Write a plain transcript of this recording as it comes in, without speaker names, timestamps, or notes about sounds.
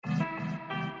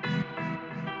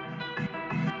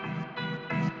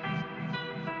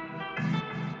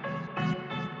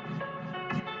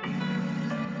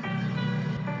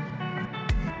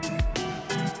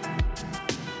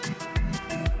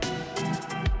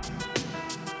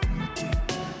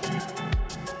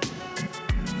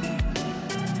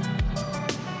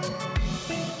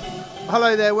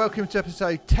Hello there, welcome to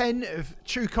episode 10 of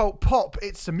True Cult Pop.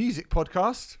 It's a music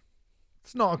podcast.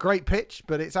 It's not a great pitch,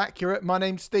 but it's accurate. My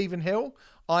name's Stephen Hill.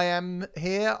 I am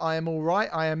here. I am all right.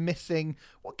 I am missing...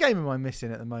 What game am I missing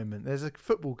at the moment? There's a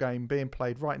football game being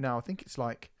played right now. I think it's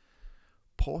like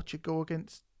Portugal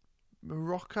against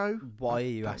Morocco. Why are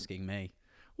you asking me?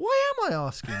 Why am I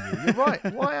asking you? You're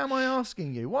right. Why am I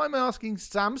asking you? Why am I asking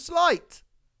Sam Slight?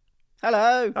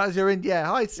 Hello. As you're in... Yeah,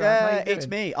 hi Sam. How you doing? It's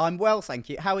me. I'm well, thank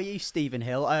you. How are you, Stephen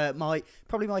Hill?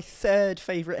 Probably my third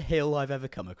favourite hill I've ever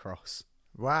come across.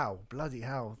 Wow, bloody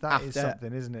hell. That is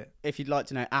something, isn't it? If you'd like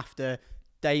to know, after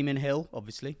Damon Hill,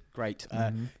 obviousy, great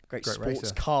sports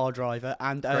racer. car driver.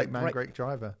 And Great man, great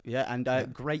driver. Yeah,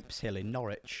 and Grapes Hill in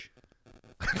Norwich.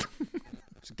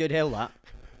 It's a good hill, that.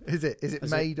 Is it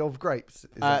made of grapes?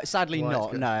 Sadly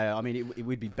not, no. I mean, it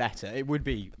would be better. It would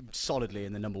be solidly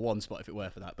in the number one spot if it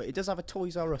were for that. But it does have a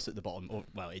Toys R Us at the bottom. Or,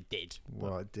 well, it did.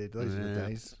 Well, it did. Those were the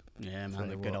days. Yeah, man,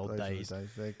 the good old days.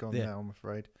 They're gone now, I'm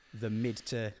afraid. The mid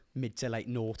to late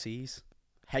noughties.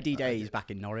 Heady days back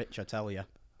in Norwich, I tell you.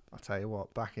 I'll tell you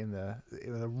what, back in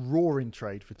it was a roaring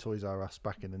trade for Toys R Us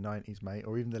back in the 90s, mate.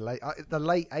 Or even the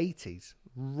late 80s.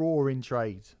 Roaring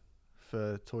trade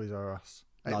for Toys R Us.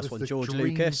 Nice one, George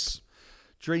Lucas.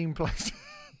 Dream place.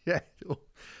 Yeah,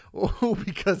 all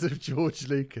because of George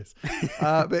Lucas.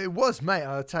 But it was, mate,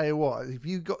 I'll tell you what, if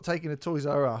you got taken to Toys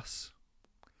R Us,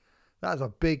 that was a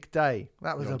big day.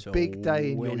 That was a big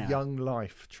day in your young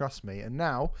life, trust me. And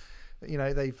now, you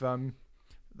know, they've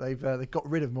got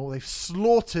rid of them all. They've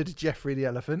slaughtered Jeffrey the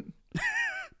elephant.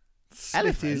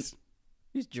 Elephant?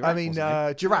 He's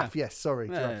giraffe. Giraffe. Yes, sorry.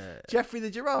 Giraffe. Jeffrey the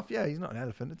giraffe. Yeah, he's not an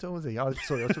elephant at all, is he? I was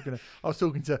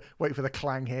talking to. Wait for the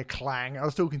clang here. Clang. I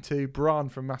was talking to Bran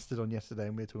from Mastodon yesterday,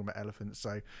 and we were talking about elephants.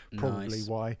 So probably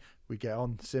why we get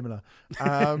on similar.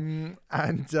 I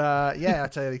tell you,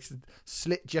 they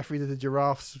slit Jeffrey the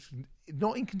giraffe's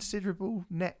not inconsiderable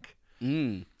neck.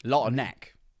 Lot of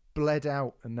neck. Bled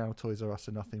out, and now Toys R Us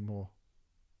are nothing more.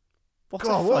 What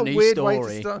God, a funny weird story. Way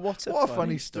to start. What a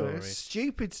funny story. A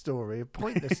stupid story. A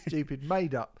pointless, stupid,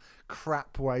 made-up,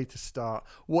 crap way to start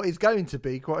what is going to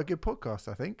be quite a good podcast,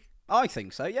 I think. I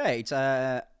think so, yeah. It's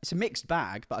a mixed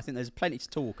bag, but I think there's plenty to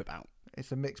talk about.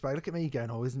 It's a mixed bag. Look at me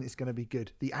going, isn't it going to be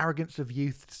good? The arrogance of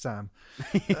youth, Sam.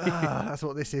 That's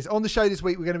what this is. On the show this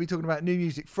week, we're going to be talking about new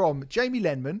music from Jamie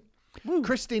Lenman, Woo.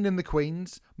 Christine and the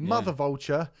Queens, Mother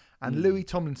Vulture, and Louis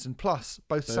Tomlinson. Plus,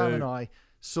 both Sam and I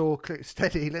saw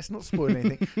let's not spoil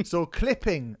anything. Saw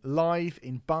Clipping live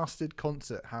in Bastard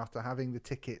concert after having the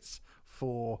tickets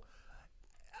for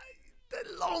a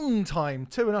long time,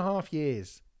 2.5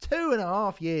 years.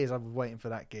 2.5 years I've been waiting for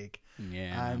that gig.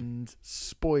 Yeah. And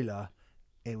spoiler,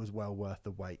 it was well worth the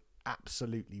wait.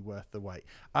 Absolutely worth the wait.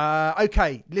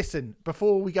 Okay, listen,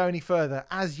 before we go any further,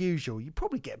 as usual, you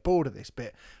probably get bored of this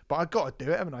bit, but I've got to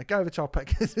do it, haven't I? Go over to our page,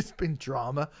 because there's been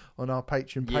drama on our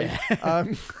Patreon page. Yeah.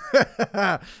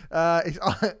 It's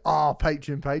our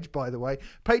Patreon page, by the way.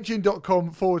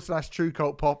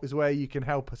 Patreon.com/TrueCultPop is where you can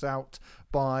help us out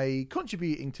by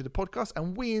contributing to the podcast,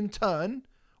 and we in turn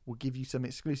will give you some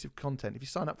exclusive content. If you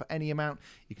sign up for any amount,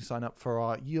 you can sign up for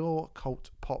our Your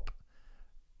Cult Pop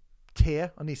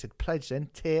tier. I need to say pledge then.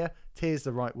 Tier's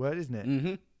the right word, isn't it?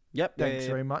 Mm-hmm. Yep. Thanks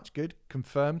very much. Good.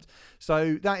 Confirmed.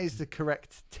 So that is the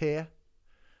correct tier.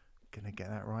 Gonna get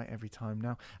that right every time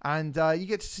now. And you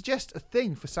get to suggest a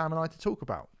thing for Sam and I to talk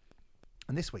about.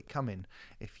 And this week, come in.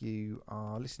 If you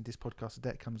are listening to this podcast the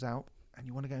day it comes out and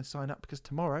you want to go and sign up, because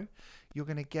tomorrow you're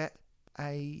going to get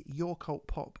a Your Cult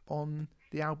Pop on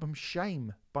the album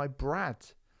Shame by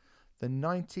Brad, the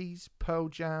 90s Pearl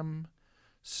Jam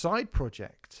side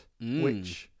project,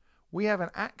 which we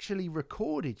haven't actually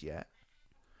recorded yet,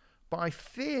 but I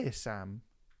fear, Sam,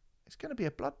 it's going to be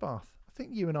a bloodbath. I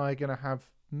think you and I are going to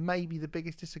have maybe the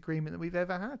biggest disagreement that we've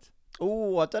ever had.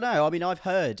 Oh, I don't know. I mean, I've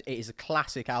heard it is a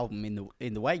classic album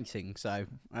in the waiting, so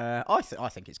I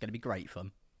think it's going to be great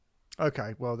fun.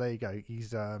 Okay, well there you go.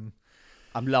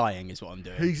 I'm lying, is what I'm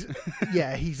doing. He's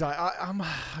like,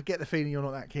 I get the feeling you're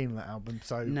not that keen on that album.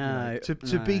 So no,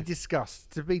 to be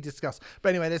discussed. But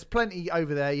anyway, there's plenty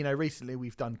over there. You know, recently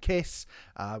we've done Kiss,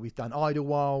 we've done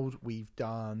Idlewild, we've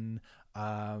done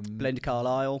Belinda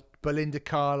Carlisle.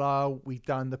 We've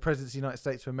done the Presidents of the United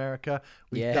States of America.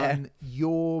 We've done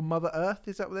Your Mother Earth.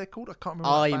 Is that what they're called? I can't remember.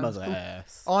 I Mother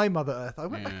Earth. I Mother Earth. I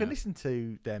went back and listened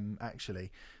to them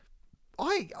actually.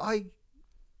 I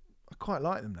quite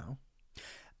like them now.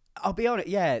 I'll be honest,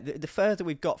 the further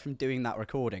we've got from doing that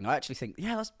recording, I actually think,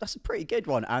 that's a pretty good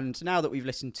one. And now that we've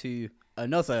listened to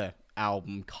another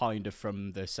album kind of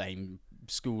from the same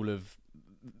school of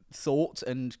thought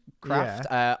and craft,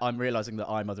 I'm realising that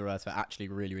I Mother Earth are actually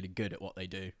really, really good at what they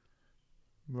do.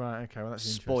 Right, okay, well that's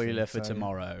Spoiler interesting. for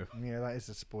tomorrow. Yeah, that is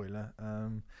a spoiler.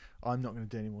 I'm not going to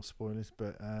do any more spoilers,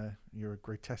 but you're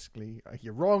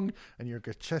wrong, and you're a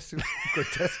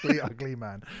grotesquely ugly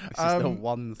man. This is the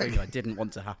one thing I didn't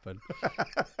want to happen.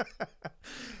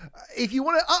 If you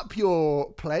want to up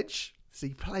your pledge,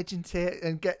 pledging tier,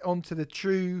 and get onto the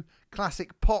true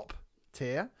classic pop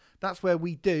tier, that's where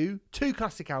we do 2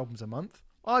 classic albums a month.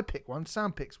 I pick one,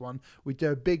 Sam picks one. We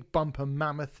do a big bumper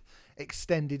mammoth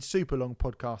extended super long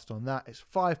podcast on that. It's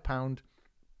 £5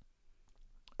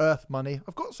 earth money.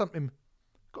 I've got a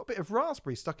bit of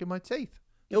raspberry stuck in my teeth.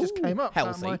 It just came up.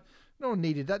 Healthy. No one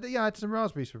needed that. Yeah, I had some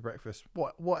raspberries for breakfast.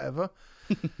 Whatever.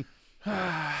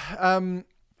 How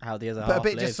the other but half a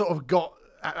bit live. just sort of got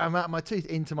out of my tooth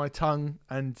into my tongue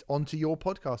and onto your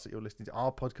podcast that you're listening to.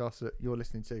 Our podcast that you're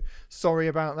listening to. Sorry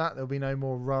about that. There'll be no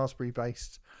more raspberry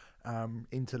based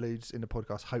interludes in the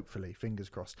podcast, hopefully, fingers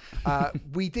crossed.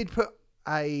 We did put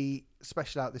a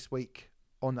special out this week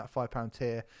on that £5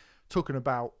 tier talking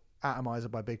about Atomizer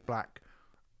by Big Black.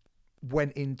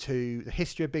 Went into the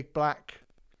history of Big Black,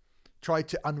 tried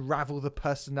to unravel the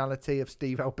personality of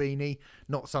Steve Albini,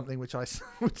 not something which I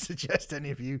would suggest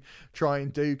any of you try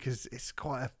and do because it's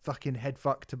quite a fucking head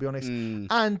fuck, to be honest.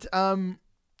 And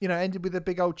ended with a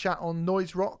big old chat on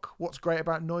noise rock. What's great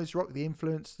about noise rock, the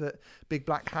influence that Big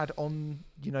Black had on,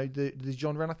 the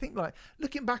genre. And I think, like,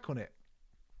 looking back on it,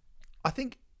 I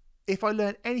think if I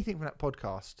learned anything from that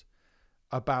podcast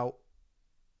about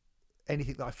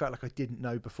anything that I felt like I didn't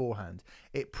know beforehand,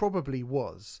 it probably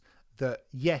was that,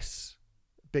 yes,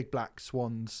 Big Black,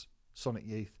 Swans, Sonic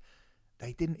Youth,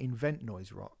 they didn't invent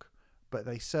noise rock, but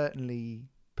they certainly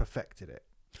perfected it.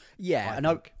 Yeah,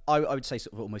 I would say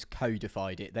sort of almost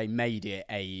codified it. They made it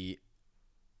a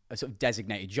sort of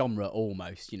designated genre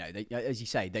almost. They, as you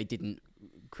say, they didn't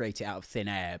create it out of thin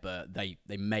air, but they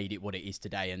made it what it is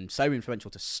today, and so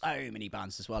influential to so many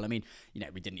bands as well. I mean,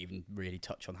 we didn't even really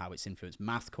touch on how it's influenced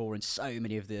mathcore and so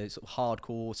many of the sort of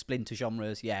hardcore splinter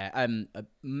genres. Yeah, a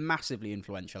massively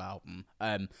influential album.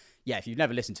 Yeah, if you've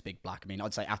never listened to Big Black, I mean,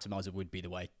 I'd say Atomizer would be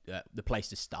the place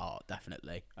to start.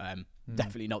 Definitely,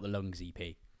 definitely not the Lungs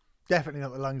EP. Definitely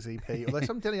not the Lungs EP. Although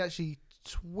somebody actually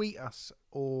tweet us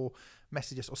or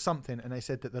message us or something, and they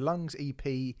said that the Lungs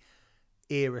EP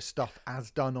era stuff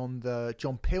as done on the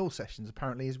John Peel sessions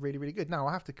apparently is really, really good. Now,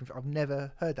 I have to confess, I've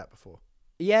never heard that before.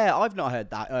 Yeah, I've not heard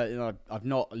that. I've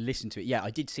not listened to it. Yeah, I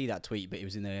did see that tweet, but it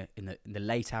was in the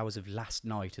late hours of last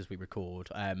night as we record,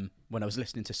 when I was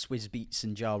listening to Swizz Beatz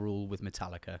and Ja Rule with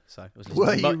Metallica. So I was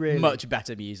listening to much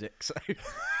better music. So.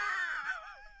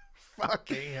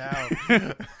 Fucking hell.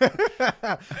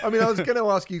 I mean, I was going to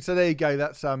ask you, so there you go.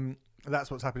 That's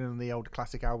what's happening on the old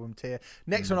classic album tier.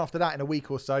 Next one after that in a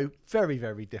week or so, very,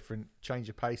 very different, change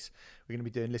of pace. We're going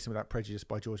to be doing Listen Without Prejudice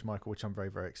by George Michael, which I'm very,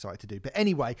 very excited to do. But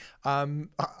anyway, I'm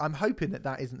hoping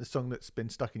that isn't the song that's been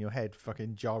stuck in your head,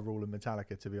 fucking Ja Rule and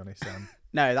Metallica, to be honest, Sam.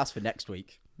 No, that's for next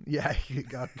week. Yeah,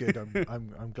 good.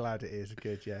 I'm glad it is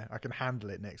good. Yeah, I can handle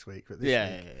it next week. But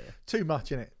this week, too much,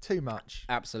 innit? Too much.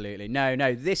 Absolutely.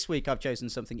 No. This week I've chosen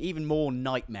something even more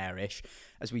nightmarish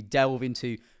as we delve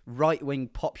into right-wing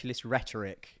populist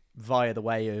rhetoric via the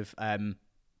way of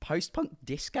post-punk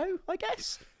disco, I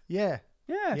guess. Yeah.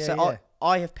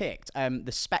 I have picked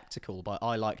The Spectacle by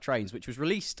I Like Trains, which was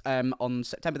released on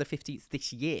September the 15th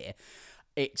this year.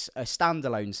 It's a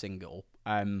standalone single.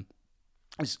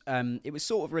 It was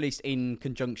sort of released in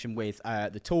conjunction with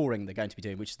the touring they're going to be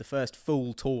doing, which is the first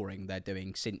full touring they're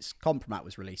doing since Compromat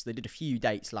was released. They did a few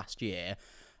dates last year.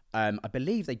 I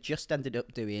believe they just ended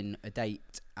up doing a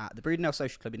date at the Brudenell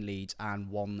Social Club in Leeds and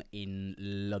one in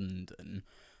London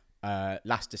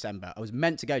last December. I was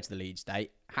meant to go to the Leeds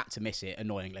date, had to miss it,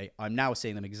 annoyingly. I'm now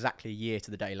seeing them exactly a year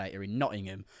to the day later in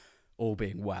Nottingham, all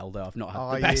being well, though I've not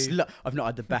had the best luck. I've not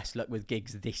had the best luck with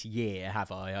gigs this year,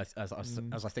 have I? As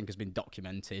I think has been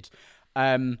documented.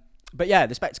 But yeah,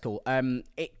 The Spectacle.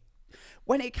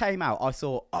 When it came out, I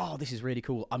thought, oh, this is really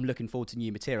cool. I'm looking forward to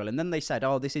new material. And then they said,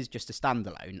 oh, this is just a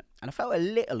standalone. And I felt a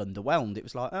little underwhelmed. It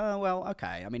was like, oh, well,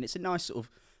 okay. I mean, it's a nice sort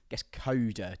of, I guess,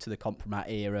 coda to the Compromat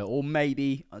era. Or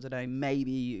maybe, I don't know,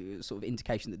 maybe sort of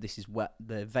indication that this is what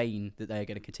the vein that they're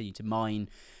going to continue to mine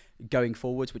going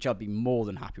forwards, which I'd be more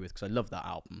than happy with because I love that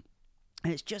album.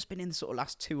 And it's just been in the sort of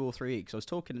last 2 or 3 weeks. I was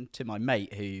talking to my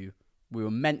mate who we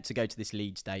were meant to go to this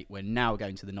Leeds date. We're now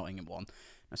going to the Nottingham one.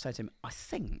 I said to him, I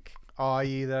think... Are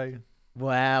you, though?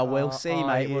 Well, we'll see,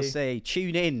 mate. We'll see.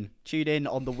 Tune in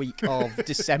on the week of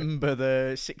December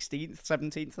the 16th,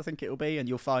 17th, I think it'll be, and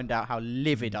you'll find out how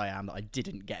livid I am that I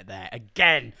didn't get there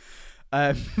again.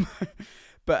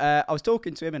 But But I was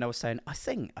talking to him and I was saying, I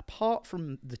think apart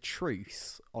from The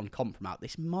Truth on Compromat,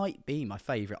 this might be my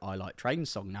favourite I Like Trains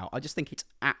song now. I just think it's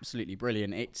absolutely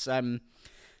brilliant. It's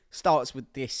starts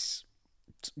with this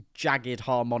jagged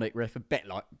harmonic riff, a bit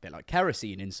like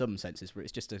Kerosene in some senses, where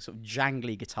it's just a sort of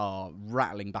jangly guitar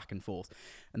rattling back and forth,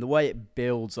 and the way it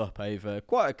builds up over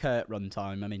quite a curt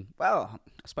runtime. I mean, well,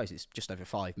 I suppose it's just over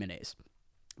 5 minutes,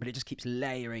 but it just keeps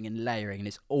layering and layering, and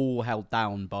it's all held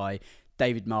down by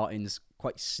David Martin's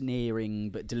quite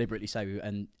sneering but deliberately so,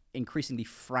 and increasingly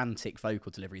frantic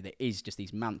vocal delivery that is just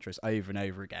these mantras over and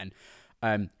over again.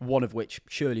 One of which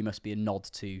surely must be a nod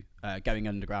to Going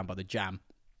Underground by The Jam.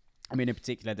 I mean, in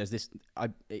particular, there's this.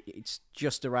 It's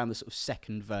just around the sort of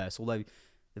second verse, although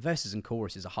the verses and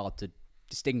choruses are hard to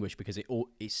distinguish because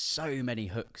it's so many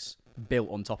hooks built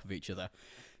on top of each other.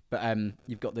 But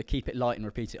you've got the keep it light and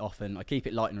repeat it often. I keep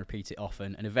it light and repeat it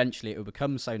often, and eventually it will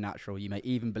become so natural you may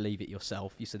even believe it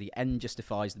yourself. You say the end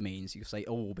justifies the means. You say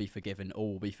all will be forgiven,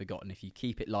 all will be forgotten. If you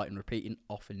keep it light and repeat it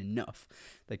often enough,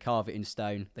 they carve it in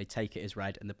stone, they take it as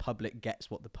read, and the public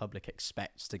gets what the public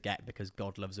expects to get because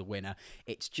God loves a winner.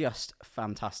 It's just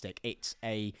fantastic. It's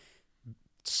a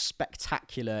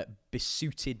spectacular,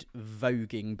 besuited,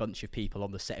 voguing bunch of people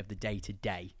on the set of The Day to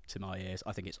Day to my ears.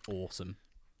 I think it's awesome.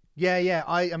 Yeah.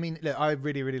 I mean, look, I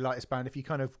really, really like this band. If you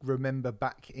kind of remember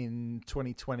back in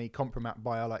 2020, Compromat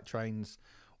by I Like Trains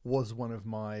was one of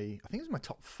my, I think it was my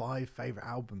top 5 favourite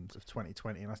albums of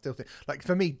 2020. And I still think, like,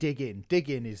 for me, Dig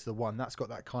In is the one that's got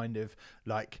that kind of,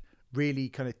 like, really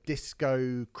kind of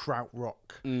disco,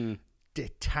 krautrock,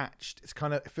 detached. It's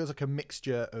kind of, it feels like a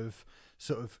mixture of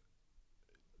sort of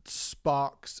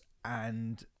Sparks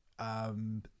and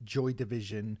Joy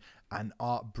Division and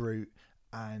Art Brut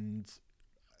and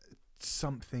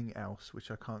something else which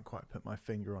I can't quite put my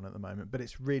finger on at the moment, but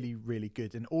it's really, really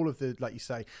good. And all of the, like you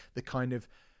say, the kind of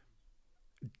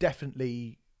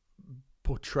definitely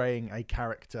portraying a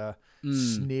character,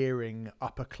 sneering,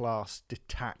 upper class,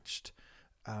 detached,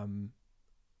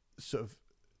 sort of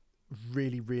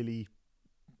really, really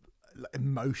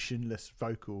emotionless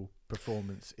vocal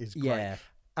performance is great. Yeah.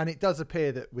 And it does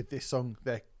appear that with this song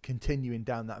they're continuing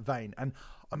down that vein. And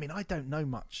I mean, I don't know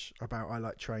much about I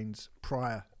Like Trains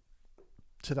prior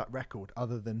to that record,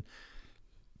 other than,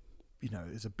 you know,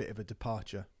 it's a bit of a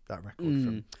departure, that record,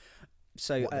 from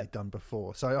what they've done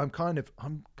before. So I'm kind of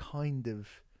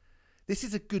this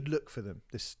is a good look for them,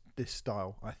 this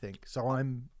style, I think. So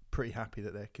I'm pretty happy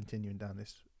that they're continuing down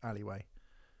this alleyway.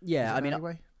 Yeah, I mean,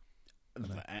 alleyway?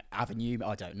 Avenue,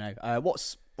 I don't know.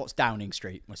 What's Downing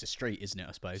Street? Well, it's a street, isn't it,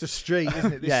 I suppose? It's a street,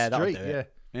 isn't it? This yeah, street, that'll do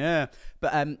it. Yeah,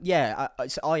 but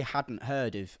so I hadn't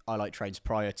heard of I Like Trains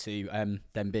prior to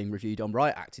them being reviewed on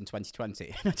Riot Act in 2020,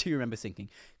 and I do remember thinking,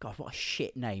 God, what a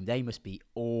shit name! They must be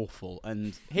awful.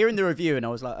 And hearing the review, and I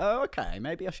was like, oh, okay,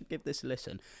 maybe I should give this a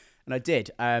listen. And I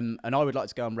did, and I would like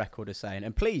to go on record as saying,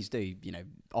 and please do, you know,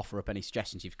 offer up any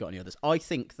suggestions you've got, any others. I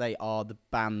think they are the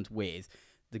band with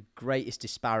the greatest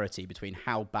disparity between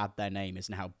how bad their name is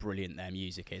and how brilliant their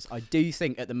music is. I do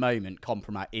think at the moment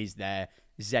Compromat is their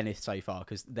zenith so far,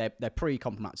 because their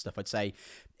pre-Compromat stuff, I'd say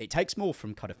it takes more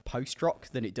from kind of post-rock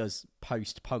than it does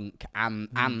post-punk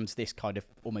and this kind of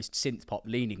almost synth-pop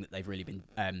leaning that they've really been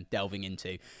delving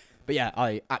into. But yeah,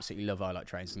 I absolutely love I Like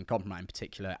Trains and Compromat in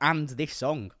particular, and this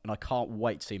song, and I can't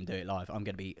wait to see them do it live. I'm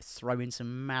going to be throwing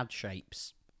some mad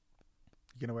shapes.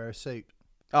 You're going to wear a suit?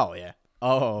 Oh, yeah.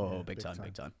 Oh, yeah, big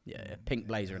time. Yeah. Pink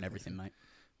blazer and everything, mate.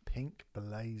 Pink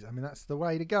blazer. I mean, that's the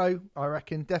way to go, I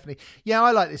reckon, definitely. Yeah,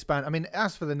 I like this band. I mean,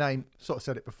 as for the name, sort of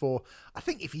said it before, I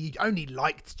think if you only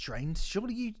liked Trains,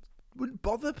 surely you wouldn't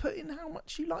bother putting how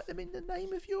much you like them in the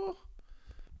name of your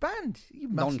band. You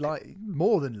must like,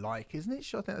 more than like, isn't it?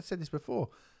 I think I said this before.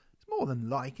 It's more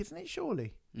than like, isn't it,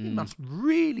 surely? You must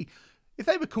really, if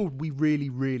they were called We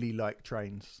Really, Really Like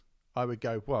Trains, I would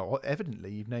go, well,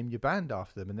 evidently you've named your band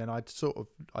after them. And then I'd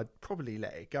probably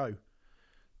let it go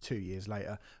 2 years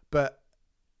later. But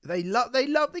they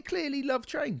clearly love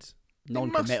Trains.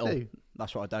 Non-committal.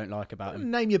 That's what I don't like about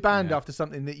them. Name your band after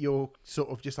something that you're sort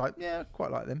of just like, yeah, quite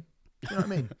like them. You know what I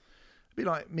mean? It'd be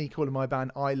like me calling my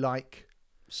band I Like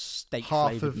Steak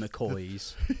flavoured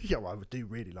McCoys. Yeah, well, I do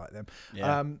really like them.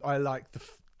 Yeah. I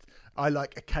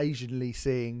like occasionally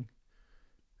seeing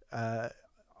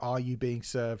Are You Being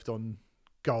Served on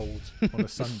Gold on a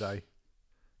Sunday,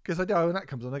 because I go, when that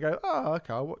comes on, I go, oh,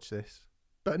 okay, I'll watch this,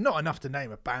 but not enough to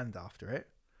name a band after it.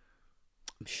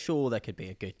 I'm sure there could be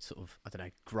a good sort of, I don't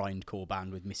know, grindcore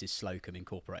band with Mrs. Slocum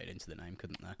incorporated into the name,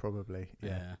 couldn't there? Probably.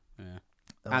 Yeah.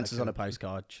 Answers on a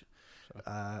postcard.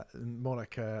 More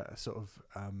like a sort of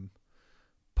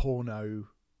porno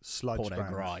sludge Porno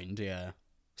band. grind, yeah.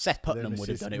 Seth Putnam would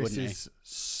have done it, wouldn't he? Mrs.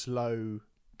 Slow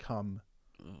come.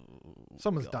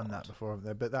 Someone's done that before, haven't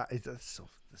they? But that is the sort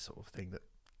of thing that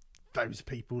those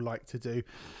people like to do.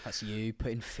 That's you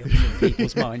putting filth in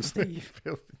people's minds, Steve.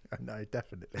 No,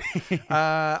 definitely.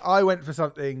 I went for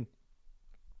something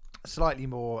slightly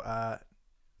more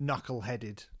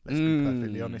knuckle-headed, let's be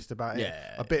perfectly honest about it.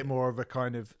 Yeah. A bit more of a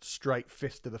kind of straight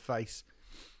fist to the face.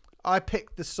 I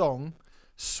picked the song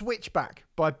Switchback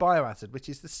by Biohazard, which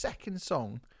is the second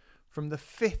song from the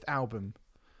 5th album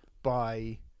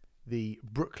by the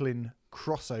Brooklyn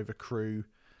crossover crew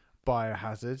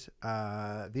Biohazard.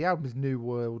 The album is New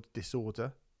World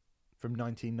Disorder from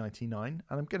 1999,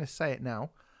 and I'm going to say it now.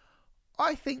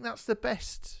 I think that's the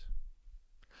best.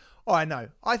 Oh, I know.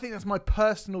 I think that's my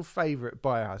personal favourite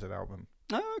Biohazard album.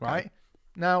 Oh, okay. Right?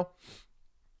 Now,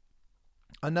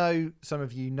 I know some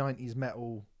of you 90s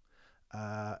metal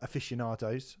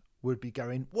aficionados would be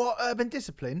going, what, Urban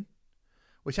Discipline?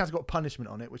 Which has got Punishment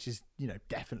on it, which is,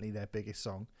 definitely their biggest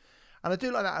song. And I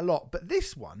do like that a lot. But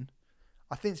this one,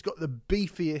 I think it's got the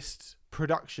beefiest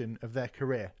production of their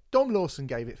career. Dom Lawson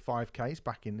gave it 5Ks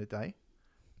back in the day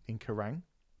in Kerrang.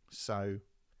 So,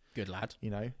 good lad.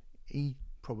 He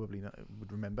probably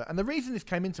would remember. And the reason this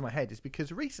came into my head is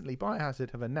because recently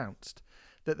Biohazard have announced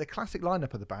that the classic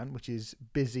lineup of the band, which is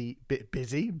Busy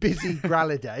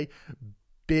Graliday,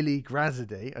 Billy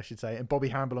Grazidy, I should say, and Bobby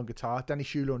Hamble on guitar, Danny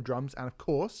Schuler on drums, and of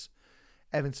course,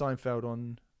 Evan Seinfeld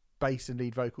on bass and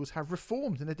lead vocals, have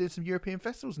reformed and they're doing some European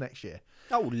festivals next year.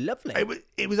 Oh, lovely.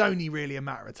 It was only really a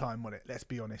matter of time, wasn't it? Let's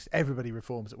be honest. Everybody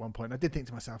reforms at one point. I did think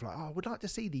to myself, like, I would like to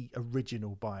see the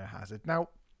original Biohazard. Now,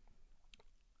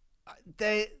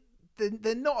 they're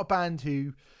not a band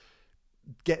who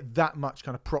get that much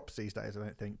kind of props these days, I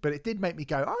don't think. But it did make me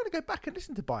go, I'm going to go back and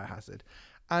listen to Biohazard.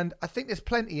 And I think there's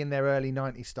plenty in their early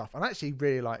 90s stuff. And I actually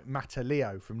really like Mata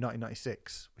Leo from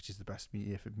 1996, which is the best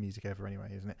year for music ever anyway,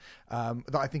 isn't it?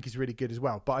 That I think is really good as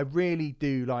well. But I really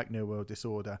do like New World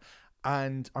Disorder.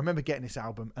 And I remember getting this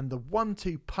album and the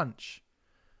 1-2 punch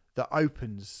that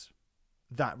opens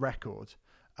that record,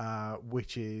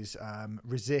 which is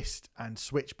Resist and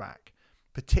Switchback.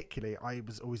 Particularly, I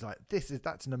was always like,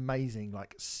 that's an amazing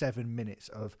 7 minutes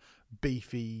of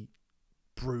beefy,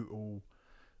 brutal,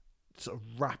 sort of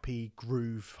rappy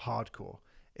groove hardcore.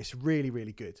 It's really,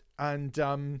 really good. And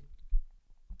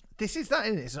this is that,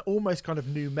 isn't it? It's an almost kind of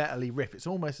new metal-y riff. It's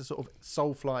almost a sort of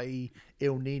soulfly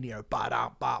Il Nino,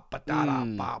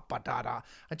 ba-da-ba-ba-da-da-ba-ba-da-da,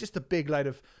 and just a big load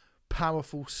of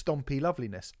powerful, stompy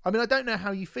loveliness. I mean, I don't know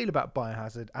how you feel about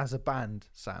Biohazard as a band,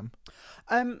 Sam.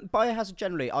 Biohazard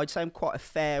generally, I'd say I'm quite a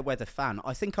fair weather fan.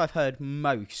 I think I've heard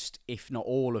most, if not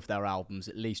all, of their albums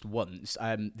at least once.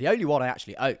 The only one I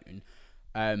actually own,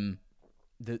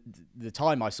 the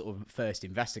time I sort of first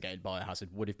investigated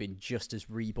Biohazard would have been just as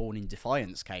Reborn in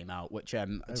Defiance came out, which to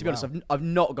be honest, I've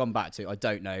not gone back to. I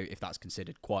don't know if that's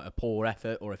considered quite a poor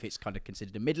effort or if it's kind of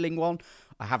considered a middling one.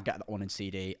 I have got that one in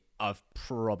CD. I've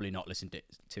probably not listened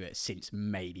to it since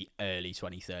maybe early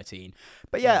 2013.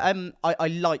 But yeah, I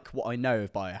like what I know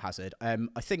of Biohazard.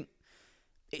 I think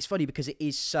it's funny because it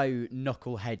is so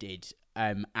knuckle-headed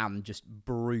and just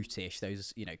brutish.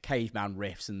 Those, caveman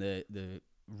riffs and the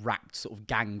rapped sort of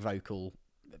gang vocal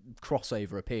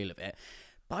crossover appeal of it.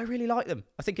 But I really like them.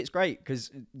 I think it's great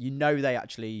because they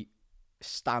actually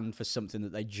stand for something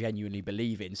that they genuinely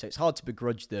believe in. So it's hard to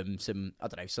begrudge them some, I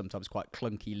don't know, sometimes quite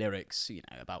clunky lyrics,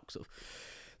 about sort of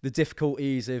the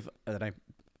difficulties of, I don't know,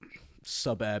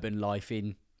 suburban life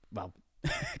in, well,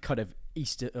 kind of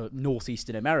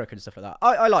northeastern America and stuff like that.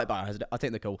 I like Biohazard. I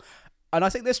think they're cool. And I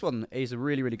think this one is a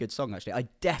really, really good song, actually. I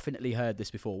definitely heard this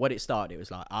before. When it started, it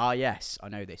was like, yes, I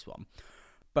know this one.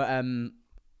 But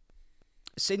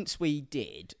since we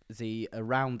did the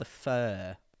Around the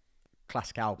Fur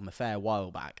classic album a fair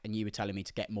while back, and you were telling me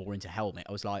to get more into Helmet,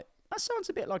 I was like, that sounds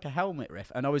a bit like a Helmet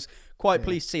riff. And I was quite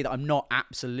pleased to see that I'm not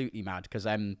absolutely mad, because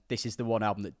this is the one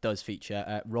album that does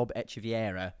feature Rob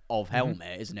Echeverria of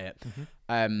Helmet, isn't it?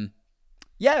 Mm-hmm.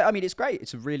 Yeah, I mean, it's great.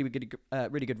 It's a really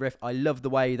good riff. I love the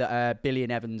way that Billy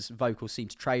and Evan's vocals seem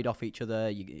to trade off each other.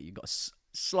 You've got a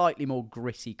slightly more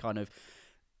gritty kind of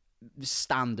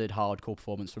standard hardcore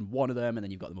performance from one of them, and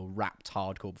then you've got the more rapped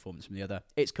hardcore performance from the other.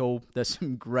 It's cool. There's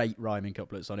some great rhyming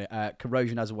couplets on it.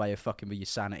 Corrosion has a way of fucking with your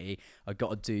sanity. I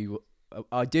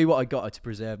do what I got to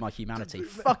preserve my humanity.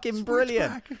 Fucking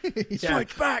brilliant.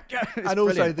 Switch back. And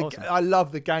also, awesome. I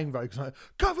love the gang vocals. Like,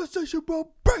 conversation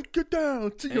will break you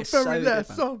down to your very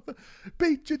last song.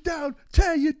 Beat you down,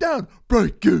 tear you down,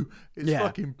 break you.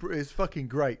 It's fucking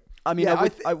great. I mean,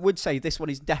 I would say this one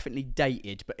is definitely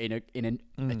dated, but in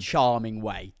a charming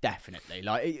way. Definitely.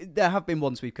 Like there have been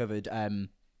ones we've covered. I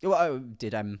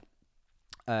did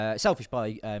Selfish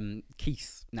by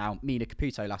Keith, now Mina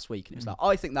Caputo last week, and it was like,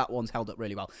 I think that one's held up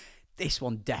really well. This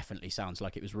one definitely sounds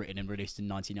like it was written and released in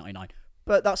 1999,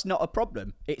 but that's not a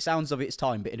problem. It sounds of its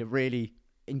time, but in a really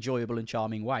enjoyable and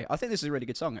charming way. I think this is a really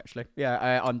good song, actually.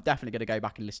 Yeah, I'm definitely going to go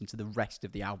back and listen to the rest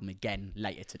of the album again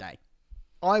later today.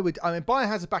 I mean,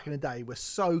 Biohazard back in the day were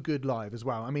so good live as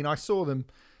well. I mean, I saw them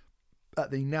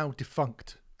at the now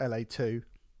defunct LA2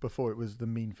 before it was the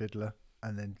Mean Fiddler,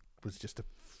 and then was just a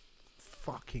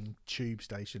fucking tube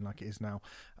station like it is now.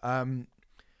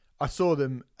 I saw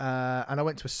them and I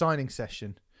went to a signing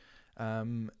session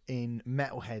in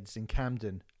Metalheads in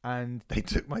Camden, and they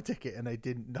took my ticket, and they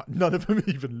didn't. None of them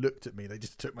even looked at me. They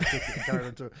just took my ticket and carried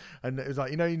on to it. And it was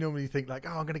like, you normally think like,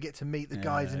 oh, I'm going to get to meet the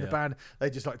guys in the band. They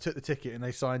just like took the ticket and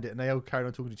they signed it, and they all carried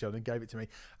on talking to each other and gave it to me.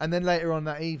 And then later on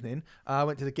that evening, I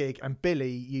went to the gig, and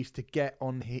Billy used to get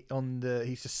he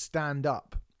used to stand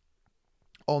up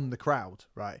on the crowd,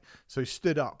 right? So he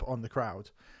stood up on the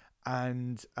crowd,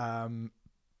 and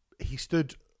he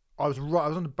stood. I was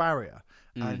on the barrier,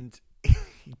 and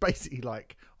he basically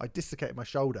I dislocated my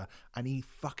shoulder, and he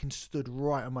fucking stood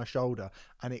right on my shoulder,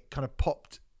 and it kind of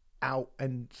popped out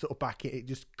and sort of back it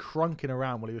just crunking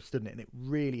around while he was stood in it, and it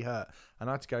really hurt. And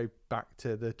I had to go back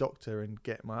to the doctor and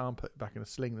get my arm put back in a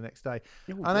sling the next day.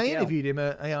 And I interviewed him.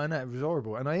 I know it was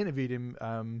horrible, and I interviewed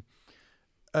him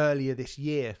earlier this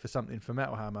year for something for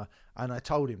Metal Hammer, and I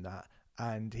told him that.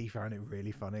 And he found it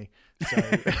really funny. So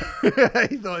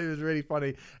he thought it was really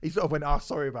funny. He sort of went,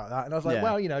 sorry about that. And I was like,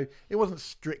 well, it wasn't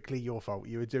strictly your fault.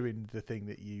 You were doing the thing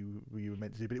that you were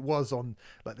meant to do. But it was on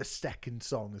the second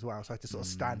song as well. So I had to sort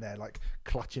of stand there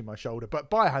clutching my shoulder.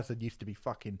 But Biohazard used to be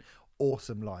fucking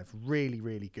awesome live. Really,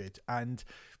 really good. And,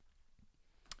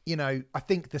 I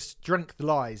think the strength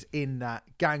lies in that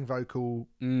gang vocal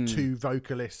to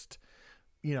vocalist.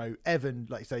 Evan,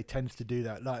 like you say, tends to do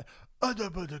that. And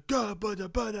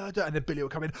then Billy will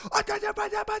come in.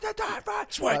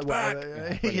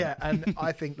 Yeah, and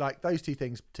I think those two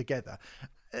things together,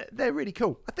 they're really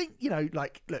cool. I think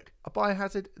look, a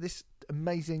Biohazard, this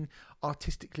amazing,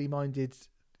 artistically minded,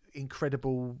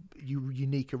 incredible,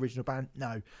 unique original band.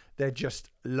 No, they're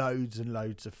just loads and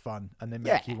loads of fun, and they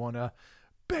make you wanna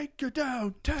break you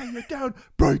down, tear you down,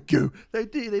 break you. They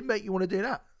do. They make you want to do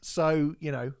that. So,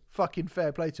 fucking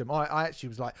fair play to them. I actually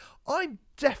was like, I'm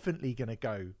definitely going to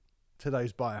go to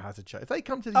those Biohazard shows. If they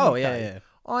come to the UK,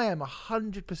 I am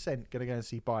 100% going to go and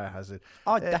see Biohazard.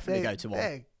 I'd definitely go to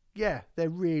one. They're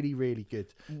really, really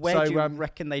good. Where do you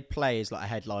reckon they'd play as a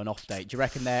headline off date? Do you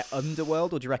reckon they're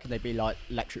Underworld, or do you reckon they'd be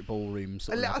Electric Ballroom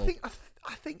sort of level?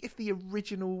 I think if the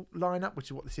original lineup, which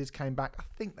is what this is, came back, I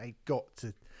think they got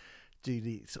to do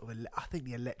the sort of, I think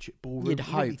the Electric Ballroom. You'd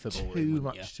hope for Ballroom. Too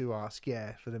much to ask,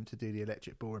 for them to do the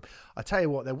Electric Ballroom. I tell you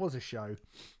what, there was a show.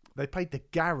 They played the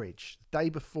Garage the day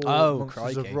before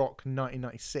Monsters of Rock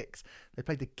 1996. They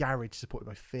played the Garage, supported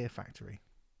by Fear Factory.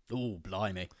 Oh,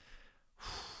 blimey!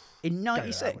 In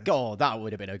 '96, God, that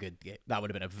would have been a good. That would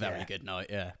have been a very good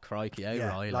night. Yeah, crikey,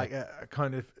 right? Like a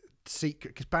kind of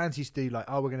secret, because bands used to do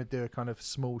we're going to do a kind of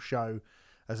small show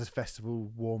as a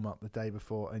festival warm up the day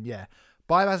before, and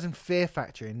Biohazard and Fear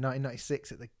Factory in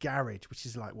 1996 at the Garage, which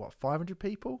is 500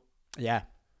 people? Yeah,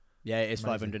 it is.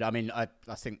 Amazing. 500. I mean, I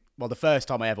think, the first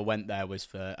time I ever went there was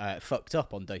for Fucked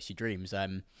Up on Dosey Dreams.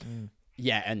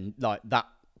 Yeah, and that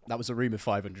was a room of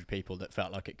 500 people that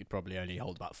felt like it could probably only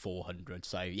hold about 400.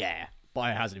 So, yeah,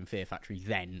 Biohazard and Fear Factory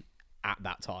then, at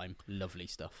that time, lovely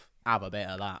stuff. Have a bit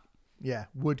of that. Yeah,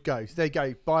 would go. So there you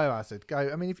go, Biohazard, go.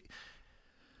 I mean,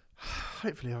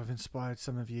 hopefully I've inspired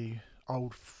some of you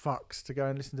old fucks to go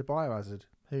and listen to Biohazard.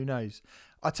 Who knows?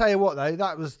 I tell you what, though,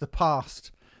 that was the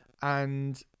past,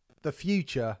 and the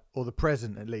future, or the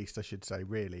present at least, I should say,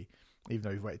 really, even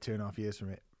though we've waited 2.5 years from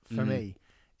it, for me,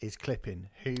 is Clipping,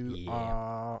 who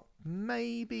are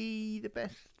maybe the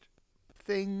best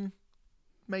thing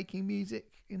making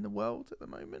music in the world at the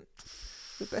moment.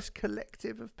 The best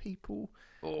collective of people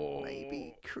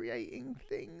maybe creating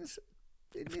things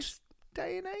in this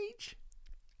day and age.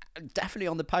 Definitely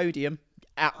on the podium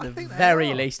at the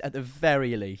very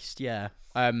least. Yeah.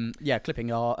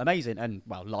 Clipping are amazing, and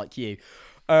like you,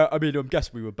 I mean, I'm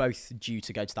guessing we were both due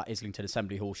to go to that Islington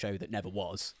Assembly Hall show that never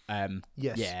was.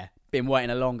 Yes. Yeah, been waiting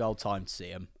a long old time to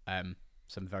see them.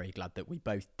 So I'm very glad that we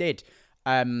both did.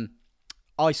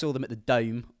 I saw them at the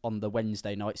Dome on the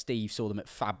Wednesday night. Steve saw them at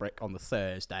Fabric on the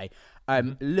Thursday.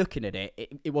 Looking at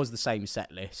it, it was the same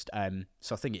set list.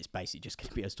 So I think it's basically just going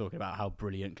to be us talking about how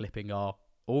brilliant Clipping are.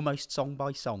 Almost song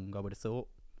by song, I would have thought.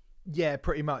 Yeah,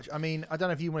 pretty much. I mean, I don't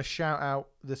know if you want to shout out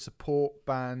the support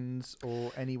bands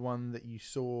or anyone that you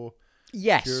saw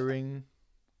during...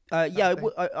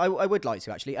 I would like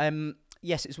to, actually.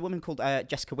 Yes, it's a woman called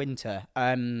Jessica Winter.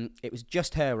 It was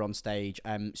just her on stage.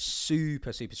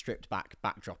 Super stripped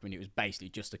backdrop. I mean, it was basically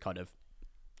just a kind of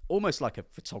almost like a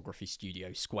photography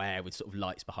studio square with sort of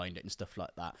lights behind it and stuff like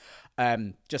that.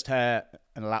 Just her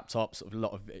and a laptop, sort of a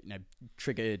lot of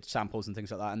triggered samples and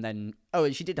things like that. And then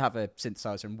she did have a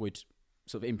synthesizer and would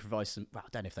sort of improvise some. Well, I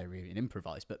don't know if they really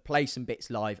improvised, but play some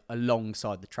bits live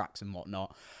alongside the tracks and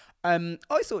whatnot. I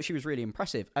thought she was really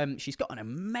impressive. She's got an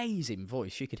amazing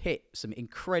voice. She could hit some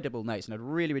incredible notes and had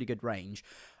really, really good range.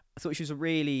 I thought she was a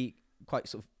really quite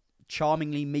sort of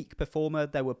charmingly meek performer.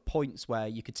 There were points where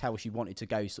you could tell she wanted to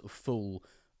go sort of full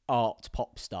art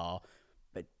pop star,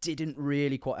 but didn't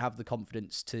really quite have the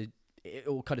confidence to,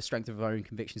 or kind of strength of her own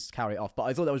convictions to carry it off. But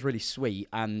I thought that was really sweet,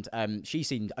 and she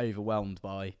seemed overwhelmed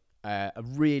by a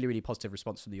really, really positive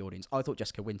response from the audience. I thought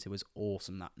Jessica Winter was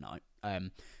awesome that night.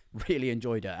 Really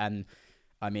enjoyed her. And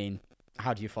I mean,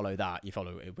 how do you follow that? You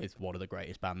follow it with one of the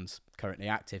greatest bands currently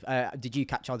active. Did you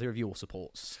catch either of your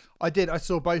supports? I did. I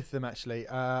saw both of them, actually.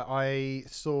 I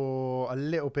saw a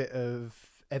little bit of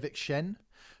Evik Shen,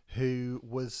 who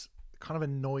was kind of a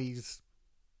noise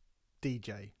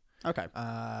DJ. Okay.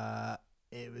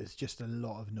 It was just a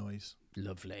lot of noise.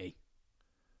 Lovely.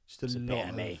 Just a lot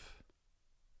of me.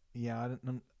 Yeah,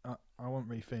 I wasn't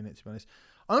really feeling it, to be honest.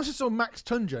 I also saw Max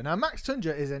Tundra. Now, Max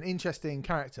Tundra is an interesting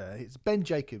character. It's Ben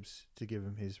Jacobs, to give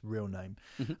him his real name,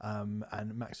 and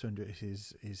Max Tundra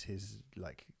is his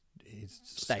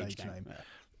stage name.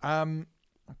 Yeah.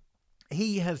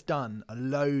 He has done a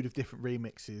load of different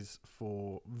remixes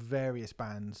for various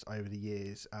bands over the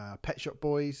years. Pet Shop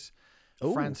Boys,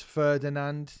 Franz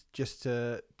Ferdinand.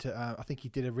 I think he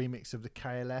did a remix of the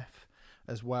KLF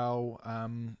as well.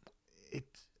 It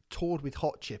toured with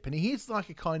Hot Chip, and he is like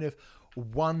a kind of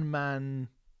one-man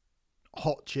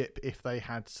Hot Chip if they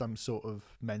had some sort of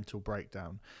mental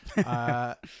breakdown.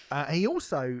 He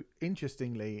also,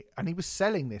 interestingly, and he was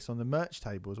selling this on the merch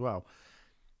table as well,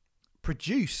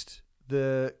 produced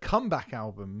the comeback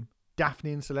album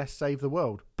Daphne and Celeste Save the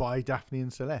World by Daphne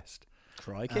and Celeste.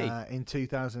 Crikey. In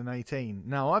 2018.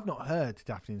 Now, I've not heard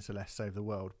Daphne and Celeste Save the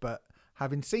World, but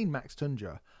having seen Max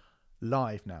Tundra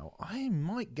live now, I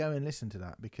might go and listen to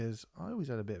that, because I always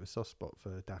had a bit of a soft spot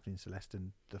for Daphne and Celeste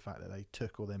and the fact that they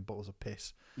took all them bottles of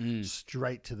piss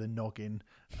straight to the noggin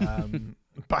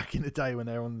back in the day when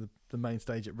they were on the main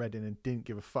stage at Reading and didn't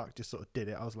give a fuck, just sort of did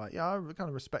it. I was like, yeah, I kind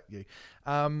of respect you.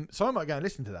 So I might go and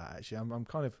listen to that, actually. I'm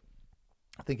kind of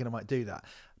thinking I might do that.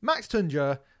 Max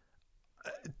Tundra,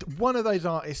 one of those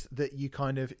artists that you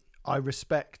kind of, I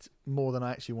respect more than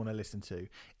I actually want to listen to.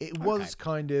 It was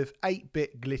kind of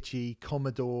 8-bit glitchy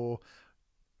Commodore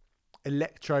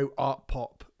electro art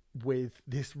pop with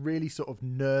this really sort of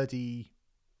nerdy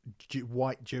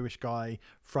white Jewish guy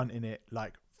fronting it,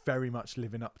 like very much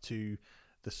living up to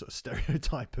the sort of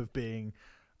stereotype of being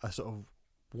a sort of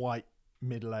white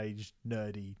middle-aged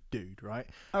nerdy dude, right?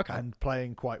 Okay. And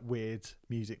playing quite weird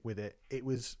music with it. It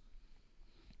was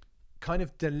kind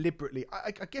of deliberately,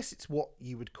 I guess it's what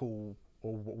you would call,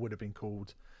 or what would have been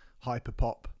called,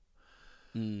 hyperpop.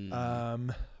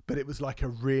 But it was like a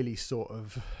really sort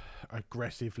of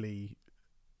aggressively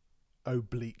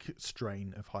oblique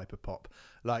strain of hyperpop.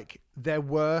 Like, there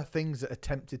were things that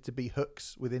attempted to be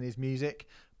hooks within his music,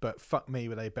 but fuck me,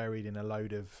 were they buried in a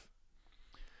load of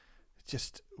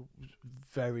just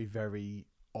very, very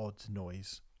odd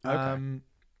noise. Okay.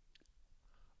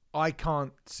 I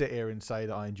can't sit here and say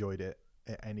that I enjoyed it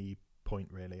at any point,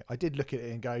 really. I did look at it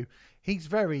and go, he's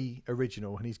very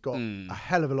original and he's got a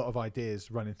hell of a lot of ideas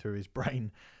running through his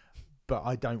brain, but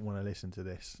I don't want to listen to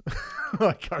this.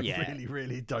 Like, I really,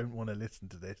 really don't want to listen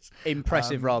to this.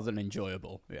 Impressive rather than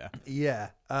enjoyable. Yeah. Yeah.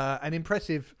 And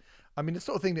impressive. I mean, the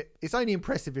sort of thing that it's only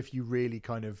impressive if you really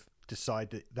kind of decide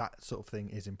that that sort of thing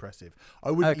is impressive.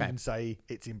 I wouldn't even say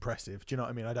it's impressive. Do you know what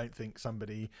I mean? I don't think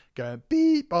somebody going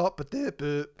beep bop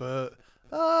but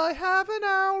I have an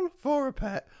owl for a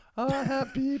pet. I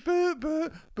have beep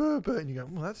and you go,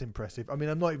 well, that's impressive. I mean,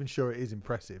 I'm not even sure it is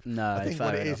impressive. No, I think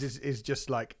what it is just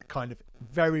like kind of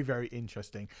very, very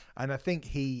interesting. And I think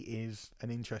he is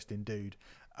an interesting dude.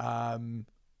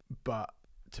 But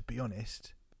to be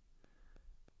honest,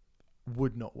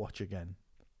 would not watch again.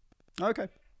 Okay.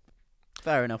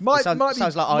 Fair enough.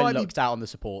 Sounds like I lucked out on the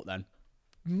support then.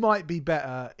 Might be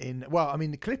better in... Well, I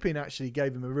mean, the Clipping actually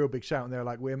gave him a real big shout, and they were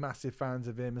like, we're massive fans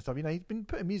of him and stuff. You know, he's been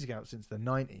putting music out since the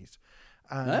 90s.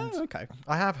 And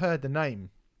I have heard the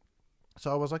name.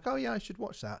 So I was like, oh, yeah, I should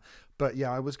watch that. But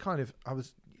yeah, I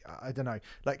don't know.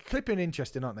 Like, Clipping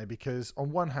interesting, aren't they? Because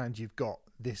on one hand, you've got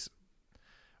this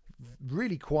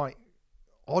really quite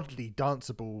oddly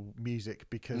danceable music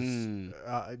because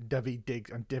David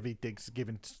Diggs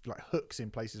given like hooks in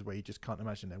places where you just can't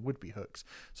imagine there would be hooks.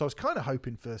 So I was kind of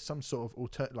hoping for some sort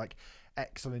of like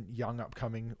excellent young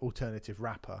upcoming alternative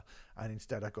rapper, and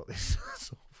instead I got this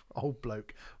sort of old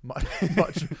bloke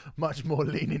much more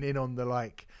leaning in on the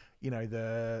like, you know,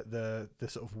 the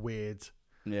sort of weird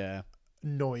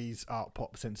noise art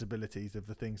pop sensibilities of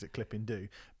the things that clipping do.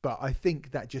 But I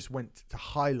think that just went to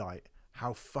highlight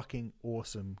how fucking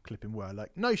awesome clipping were.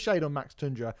 Like, no shade on Max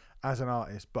Tundra as an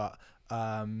artist, but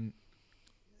I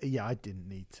didn't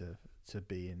need to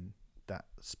be in that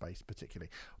space particularly.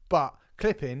 But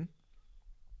clipping,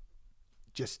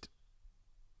 just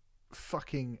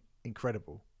fucking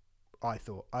incredible. I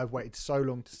thought. I've waited so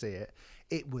long to see it.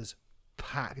 It was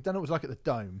packed. I don't know what it was like at the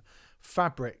Dome.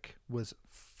 Fabric was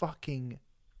fucking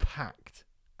packed.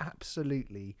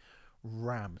 Absolutely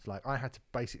rammed. Like, I had to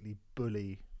basically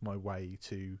bully my way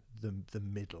to the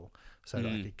middle so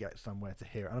that I could get somewhere to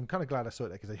hear it. And I'm kind of glad I saw it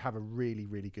there because they have a really,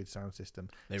 really good sound system.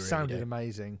 They really sounded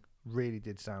amazing. Really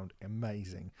did sound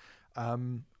amazing.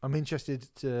 I'm interested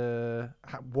to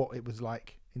what it was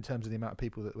like in terms of the amount of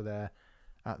people that were there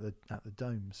at the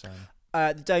Dome. So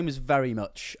the Dome was very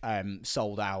much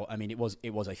sold out. I mean, it was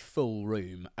a full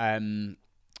room.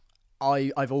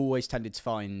 I've always tended to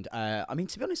find, I mean,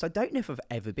 to be honest, I don't know if I've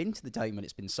ever been to the Dome when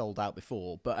it's been sold out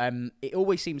before, but it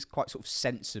always seems quite sort of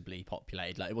sensibly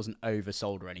populated, like it wasn't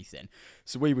oversold or anything.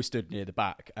 So we were stood near the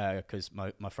back because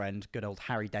my friend, good old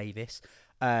Harry Davis,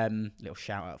 little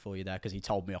shout out for you there, because he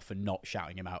told me off for not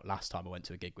shouting him out last time I went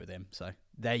to a gig with him. So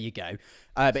there you go.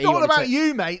 But it's not about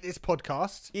you, mate, this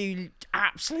podcast. You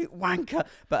absolute wanker.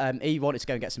 But he wanted to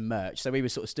go and get some merch. So we were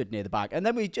sort of stood near the back. And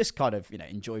then we just kind of,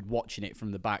 enjoyed watching it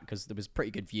from the back because there was a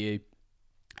pretty good view.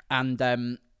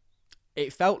 And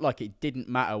it felt like it didn't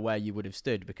matter where you would have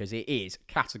stood because it is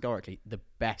categorically the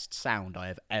best sound I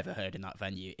have ever heard in that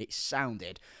venue. It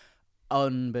sounded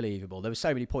unbelievable. There were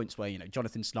so many points where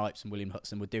Jonathan Snipes and William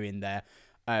Hudson were doing their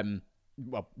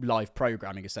live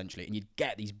programming essentially, and you'd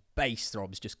get these bass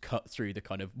throbs just cut through the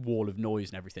kind of wall of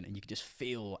noise and everything, and you could just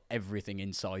feel everything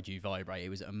inside you vibrate. It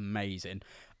was amazing.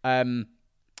 I'd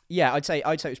say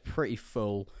it was pretty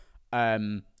full.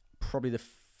 Probably the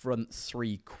front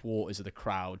 3/4 of the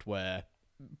crowd were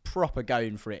proper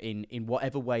going for it in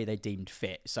whatever way they deemed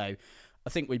fit. So I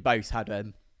think we both had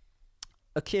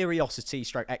a curiosity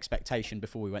 / expectation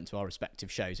before we went to our respective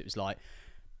shows. It was like,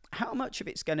 how much of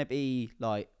it's going to be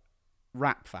like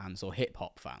rap fans or hip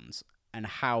hop fans, and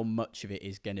how much of it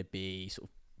is going to be sort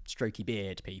of strokey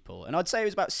beard people? And I'd say it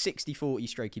was about 60-40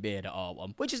 strokey beard at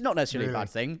R1, which is not necessarily a bad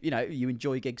thing. You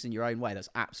enjoy gigs in your own way. That's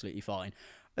absolutely fine.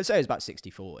 I'd say it was about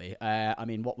 60-40. I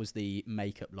mean, what was the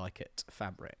makeup like at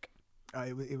Fabric?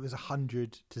 It was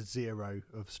 100-0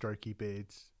 of strokey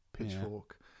beards,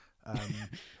 pitchfork.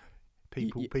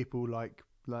 People like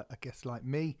I guess like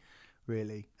me,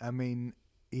 really. I mean,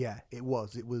 it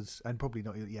was, and probably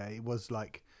not. It was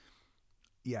like,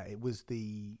 it was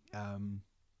the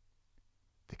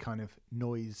kind of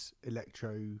noise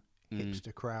electro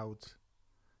hipster crowd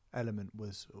element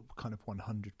was kind of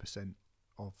 100%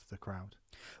 of the crowd.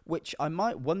 Which I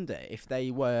might wonder if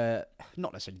they were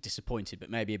not necessarily disappointed, but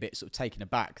maybe a bit sort of taken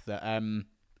aback that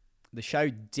the show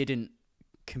didn't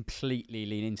completely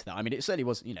lean into that. I mean, it certainly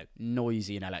was,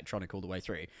 noisy and electronic all the way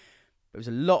through. But it was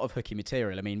a lot of hooky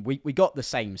material. I mean, we got the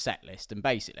same set list, and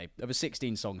basically, of a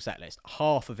 16-song set list,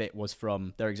 half of it was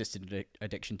from Their Existing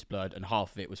Addiction to Blood, and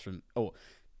half of it was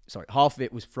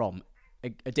from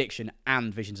Addiction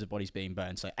and Visions of Bodies Being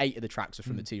Burned. So 8 of the tracks were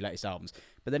from the 2 latest albums.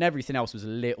 But then everything else was a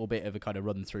little bit of a kind of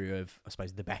run through of, I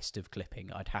suppose, the best of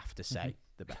clipping, I'd have to say.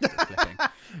 The best of clipping.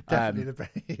 Definitely the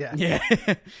best, yeah.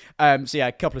 Yeah.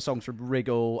 A couple of songs from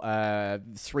Wriggle,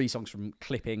 3 songs from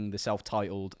Clipping, the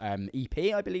self-titled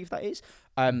EP, I believe that is.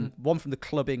 One from the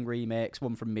Clubbing remix,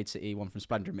 one from Mid-City, one from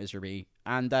Splendor and Misery.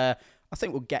 And I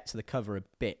think we'll get to the cover a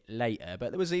bit later. But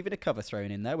there was even a cover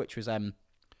thrown in there, which was,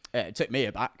 it took me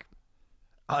aback.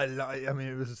 I mean,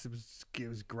 it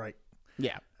was great.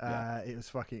 Yeah. It was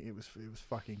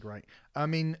fucking great. I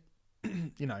mean,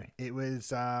 it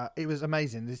was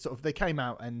amazing. They came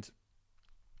out and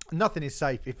Nothing is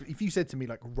safe. If you said to me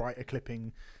like write a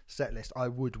clipping set list, I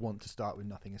would want to start with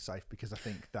Nothing is Safe, because I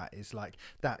think that is like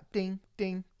that ding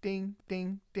ding ding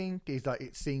ding ding is like,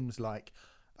 it seems like,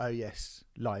 oh yes,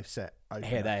 live set opener.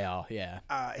 Here they are, yeah.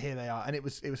 Here they are, and it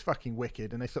was fucking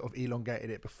wicked. And they sort of elongated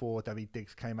it before David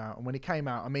Diggs came out, and when he came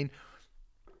out, I mean,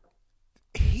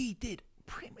 he did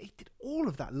all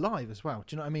of that live as well.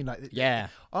 Do you know what I mean? Like, yeah,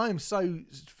 I am so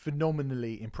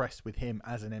phenomenally impressed with him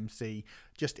as an MC,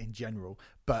 just in general.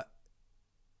 But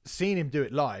seeing him do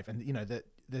it live, and you know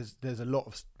there's a lot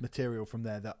of material from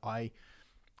there that I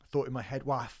thought in my head,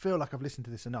 well, I feel like I've listened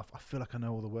to this enough. I feel like I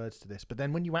know all the words to this. But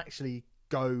then when you actually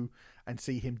go and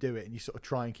see him do it and you sort of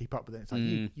try and keep up with it, it's like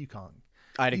you can't.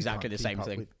 I had exactly the same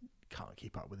thing. Can't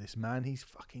keep up with this man. He's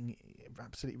fucking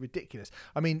absolutely ridiculous.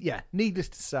 I mean, yeah, needless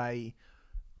to say,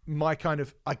 my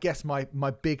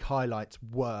big highlights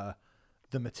were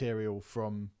the material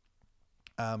from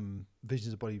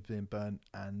Visions of Bodies Being Burnt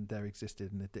and There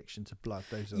Existed an Addiction to Blood.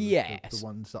 Those are the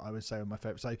ones that I would say are my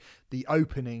favourite. So the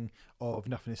opening of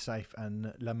Nothing Is Safe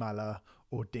and La Mala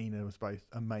Ordina was both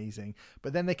amazing.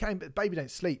 But then they came, Baby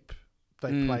Don't Sleep,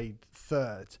 they played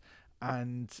third.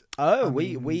 And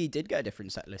we did get a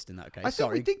different set list in that case. I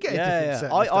think we did get a different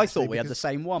set list. I thought we had the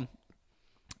same one.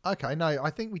 Okay, no,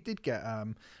 I think we did get.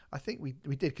 I think we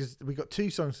did because we got two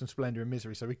songs from Splendour and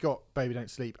Misery. So we got Baby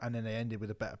Don't Sleep, and then they ended with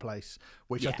A Better Place,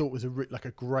 which I thought was a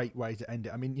great way to end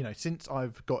it. I mean, you know, since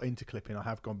I've got into clipping, I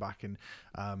have gone back and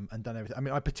done everything. I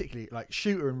mean, I particularly like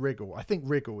Shooter and Wriggle. I think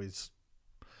Wriggle is,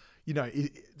 you know,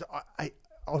 I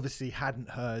obviously hadn't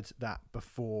heard that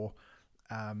before.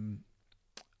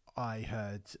 I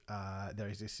heard There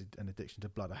Existed an Addiction to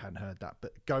Blood. I hadn't heard that,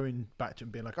 but going back to it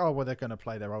and being like, oh well, they're going to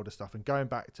play their older stuff, and going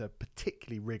back to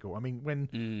particularly Wriggle. I mean, when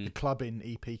the Clubbing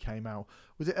EP came out,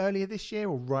 was it earlier this year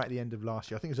or right at the end of last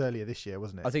year? I think it was earlier this year,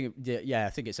 wasn't it? I think I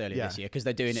think it's earlier this year because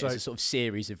they're doing it as a sort of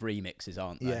series of remixes,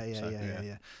 aren't they?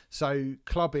 Yeah. So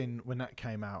Clubbing, when that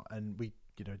came out, and we,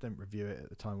 you know, didn't review it at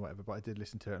the time, or whatever, but I did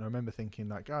listen to it, and I remember thinking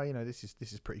like, oh, you know, this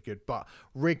is pretty good. But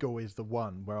Wriggle is the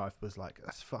one where I was like,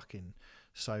 that's fucking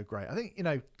so great. I think, you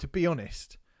know, to be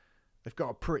honest, they've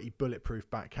got a pretty bulletproof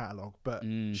back catalogue, but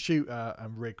Shooter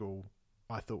and Wriggle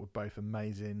I thought were both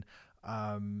amazing.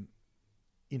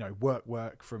 You know,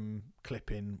 Work from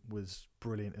Clipping was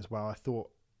brilliant as well. I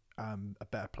thought A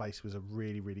Better Place was a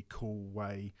really, really cool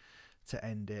way to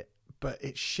end it. But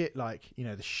it's shit like, you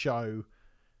know, the show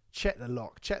Check the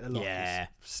Lock yeah.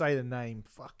 Say the Name,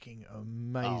 fucking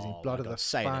amazing. Blood of the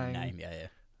Say Fang. the Name, yeah.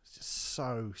 It's just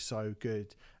so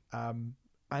good.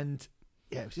 And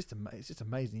yeah, it's just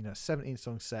amazing. You know,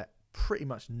 17-song set, pretty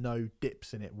much no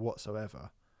dips in it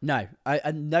whatsoever. No,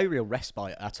 and no real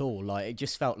respite at all. Like, it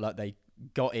just felt like they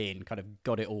got in, kind of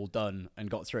got it all done and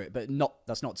got through it. But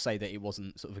that's not to say that it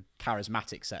wasn't sort of a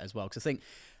charismatic set as well. Because I think,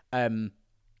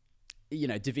 you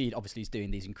know, David obviously is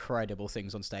doing these incredible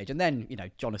things on stage, and then, you know,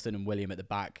 Jonathan and William at the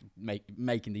back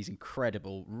making these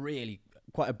incredible, really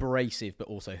quite abrasive but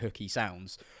also hooky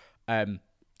sounds.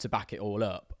 To back it all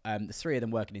up, the three of them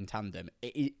working in tandem,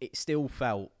 it still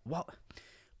felt,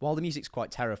 while the music's quite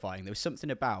terrifying, there was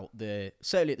something about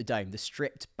certainly at the Dome, the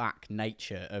stripped back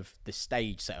nature of the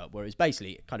stage setup, where it was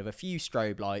basically kind of a few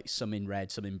strobe lights, some in red,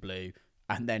 some in blue,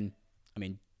 and then, I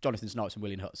mean, Jonathan Snipes and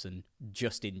William Hudson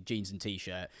just in jeans and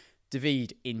t-shirt,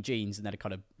 David in jeans and then a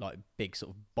kind of like big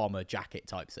sort of bomber jacket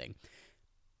type thing.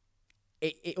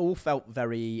 It all felt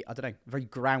very, I don't know, very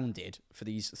grounded for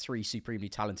these three supremely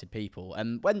talented people.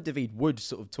 And when David would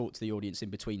sort of talk to the audience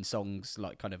in between songs,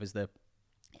 like kind of as the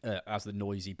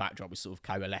noisy backdrop was sort of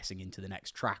coalescing into the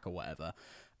next track or whatever,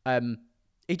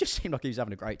 it just seemed like he was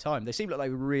having a great time. They seemed like they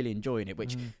were really enjoying it,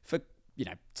 which for, you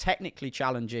know, technically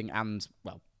challenging and,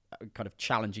 well, kind of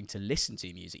challenging to listen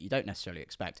to music, you don't necessarily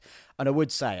expect. And I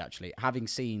would say, actually, having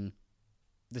seen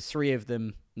the three of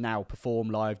them now perform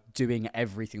live, doing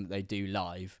everything that they do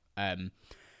live.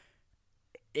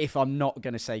 If I'm not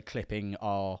going to say Clipping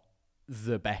are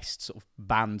the best sort of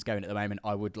bands going at the moment,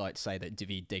 I would like to say that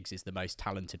David Diggs is the most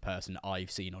talented person I've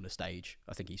seen on a stage.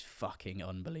 I think he's fucking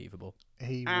unbelievable.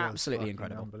 He was absolutely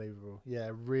incredible. Unbelievable.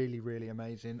 Yeah, really, really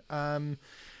amazing. And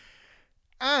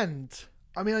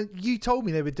I mean, you told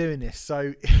me they were doing this,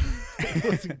 so it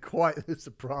wasn't quite a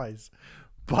surprise.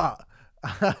 But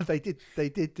they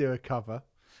did do a cover,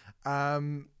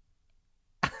 and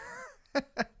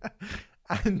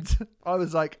I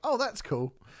was like, oh, that's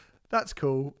cool.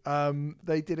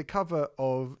 They did a cover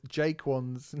of Jake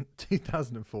Wan's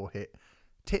 2004 hit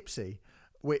Tipsy,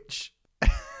 which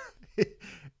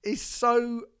is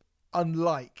so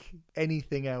unlike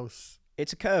anything else.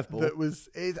 It's a curveball.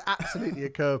 It's absolutely a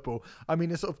curveball. I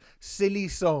mean, a sort of silly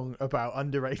song about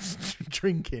underage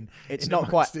drinking. It's not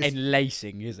quite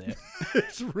enlacing, is it?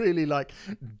 It's really like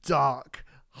dark,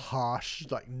 harsh,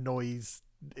 like noise,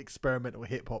 experimental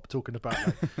hip hop, talking about,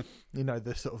 like, you know,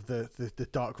 the sort of the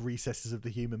dark recesses of the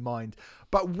human mind.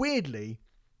 But weirdly,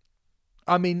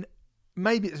 I mean,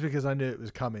 maybe it's because I knew it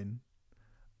was coming.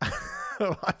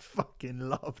 I fucking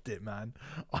loved it, man.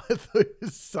 I thought it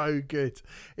was so good.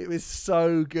 It was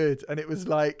so good. And it was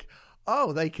like,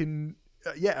 oh, they can...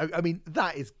 yeah, I mean,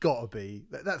 that has got to be...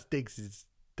 That's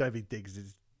David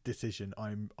Diggs's decision.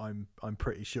 I'm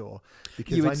pretty sure,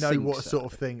 because You I would know think what so. sort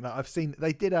of thing. Like I've seen,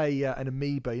 they did an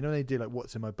Amoeba. You know, they do like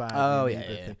what's in my bag. Oh, the yeah,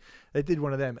 Amoeba yeah. thing. They did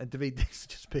one of them, and David's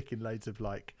just picking loads of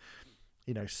like,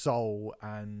 you know, soul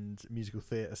and musical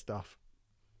theatre stuff,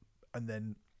 and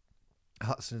then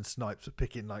Hudson and Snipes were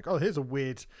picking like, oh, here's a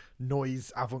weird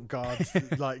noise avant-garde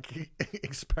like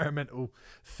experimental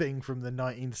thing from the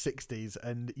 1960s,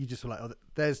 and you just were like, oh,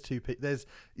 there's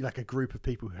like a group of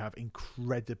people who have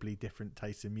incredibly different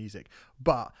tastes in music.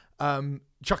 But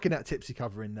chucking that Tipsy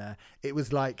cover in there, it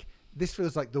was like, this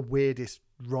feels like the weirdest,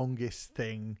 wrongest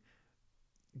thing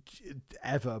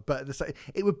ever. But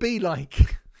it would be like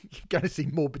you're going to see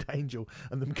Morbid Angel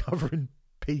and them covering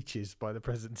Peaches by the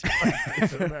President's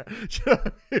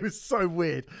It was so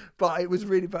weird, but it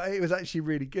was actually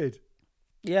really good.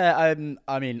 Yeah,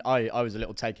 I mean, I was a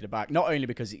little taken aback, not only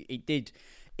because it did,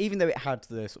 even though it had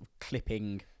the sort of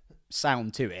clipping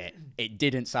sound to it, it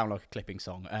didn't sound like a clipping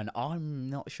song, and I'm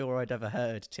not sure I'd ever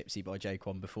heard Tipsy by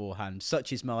Jaquan beforehand,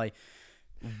 such is my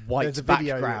white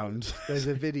background. There's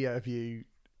a video of you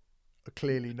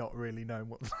clearly not really knowing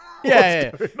what's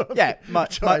yeah. going on. Yeah,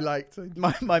 I liked.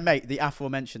 My mate, the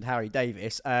aforementioned Harry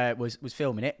Davis, was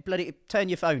filming it. Bloody turn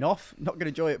your phone off. Not going to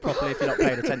enjoy it properly if you're not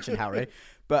paying attention, Harry.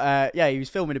 But yeah, he was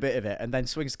filming a bit of it, and then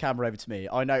swings the camera over to me.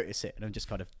 I notice it, and I'm just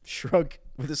kind of shrug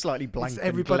with a slightly blank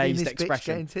and glazed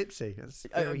expression. Getting tipsy.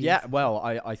 Yeah, well,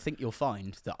 I think you'll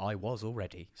find that I was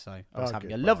already. So I was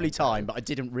having a lovely time, but I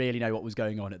didn't really know what was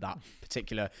going on at that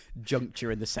particular juncture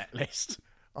in the set list.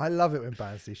 I love it when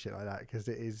bands do shit like that, because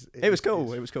it was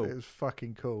cool. It was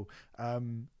fucking cool.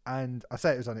 And I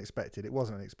say it was unexpected. It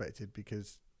wasn't unexpected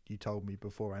because you told me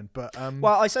beforehand. But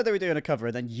well, I said they were doing a cover,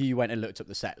 and then you went and looked up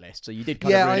the set list, so you did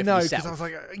kind of ruin I know, it for because yourself. I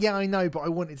was like, yeah, I know, but I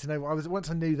wanted to know. Once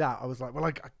I knew that, I was like, well,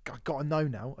 I got to know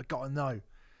now. I got to know.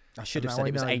 I should have said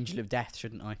it was Angel of Death,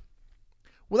 shouldn't I?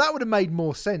 Well, that would have made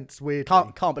more sense.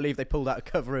 Weirdly, can't believe they pulled out a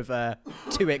cover of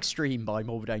Too Extreme by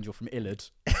Morbid Angel from Illard.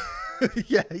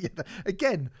 yeah.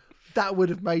 Again, that would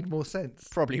have made more sense.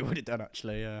 Probably would have done,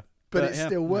 actually. Yeah. But it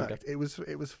still worked. It was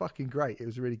fucking great. It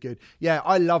was really good. Yeah,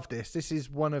 I love this. This is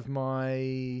one of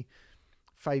my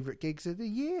favourite gigs of the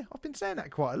year. I've been saying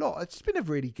that quite a lot. It's been a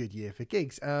really good year for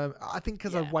gigs. I think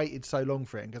because I waited so long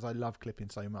for it, and because I love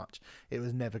clipping so much, it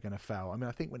was never going to fail. I mean,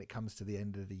 I think when it comes to the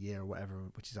end of the year or whatever,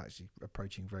 which is actually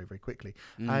approaching very, very quickly,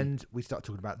 and we start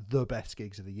talking about the best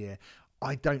gigs of the year,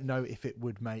 I don't know if it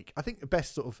would make... I think the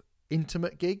best sort of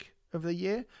intimate gig of the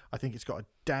year, I think it's got a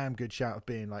damn good shout of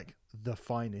being like the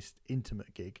finest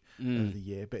intimate gig of the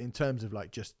year. But in terms of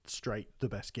like just straight the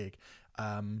best gig,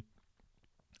 I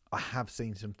have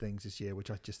seen some things this year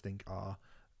which I just think are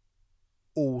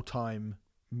all-time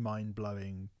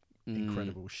mind-blowing,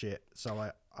 incredible shit.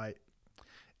 So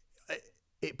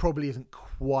it probably isn't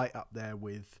quite up there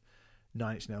with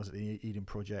Nine Inch Nails at the Eden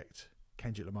Project,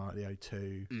 Kendrick Lamar at the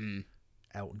O2,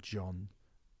 Elton John.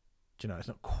 Do you know, it's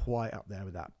not quite up there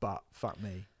with that, but fuck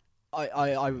me.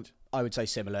 I would say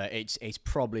similar. It's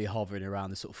probably hovering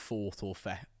around the sort of fourth or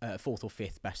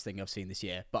fifth best thing I've seen this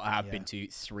year. But I have been to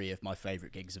 3 of my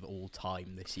favourite gigs of all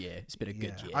time this year. It's been a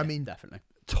good year. I mean, definitely.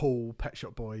 Tool, Pet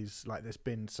Shop Boys, like there's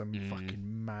been some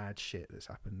fucking mad shit that's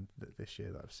happened this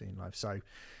year that I've seen live. So,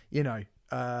 you know,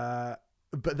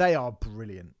 but they are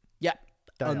brilliant. Yeah,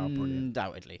 they are brilliant.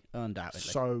 Undoubtedly.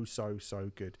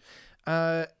 So good.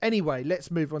 Anyway,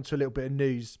 let's move on to a little bit of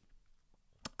news.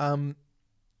 I'm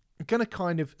going to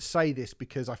kind of say this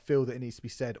because I feel that it needs to be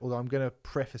said, although I'm going to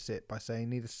preface it by saying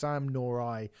neither Sam nor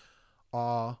I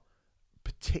are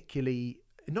particularly,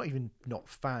 not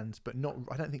fans, but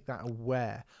I don't think that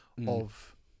aware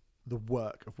of the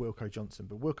work of Wilko Johnson.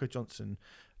 But Wilko Johnson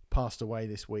passed away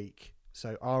this week.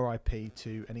 So RIP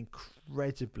to an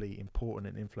incredibly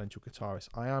important and influential guitarist.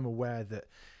 I am aware that,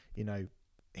 you know,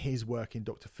 his work in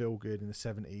Dr. Feelgood in the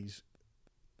 70s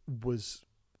was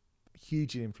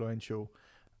hugely influential.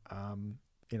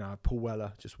 You know, Paul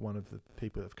Weller, just one of the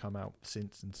people that have come out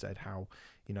since and said how,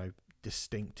 you know,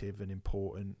 distinctive and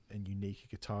important and unique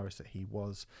a guitarist that he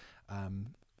was.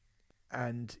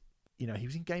 And, you know, he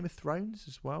was in Game of Thrones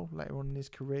as well later on in his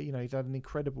career. You know, he's had an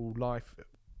incredible life,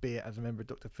 be it as a member of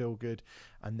Dr. Feelgood,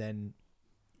 and then,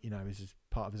 you know, as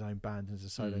part of his own band as a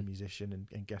solo musician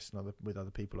and guesting with other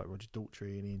people like Roger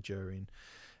Daltrey and Ian Dury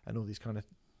and all these kind of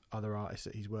other artists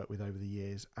that he's worked with over the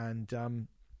years. And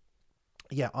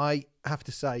yeah, I have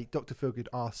to say Dr. Feelgood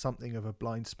are something of a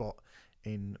blind spot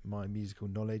in my musical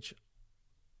knowledge,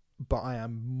 but I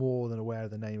am more than aware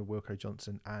of the name of Wilko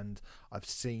Johnson, and I've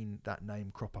seen that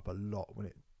name crop up a lot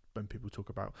when people talk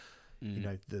about you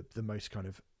know, the most kind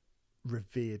of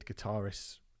revered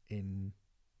guitarists in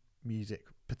music,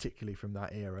 particularly from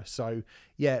that era. So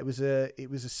yeah, it was a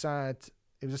sad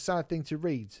it was a sad thing to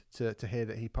read to hear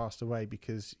that he passed away,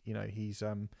 because he's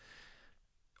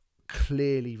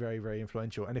clearly very, very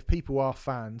influential. And if people are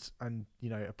fans, and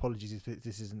apologies if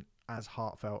this isn't as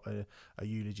heartfelt a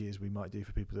eulogy as we might do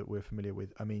for people that we're familiar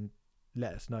with, I mean,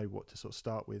 let us know what to sort of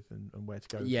start with and where to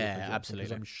go. Yeah, absolutely.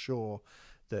 Because I'm sure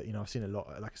that I've seen a lot.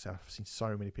 Like I said, I've seen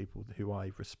so many people who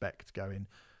I respect going,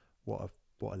 what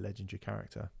a legendary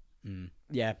character.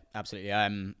 Yeah, absolutely.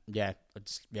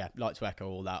 Like to echo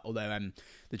all that. Although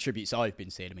the tributes I've been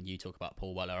seeing, I mean, you talk about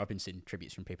Paul Weller, I've been seeing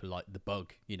tributes from people like The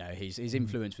Bug. His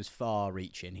influence was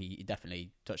far-reaching. He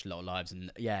definitely touched a lot of lives,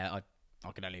 and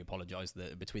I can only apologise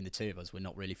that between the two of us, we're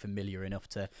not really familiar enough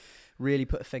to really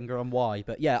put a finger on why.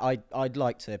 But yeah, I'd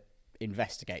like to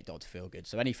investigate Dr. Feelgood.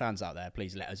 So any fans out there,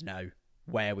 please let us know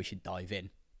where we should dive in.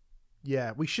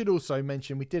 Yeah, we should also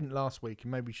mention, we didn't last week,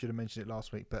 and maybe we should have mentioned it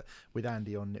last week, but with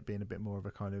Andy on, it being a bit more of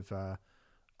a kind of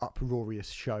uproarious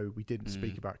show, we didn't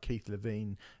speak about Keith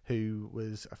Levine, who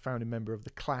was a founding member of The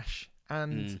Clash,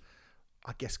 and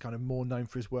I guess kind of more known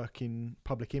for his work in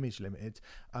Public Image Limited.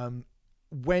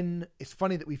 When it's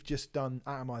funny that we've just done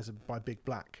Atomizer by Big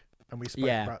Black, and we spoke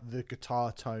about the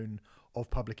guitar tone of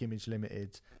Public Image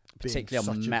Limited, particularly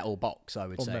on Metal Box, I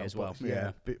would say as well.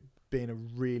 Being a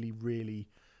really, really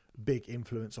big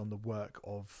influence on the work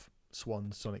of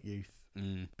Swans, Sonic Youth,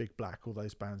 Big Black, all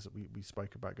those bands that we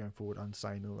spoke about going forward,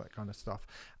 Unsane, all that kind of stuff.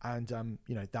 And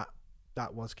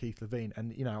that was Keith Levine.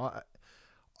 And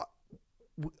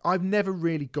I've never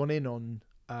really gone in on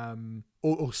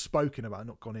or spoken about,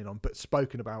 not gone in on, but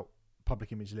spoken about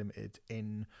Public Image Limited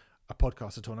in a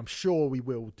podcast at all. And I'm sure we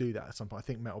will do that at some point. I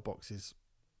think Metal Box is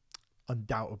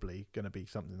undoubtedly going to be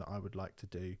something that I would like to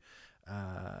do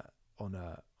on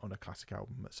a classic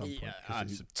album at some point.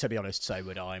 To be honest, so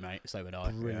would I, mate. So would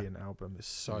I. Brilliant album. It's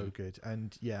so good.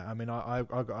 And yeah, I mean, I've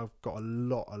got a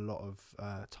lot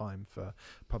of time for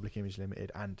Public Image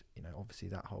Limited, and obviously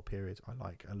that whole period I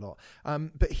like a lot.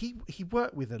 But he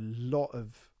worked with a lot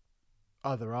of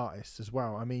other artists as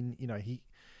well. I mean,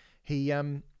 he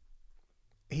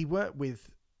worked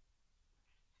with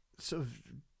sort of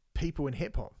people in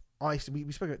hip hop.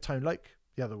 We spoke about Tone Loc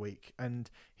the other week, and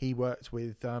he worked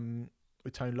with Tone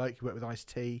Loc. He worked with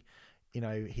Ice-T.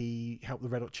 He helped the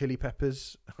Red Hot Chili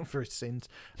Peppers for his sins,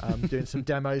 doing some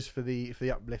demos for the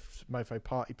Uplift Mofo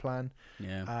Party Plan.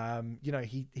 Yeah.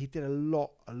 He did a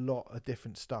lot of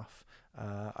different stuff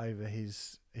over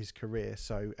his career.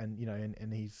 So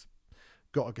and he's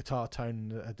got a guitar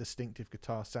tone, a distinctive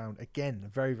guitar sound. Again, a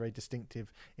very, very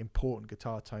distinctive, important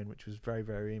guitar tone, which was very,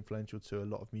 very influential to a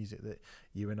lot of music that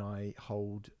you and I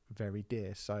hold very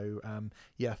dear. So,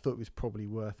 I thought it was probably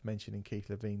worth mentioning Keith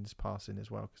Levine's passing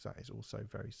as well, because that is also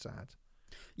very sad.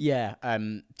 Yeah,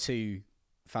 two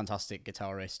fantastic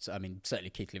guitarists. I mean, certainly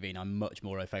Keith Levine, I'm much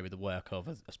more au fait with the work of,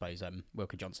 I suppose,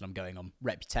 Wilko Johnson, I'm going on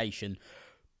reputation.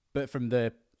 But from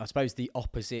the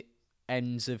opposite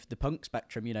ends of the punk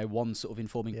spectrum, one sort of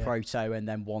informing proto and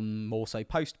then one more so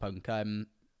post-punk.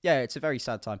 It's a very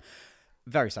sad time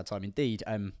indeed,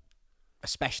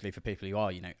 especially for people who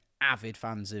are avid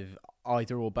fans of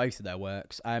either or both of their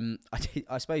works. I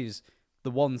suppose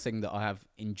the one thing that I have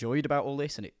enjoyed about all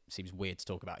this, and it seems weird to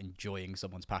talk about enjoying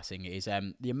someone's passing, is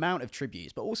the amount of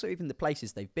tributes, but also even the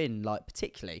places they've been. Like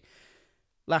particularly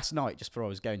last night, just before I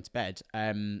was going to bed,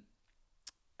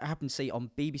 I happened to see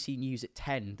on BBC News at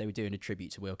 10, they were doing a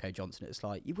tribute to Wilko Johnson. It's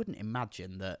like, you wouldn't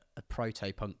imagine that a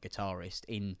proto-punk guitarist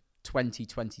in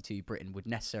 2022 Britain would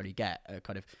necessarily get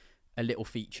a little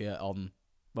feature on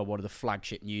one of the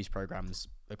flagship news programmes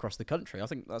across the country. I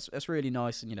think that's really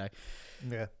nice. And,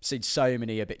 seen so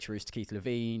many obituaries to Keith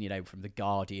Levine, from The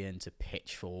Guardian to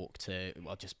Pitchfork to,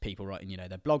 just people writing,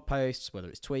 their blog posts, whether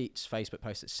it's tweets, Facebook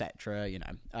posts, etc.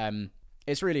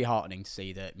 It's really heartening to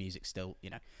see that music still,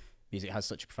 music has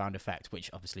such a profound effect, which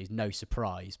obviously is no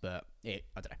surprise, but it,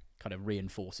 kind of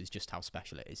reinforces just how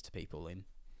special it is to people in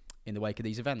the wake of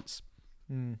these events.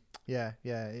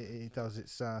 It does.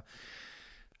 It's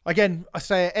again, I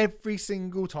say it every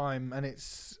single time, and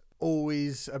it's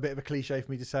always a bit of a cliche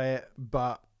for me to say it,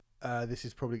 but this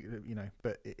is probably,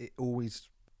 but it always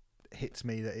hits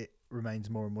me that it remains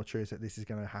more and more true, that this is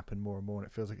going to happen more and more, and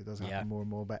it feels like it does happen more and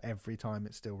more, but every time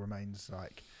it still remains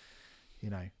like,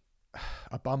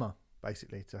 a bummer,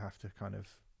 basically, to have to kind of,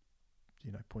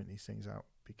 point these things out,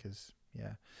 because,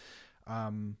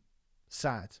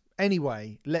 sad.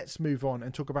 Anyway, let's move on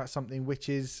and talk about something which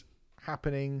is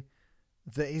happening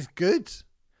that is good.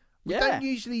 We don't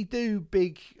usually do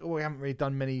we haven't really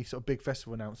done many sort of big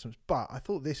festival announcements, but I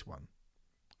thought this one,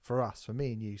 for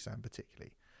me and you, Sam,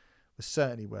 particularly, was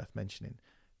certainly worth mentioning.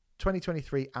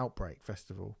 2023 Outbreak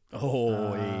Festival.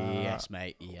 Oh, yes,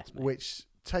 mate. Yes, mate. Which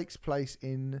takes place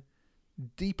in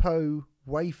Depot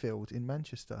Wayfield in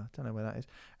Manchester. Don't know where that is.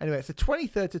 Anyway, it's the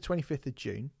 23rd to 25th of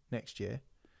June next year.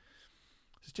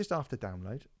 So it's just after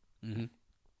download. Mm-hmm.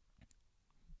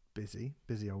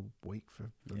 Busy old week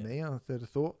for me, I third have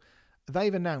thought.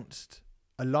 They've announced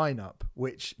a lineup,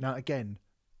 which now again,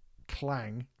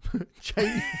 clang.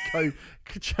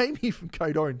 Jamie from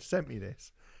Code Orange sent me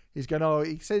this. He's going,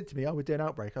 he said to me, we're doing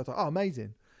Outbreak. I was like,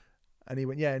 amazing. And he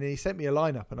went, yeah, and he sent me a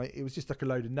lineup, and it was just like a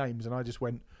load of names, and I just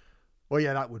went, well,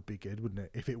 yeah, that would be good, wouldn't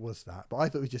it, if it was that? But I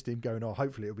thought it was just him going,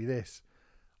 hopefully it'll be this.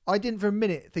 I didn't for a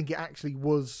minute think it actually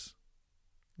was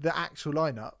the actual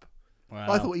lineup. Wow.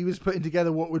 I thought he was putting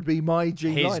together what would be my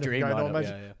dream lineup. Dream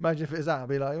lineup, imagine if it was that. I'd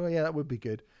be like, yeah, that would be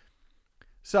good.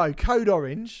 So, Code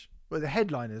Orange were the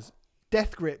headliners.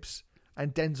 Death Grips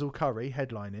and Denzel Curry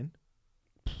headlining.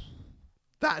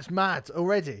 That's mad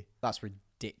already. That's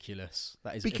ridiculous.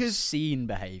 That is obscene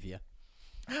behaviour.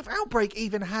 Have Outbreak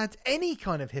even had any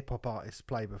kind of hip hop artists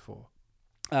play before?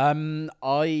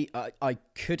 I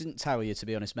couldn't tell you, to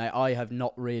be honest, mate. I have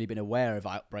not really been aware of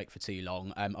Outbreak for too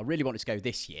long. I really wanted to go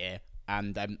this year,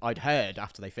 and I'd heard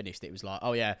after they finished it was like,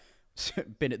 oh yeah,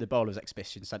 been at the Bowlers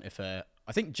Exhibition Centre for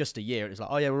I think just a year. It was like,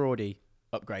 oh yeah, we're already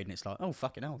upgrading. It's like, oh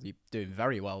fucking hell, you're doing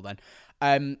very well then.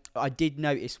 I did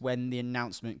notice when the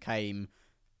announcement came,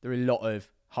 there were a lot of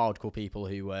hardcore people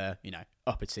who were,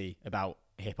 uppity about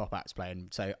hip-hop acts playing.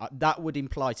 So that would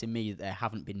imply to me that there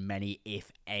haven't been many,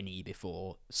 if any,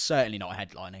 before. Certainly not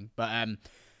headlining. But, I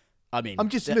mean...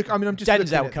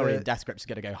 Denzel Curry and Death Grips are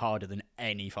going to go harder than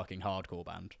any fucking hardcore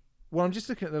band. Well, I'm just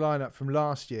looking at the lineup from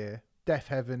last year. Death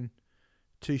Heaven,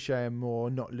 Touche and More,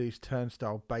 Not Loose,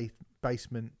 Turnstile,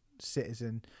 Basement,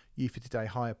 Citizen, You for Today,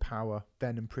 Higher Power,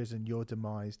 Venom Prison, Your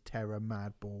Demise, Terror,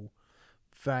 Madball,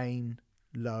 Vain,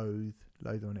 Loathe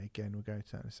on it again. We'll go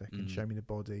to that in a second. Show Me the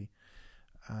Body,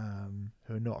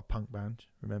 who are not a punk band,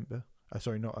 remember?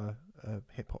 Not a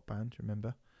hip hop band,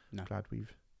 remember? No. Glad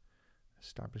we've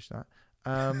established that.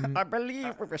 I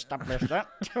believe we've established that.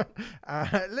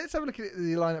 Let's have a look at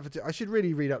the lineup. I should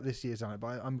really read up this year's lineup,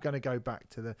 but I'm going to go back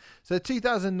to the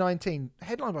 2019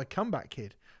 headlined by Comeback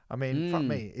Kid. I mean, fuck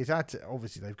me. It's had to,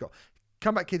 obviously they've got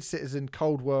Comeback Kid, Citizen,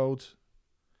 Cold World,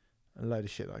 a load of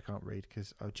shit that I can't read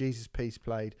because Jesus Peace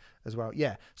played as well.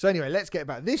 Yeah. So anyway, let's get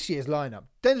back this year's lineup.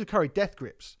 Denzel Curry, Death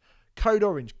Grips, Code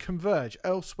Orange, Converge,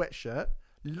 Earl Sweatshirt,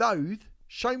 Loathe,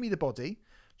 Show Me the Body,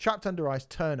 Trapped Under Ice,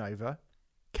 Turnover,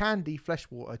 Candy,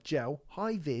 Fleshwater, Gel,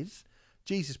 High Viz,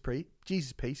 Jesus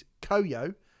Peace,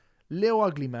 Koyo, Lil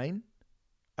Ugly Mane,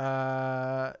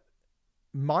 Mike.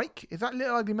 Is that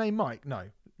Lil Ugly Mane Mike? No.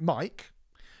 Mike.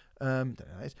 Don't know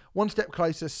who that is. One Step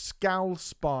Closer, Scowl,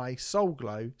 Spy, Soul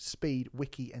Glow, Speed,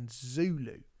 Wiki, and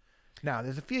Zulu. Now,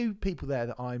 there's a few people there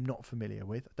that I'm not familiar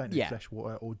with. I don't know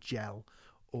Fleshwater or Gel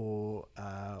or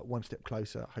One Step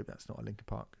Closer. I hope that's not a Linkin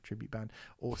Park tribute band.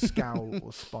 Or Scowl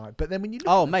or Spy. But then when you look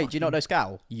oh, mate, do you not know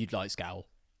Scowl? You'd like Scowl.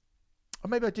 Oh,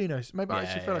 maybe I do know. Maybe I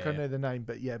actually feel like I know the name,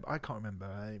 but yeah, I can't remember.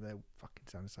 They fucking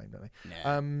sound the same, don't they?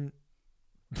 Yeah.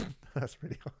 That's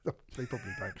really hard. They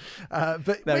probably don't.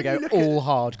 But there we go. All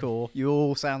hardcore. You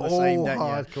all sound the same, don't you? All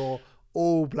hardcore,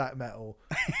 all black metal,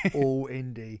 all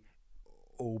indie,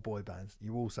 all boy bands.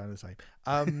 You all sound the same.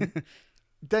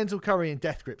 Denzel Curry and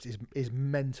Death Grips is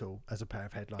mental as a pair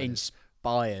of headliners.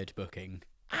 Inspired booking.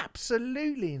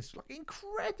 Absolutely. It's like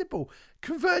incredible.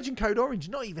 Converge and Code Orange,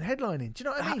 not even headlining. Do you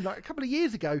know what I mean? Like a couple of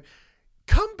years ago,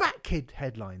 Comeback Kid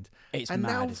headlined. And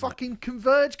mad, now fucking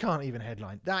Converge can't even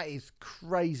headline. That is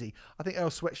crazy. I think Earl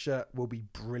Sweatshirt will be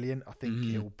brilliant. I think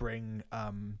he'll bring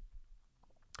I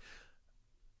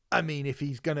mean, if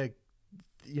he's gonna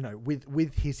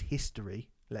with his history,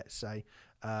 let's say,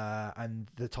 and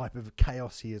the type of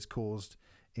chaos he has caused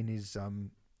in his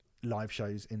live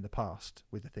shows in the past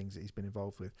with the things that he's been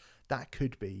involved with, that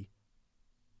could be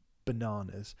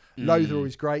bananas. Loather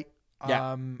is great.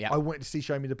 I wanted to see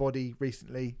Show Me the Body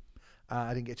recently.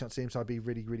 I didn't get a chance to see him, so I'd be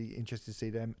really, really interested to see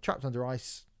them. Trapped Under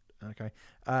Ice, okay.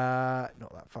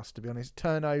 Not that fussed, to be honest.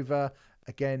 Turnover,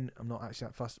 again, I'm not actually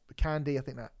that fussed. But Candy, I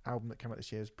think that album that came out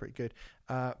this year is pretty good.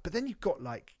 But then you've got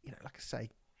like I say,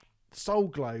 Soul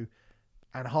Glow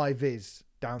and High Viz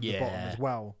down the bottom as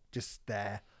well, just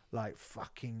there, like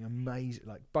fucking amazing.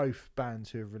 Like both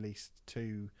bands who have released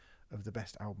two of the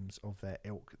best albums of their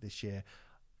ilk this year.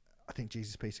 I think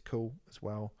Jesus Peace are cool as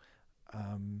well.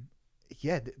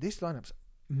 This lineup's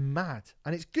mad,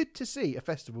 and it's good to see a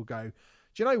festival go,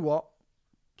 do you know what?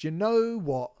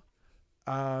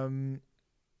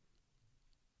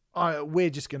 We're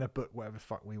just gonna book whatever the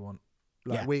fuck we want.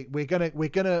 Like we're gonna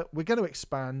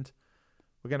expand.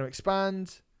 We're gonna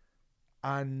expand,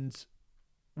 and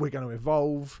we're gonna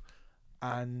evolve,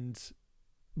 and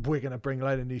we're gonna bring a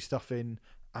load of new stuff in,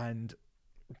 and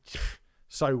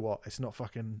so what? It's not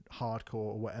fucking hardcore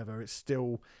or whatever. It's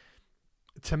still,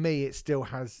 to me, it still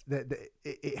has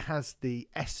it has the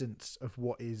essence of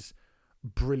what is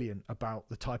brilliant about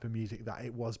the type of music that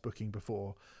it was booking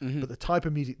before. But the type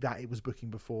of music that it was booking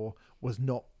before was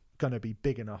not going to be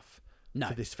big enough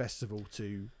for this festival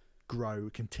to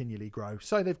continually grow.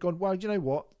 So they've gone, well, you know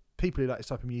what? People who like this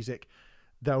type of music,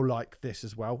 they'll like this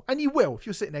as well. And you will. If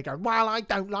you're sitting there going, well, I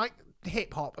don't like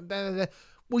hip hop.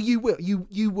 Well, you will.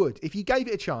 You would. If you gave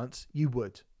it a chance, you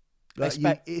would.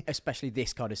 Like especially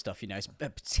this kind of stuff,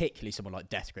 particularly someone like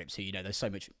Death Grips, who, there's so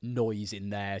much noise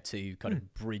in there to kind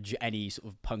of bridge any sort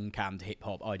of punk and hip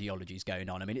hop ideologies going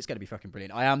on. I mean, it's going to be fucking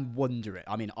brilliant. I am wondering,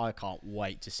 I can't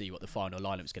wait to see what the final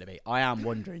lineup's going to be. I am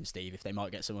wondering, Steve, if they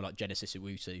might get someone like Genesis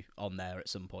Owusu on there at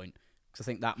some point, because I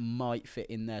think that might fit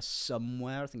in there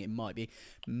somewhere. I think it might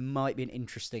be an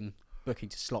interesting booking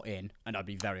to slot in, and I'd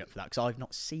be very up for that, because I've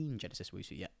not seen Genesis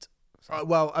Owusu yet. So.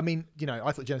 Well, I mean,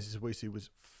 I thought Genesis Owusu was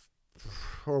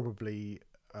probably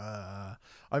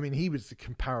he was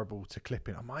comparable to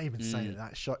Clipping. I might even say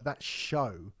that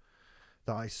show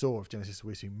that I saw of Genesis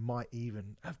Owusu might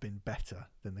even have been better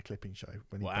than the Clipping show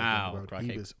when he played in the world.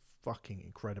 Crikey. He was fucking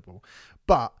incredible,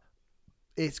 but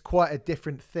it's quite a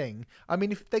different thing. I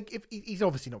mean, if he's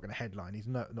obviously not going to headline, he's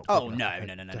not. Oh no,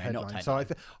 not headline. So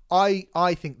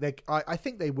I think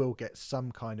they will get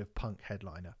some kind of punk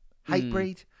headliner.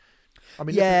 Hatebreed. I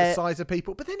mean, look at the size of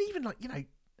people, but then even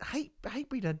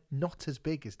Hatebreed are not as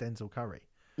big as Denzel Curry.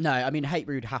 No, I mean,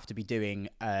 Hatebreed would have to be doing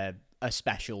a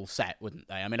special set, wouldn't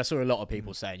they? I mean, I saw a lot of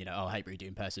people saying, Hatebreed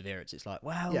doing Perseverance. It's like,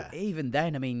 well, even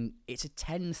then, I mean, it's a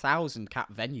 10,000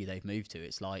 cap venue they've moved to.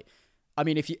 It's like, I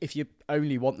mean, if you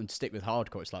only want them to stick with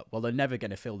hardcore, it's like, well, they're never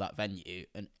going to fill that venue.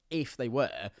 And if they were,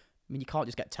 I mean, you can't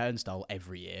just get Turnstile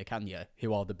every year, can you?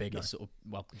 Who are the biggest sort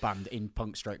of band in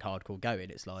punk stroke hardcore going?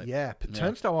 It's like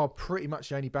Turnstile are pretty much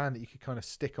the only band that you could kind of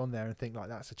stick on there and think like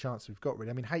that's a chance we've got.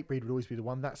 Really, I mean, Hatebreed would always be the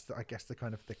one. That's I guess the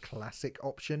kind of the classic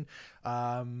option.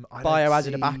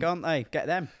 Biohazard are back, aren't they? Get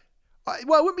them. I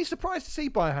wouldn't be surprised to see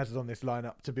Biohazard on this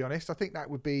lineup. To be honest, I think that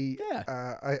would be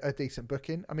a decent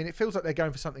booking. I mean, it feels like they're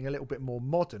going for something a little bit more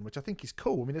modern, which I think is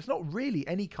cool. I mean, it's not really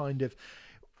any kind of.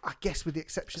 I guess with the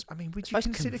exceptions, I mean, would you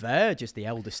consider Converge as the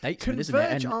elder statesman, isn't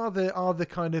it? Converge are the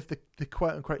kind of the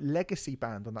quote unquote legacy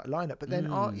band on that lineup, but then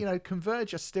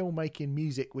Converge are still making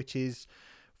music which is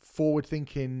forward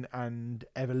thinking and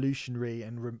evolutionary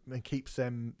and keeps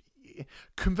them.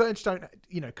 Converge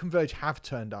have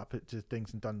turned up to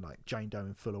things and done like Jane Doe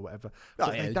in Full or whatever.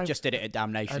 They just did it at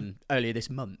Damnation earlier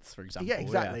this month, for example. Yeah,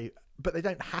 exactly. Yeah. But they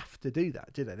don't have to do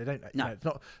that, do they? They don't. It's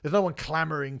not. There's no one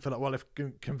clamoring for like. Well, if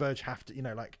Converge have to,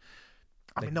 no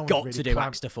one's got really to do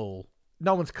Axe to Fall.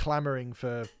 No one's clamoring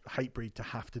for Hatebreed to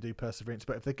have to do Perseverance,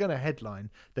 but if they're going to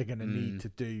headline, they're going to need to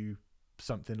do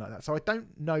something like that. So I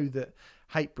don't know that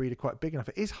Hatebreed are quite big enough.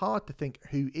 It is hard to think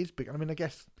who is big. I mean, I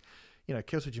guess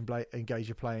Killswitch and Engage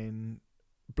are playing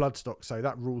Bloodstock, so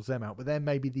that rules them out. But they're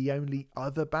maybe the only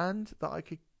other band that I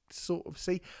could sort of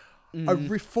see. A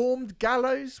reformed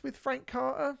Gallows with Frank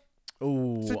Carter.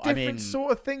 Oh, it's a different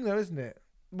sort of thing, though, isn't it?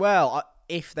 Well,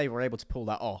 if they were able to pull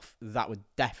that off, that would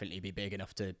definitely be big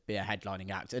enough to be a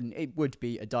headlining act, and it would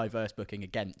be a diverse booking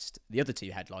against the other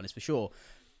two headliners for sure.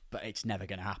 But it's never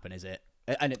going to happen, is it?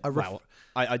 And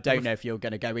I don't know if you're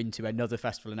going to go into another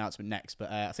festival announcement next,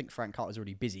 but I think Frank Carter's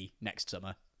already busy next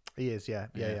summer. He is, yeah.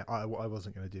 I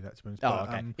wasn't going to do that, to be honest.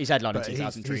 Okay. He's headlining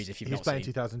 2,000 Trees. If you've not seen.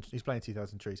 He's playing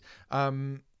 2,000 Trees. I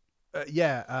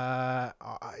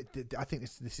think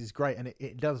this is great, and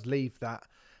it does leave that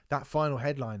final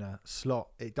headliner slot.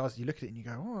 It does. You look at it and you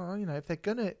go, oh, if they're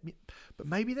gonna, but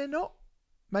maybe they're not.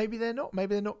 Maybe they're not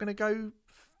going to go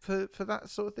for that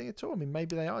sort of thing at all. I mean,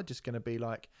 maybe they are just going to be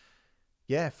like,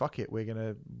 yeah, fuck it,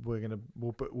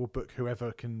 we'll book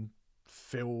whoever can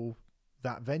fill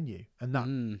that venue,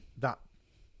 and that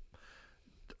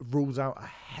rules out a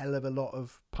hell of a lot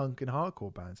of punk and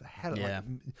hardcore bands.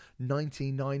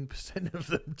 99% of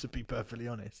them, to be perfectly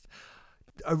honest.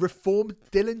 A reformed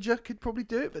Dillinger could probably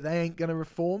do it, but they ain't gonna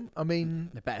reform. I mean,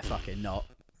 they better fucking not.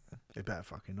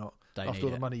 After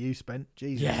all the money you spent,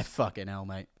 Jesus. Yeah, fucking hell,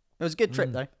 mate. It was a good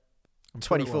trip though.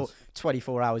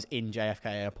 24 hours in JFK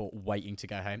Airport waiting to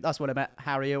go home. That's when I met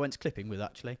Harry, I went Clipping with,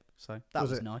 actually. So that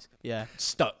was nice. Yeah.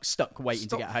 Stuck waiting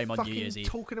to get home on New Year's Eve.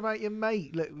 Talking about your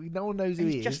mate. Look, no one knows who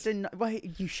he is.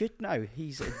 You should know.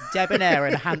 He's a debonair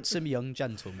and handsome young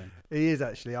gentleman. He is,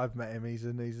 actually. I've met him. He's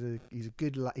a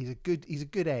good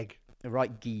egg. A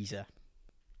right geezer.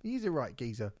 He's a right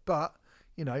geezer. But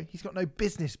he's got no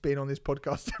business being on this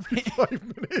podcast every 5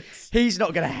 minutes. He's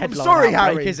not going to headline Outbreak,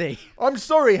 Harry. Is he? I'm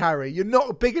sorry, Harry. You're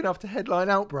not big enough to headline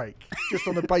Outbreak just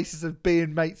on the basis of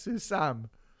being mates with Sam.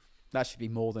 That should be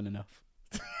more than enough.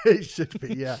 It should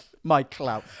be, yeah. My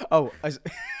clout. Oh, as a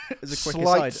quick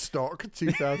Slight aside. stock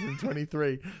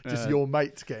 2023. Just your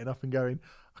mates getting up and going,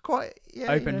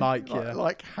 Open mic,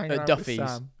 like hanging out Duffy's. with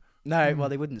Sam. No, well,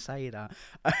 they wouldn't say that.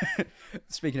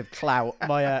 Speaking of clout,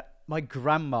 my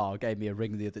grandma gave me a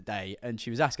ring the other day, and she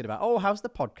was asking about, how's the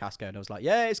podcast going? I was like,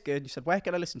 yeah, it's good. She said, where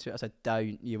can I listen to it? I said,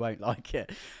 don't, you won't like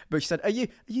it. But she said, are you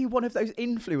one of those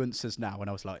influencers now? And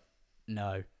I was like,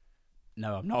 no,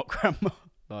 I'm not, Grandma.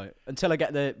 Like, until I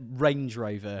get the Range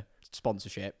Rover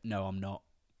sponsorship, no, I'm not.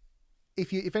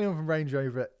 If anyone from Range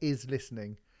Rover is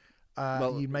listening,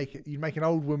 you'd make an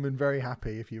old woman very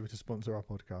happy if you were to sponsor our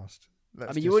podcast.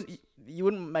 You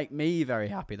wouldn't make me very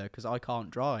happy though, because I can't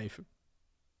drive.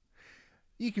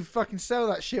 You can fucking sell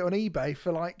that shit on eBay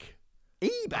for like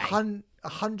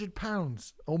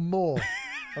 £100 or more.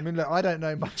 I mean, look, I don't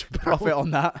know much about profit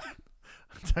on that.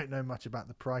 I don't know much about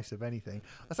the price of anything.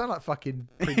 I sound like fucking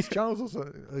Prince Charles or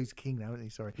something. Oh, he's king now, isn't he?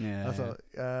 Sorry. Yeah. I sound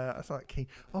like king.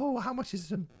 Oh, how much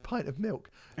is a pint of milk?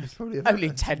 It's probably only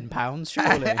 £10,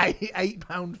 surely.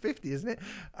 £8.50, isn't it?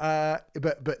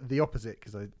 But the opposite,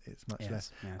 because it's much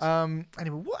less. Yes.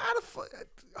 Anyway, what out of?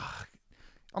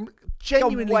 I'm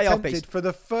genuinely tempted for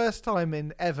the first time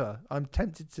in ever. I'm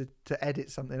tempted to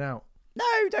edit something out. No,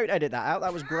 don't edit that out.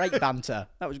 That was great banter.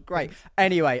 That was great.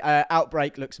 Anyway,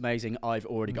 Outbreak looks amazing. I've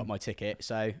already got my ticket,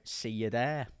 so see you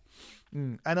there.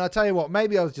 And I'll tell you what,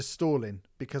 maybe I was just stalling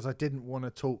because I didn't want to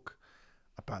talk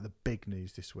about the big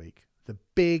news this week. The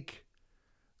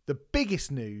biggest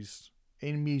news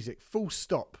in music, full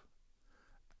stop.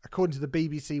 According to the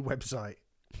BBC website,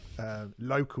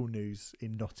 local news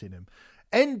in Nottingham.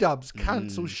 N-Dubz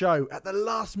cancel show at the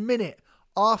last minute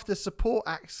after support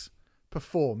acts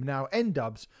perform. Now,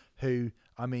 N-Dubz, who,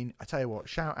 I mean, I tell you what,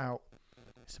 shout out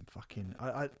some fucking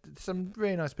some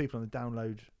really nice people on the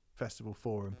Download Festival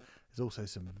forum. There's also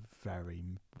some very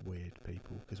weird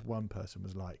people, because one person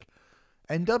was like,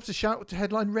 N-Dubz a shout to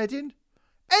headline Reading?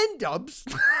 N-Dubz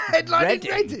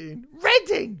headlining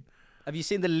Reading. Have you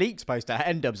seen the leaked poster?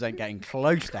 N-Dubz ain't getting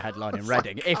close to headlining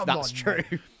Reading, like, if that's true.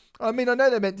 Mate. I mean, I know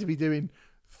they're meant to be doing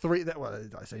three. Well,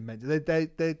 I say meant.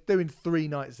 They're doing 3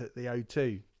 nights at the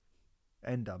O2.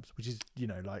 N-Dubz, which is,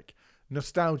 like,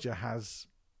 nostalgia has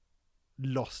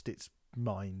lost its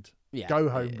mind. Yeah, Go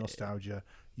home, nostalgia.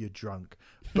 You're drunk,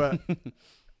 but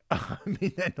I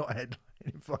mean, they're not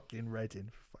headlining fucking Reading,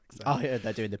 for fuck's sake. I heard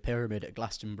they're doing the Pyramid at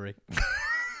Glastonbury.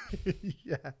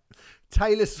 Yeah,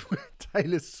 Taylor Swift,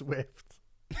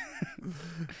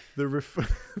 the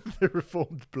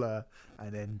reformed Blur,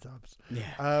 and N-Dubz.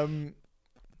 Yeah.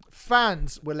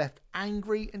 Fans were left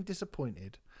angry and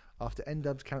disappointed after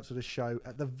N-Dubz cancelled a show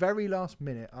at the very last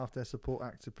minute after their support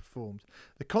acts had performed.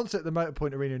 The concert at the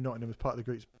Motorpoint Arena in Nottingham was part of the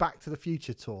group's Back to the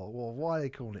Future tour. Well, why are they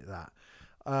calling it that?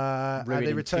 And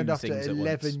they returned after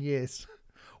 11 years.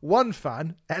 One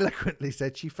fan eloquently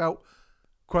said she felt,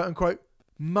 quote unquote,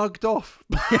 mugged off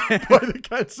by the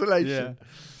cancellation. Yeah.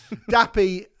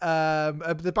 Dappy,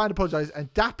 the band apologised,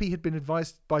 and Dappy had been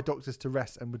advised by doctors to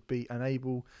rest and would be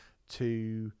unable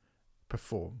to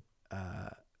perform.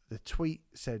 The tweet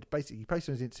said, basically, he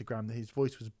posted on his Instagram that his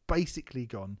voice was basically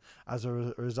gone as a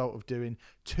result of doing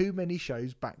too many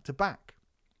shows back to back.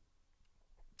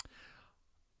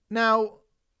 Now,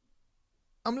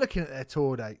 I'm looking at their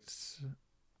tour dates,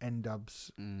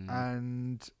 N-Dubz,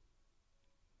 and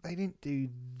they didn't do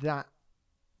that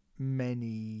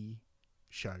many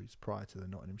shows prior to the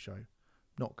Nottingham show.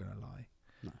 Not going to lie.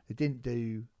 No. They didn't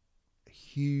do a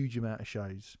huge amount of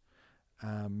shows.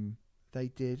 They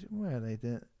did,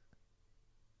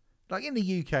 like in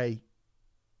the UK,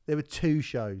 there were 2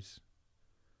 shows.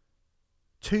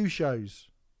 2 shows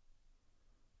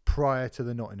prior to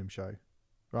the Nottingham show,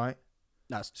 right?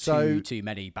 That's too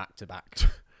many back to back.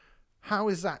 How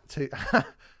is that too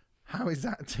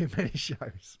many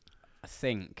shows? I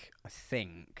think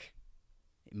it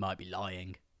might be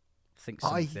lying. I think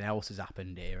something else has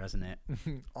happened here, hasn't it?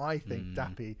 I think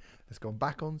Dappy has gone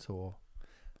back on tour.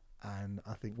 And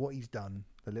I think what he's done,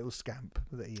 the little scamp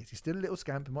that he is, he's still a little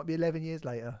scamp. It might be 11 years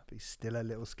later, but he's still a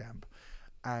little scamp.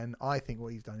 And I think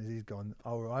what he's done is he's gone,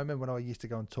 I remember when I used to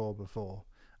go on tour before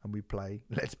and we'd play,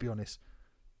 let's be honest,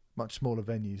 much smaller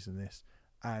venues than this.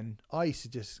 And I used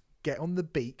to just get on the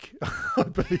beak, I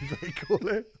believe they call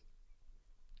it.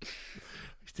 I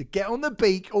used to get on the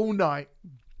beak all night.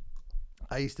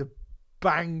 I used to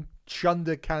bang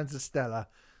chunder cans of Stella,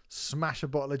 smash a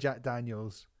bottle of Jack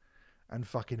Daniels, and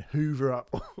fucking hoover up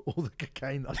all the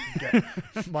cocaine that I can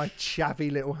get my chavvy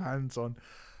little hands on.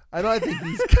 And I think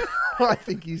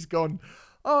he's gone,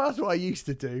 oh, that's what I used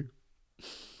to do.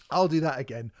 I'll do that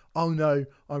again. Oh no,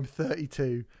 I'm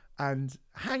 32 And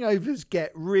hangovers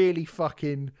get really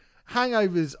fucking...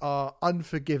 Hangovers are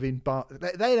unforgiving, but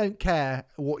they don't care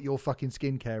what your fucking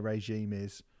skincare regime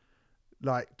is,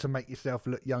 like, to make yourself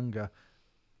look younger.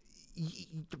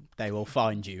 They will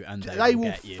find you and they will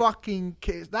get you. fucking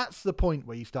kiss. That's the point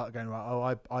where you start going, right,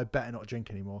 oh, I better not drink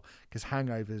anymore, because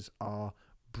hangovers are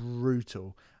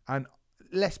brutal. And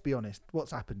let's be honest,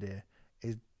 what's happened here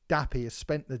is Dappy has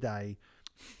spent the day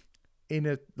in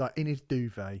his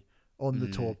duvet on the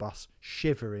tour bus,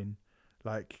 shivering,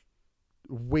 like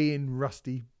weeing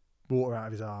rusty water out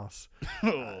of his arse,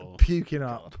 puking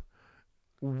up,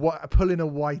 pulling a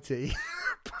whitey,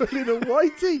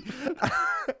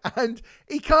 and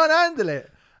he can't handle it.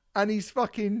 And he's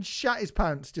fucking shat his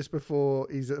pants just before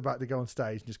he's about to go on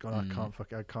stage and just gone,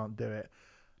 I can't do it.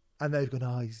 And they've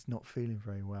gone, he's not feeling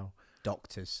very well.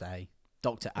 Doctors say.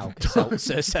 Dr.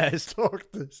 Alka-Seltzer says.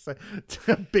 Doctors say.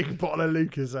 A big bottle of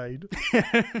Lucozade.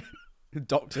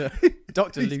 Dr.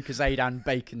 Lucozade and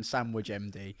bacon sandwich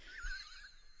MD.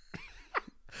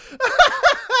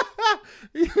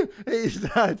 He's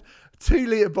had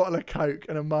 2-litre bottle of Coke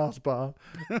and a Mars bar,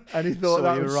 and he thought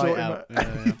that would sort him out.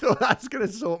 Yeah. He thought that's going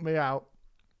to sort me out.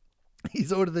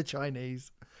 He's ordered the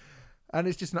Chinese, and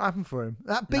it's just not happened for him.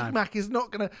 That Big Mac is not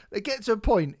going to... It gets to a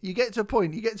point. You get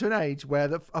to an age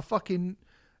where a fucking,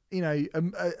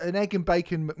 an egg and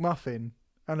bacon McMuffin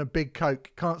and a big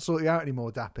Coke can't sort you out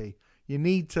anymore, Dappy. You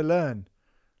need to learn.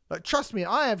 Like, trust me,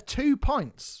 I have 2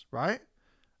 pints, right?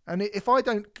 And if I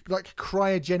don't, like,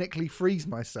 cryogenically freeze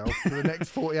myself for the next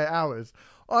 48 hours,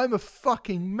 I'm a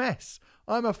fucking mess.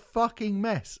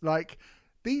 Like,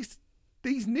 these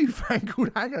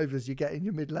newfangled hangovers you get in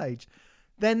your middle age,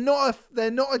 they're not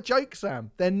a joke,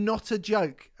 Sam. They're not a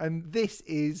joke. And this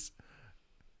is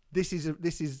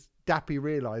Dappy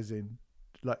realizing,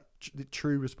 like, the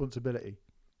true responsibility.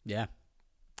 Yeah,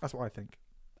 that's what I think.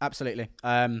 Absolutely.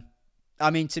 I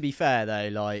mean, to be fair though,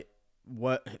 like,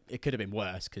 it could have been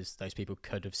worse because those people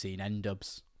could have seen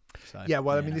N-dubs. So, yeah,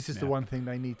 well, I mean, this is the one thing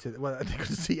they need to... Well, they're going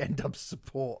to see N-dubs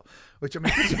support, which, I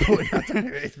mean, supporting, I don't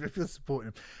know if you're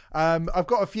supporting them. I've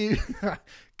got a few...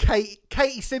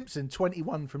 Katie Simpson,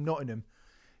 21, from Nottingham,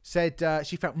 said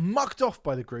she felt mucked off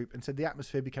by the group and said the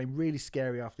atmosphere became really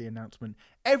scary after the announcement.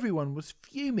 Everyone was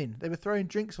fuming. They were throwing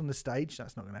drinks on the stage.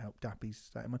 That's not going to help Dappy's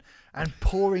statement. And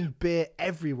pouring beer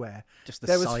everywhere. Just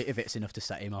the sight of it's enough to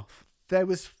set him off. There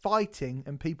was fighting,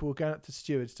 and people were going up to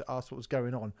stewards to ask what was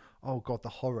going on. Oh, God, the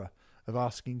horror of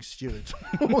asking stewards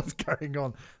what's going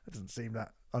on. That doesn't seem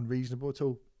that unreasonable at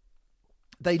all.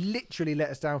 They literally let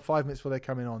us down 5 minutes before they're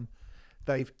coming on.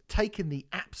 They've taken the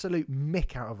absolute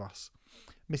mick out of us.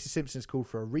 Mrs. Simpson's called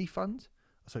for a refund.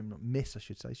 Sorry, not Miss, I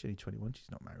should say. She's only 21. She's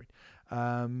not married.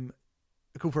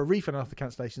 Called for a refund after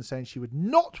cancellation, saying she would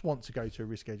not want to go to a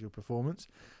rescheduled performance.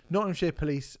 Nottinghamshire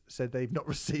Police said they've not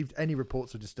received any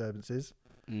reports of disturbances.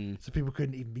 So people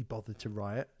couldn't even be bothered to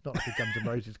riot. Not like a Guns N'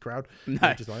 Roses crowd. No.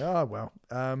 They're just like, well.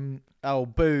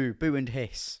 Boo and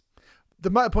hiss. The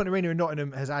Motorpoint Arena in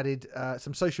Nottingham has added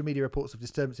some social media reports of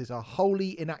disturbances are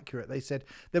wholly inaccurate. They said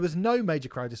there was no major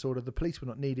crowd disorder, the police were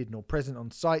not needed nor present on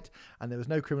site, and there was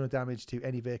no criminal damage to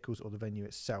any vehicles or the venue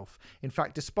itself. In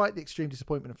fact, despite the extreme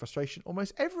disappointment and frustration,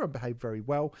 almost everyone behaved very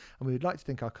well, and we would like to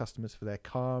thank our customers for their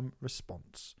calm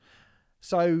response.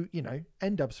 So,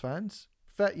 N-Dubs fans,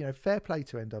 fair play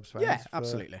to N-Dubs fans. Yeah,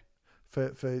 absolutely.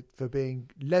 For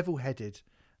being level-headed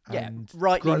and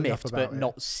rightly miffed, but it.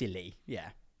 not silly. Yeah.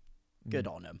 Good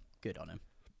on him.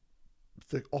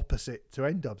 The opposite to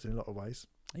N-Dubs in a lot of ways.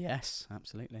 Yes,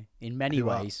 absolutely. In many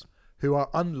ways. Who are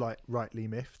unlike rightly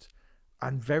miffed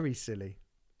and very silly.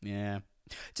 Yeah.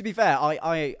 To be fair,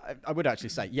 I would actually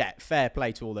say, yeah, fair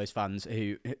play to all those fans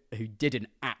who didn't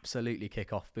absolutely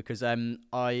kick off, because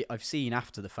I've seen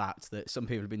after the fact that some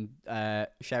people have been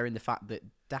sharing the fact that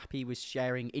Dappy was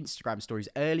sharing Instagram stories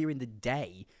earlier in the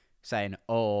day saying,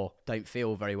 don't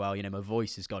feel very well, my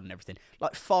voice is gone and everything,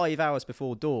 like 5 hours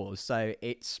before doors. So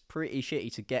it's pretty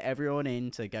shitty to get everyone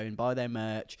in to go and buy their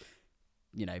merch,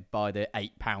 buy the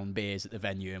 £8 beers at the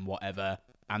venue and whatever,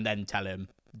 and then tell them,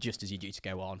 just as you're due to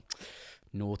go on,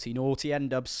 naughty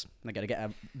N-Dubs, they're going to get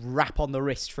a rap on the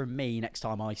wrist from me next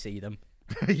time I see them.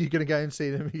 You're going to go and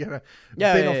see them? You're going to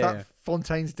bin off that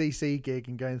Fontaine's DC gig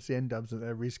and go and see N-Dubs at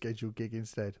their rescheduled gig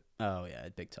instead? Oh, yeah,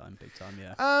 big time,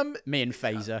 yeah. Me and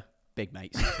Phaser, big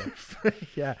mates. So.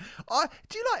 Yeah.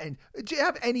 Do you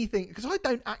have anything? Because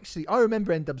I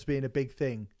remember N-Dubs being a big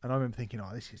thing, and I remember thinking,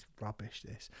 this is rubbish,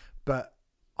 this. But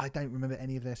I don't remember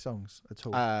any of their songs at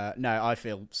all. No, I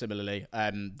feel similarly.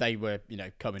 They were,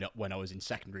 coming up when I was in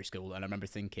secondary school, and I remember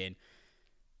thinking,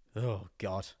 oh,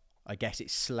 God, I guess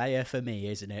it's Slayer for me,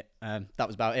 isn't it? That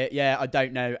was about it. Yeah, I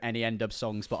don't know any N-Dub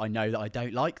songs, but I know that I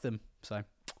don't like them. So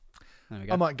there we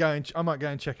go. I might go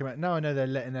and check them out. Now I know they're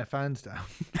letting their fans down.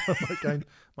 I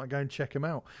might go and check them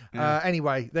out. Yeah.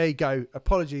 Anyway, there you go.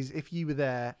 Apologies if you were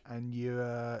there and you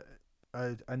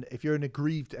and if you're an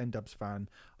aggrieved N-Dubs fan,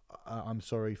 I'm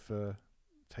sorry for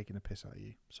taking a piss out of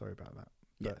you. Sorry about that.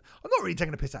 But Yeah. I'm not really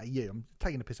taking a piss out of you. I'm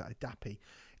taking a piss out of Dappy.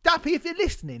 Dappy, if you're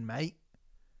listening, mate,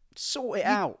 Sort it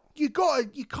out. you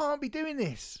can't be doing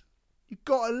this. You've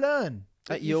got to learn.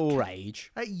 At your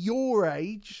age. At your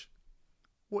age,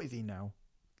 what is he now?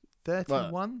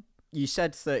 31? Well, you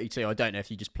said 32. I don't know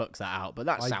if you just plucked that out, but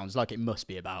that sounds like it must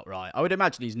be about right. I would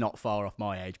imagine he's not far off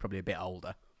my age, probably a bit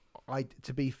older.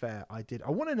 To be fair, I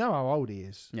want to know how old he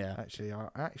is. Yeah. Actually, I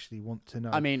actually want to know.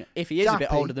 I mean, if he is a bit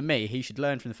Dappy. older than me, he should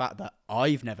learn from the fact that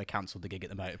I've never cancelled the gig at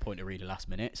the Motor Point Arena last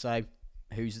minute. So,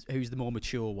 who's the more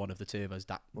mature one of the two of us?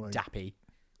 Dappy,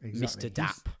 exactly. Mr.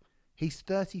 Dapp. He's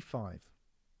 35.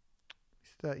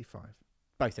 He's 35.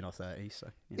 Both in our 30s. So,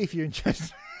 yeah. If you're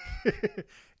interested,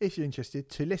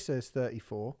 Tulissa's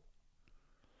 34,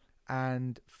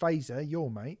 and Phaser,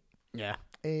 your mate, Yeah.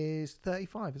 is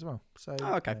 35 as well. So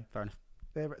okay, you know, fair enough.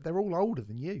 they're all older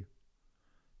than you.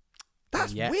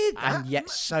 That's And yet- weird. and yet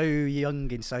so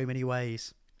young in so many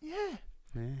ways. Yeah,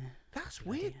 Yeah. that's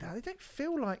weird. Though. They don't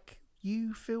feel like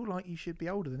you should be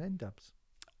older than N-Dubs.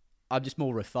 I'm just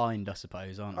more refined, I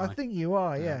suppose, aren't I? I think you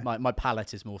are. Yeah, My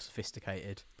palate is more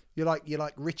sophisticated. you're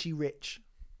like Richie Rich.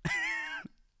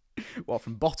 What,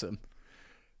 from bottom?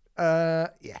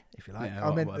 Yeah, if you like. Yeah,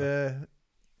 I meant whatever.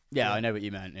 Yeah, I know what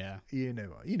you meant, yeah. you know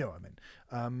what I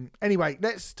meant. Anyway,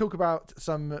 let's talk about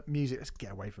some music. Let's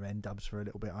get away from N-Dubs for a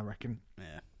little bit, I reckon.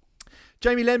 Yeah.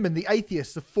 Jamie Lenman, The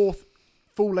Atheist, the fourth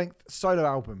full-length solo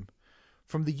album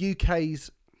from the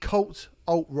UK's cult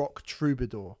alt-rock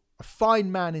troubadour. A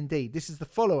fine man indeed. This is the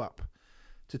follow-up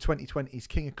to 2020's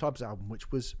King of Clubs album,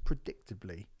 which was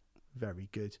predictably very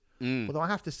good. Although I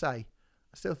have to say,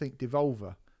 I still think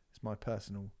Devolver is my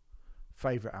personal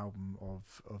favourite album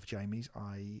of Jamie's.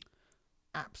 I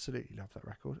absolutely love that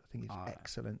record. I think it's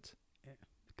excellent.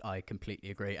 I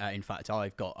completely agree. In fact,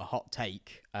 I've got a hot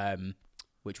take,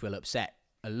 which will upset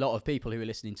a lot of people who are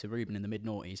listening to Ruben in the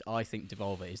mid-noughties. I think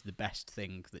Devolver is the best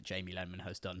thing that Jamie Lenman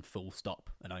has done, full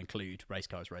stop. And I include Race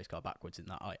Car Backwards in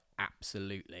that. I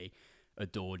absolutely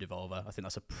adore Devolver. I think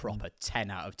that's a proper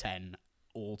 10 out of 10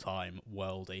 all-time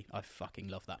worldy. I fucking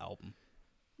love that album.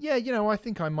 Yeah, I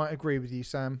think I might agree with you,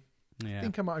 Sam. Yeah. I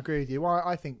think I might agree with you.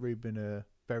 I think Ruben are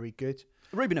very good.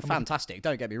 Ruben are fantastic,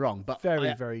 don't get me wrong, but were very good.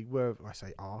 They've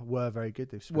were very good,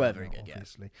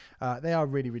 obviously. Yeah. They are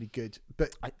really, really good.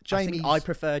 But Jamie, I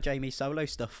prefer Jamie's solo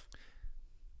stuff.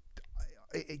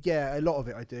 Yeah, a lot of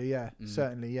it I do. Yeah,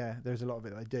 certainly. Yeah, there's a lot of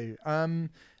it I do.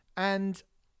 And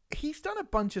he's done a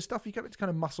bunch of stuff. He got to kind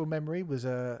of Muscle Memory was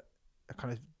a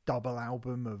kind of double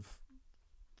album of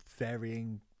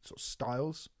varying sort of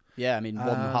styles. Yeah, I mean,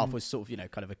 one half was sort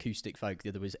of, kind of acoustic folk. The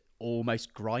other was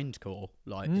almost grindcore,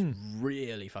 like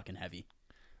really fucking heavy.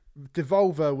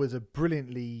 Devolver was a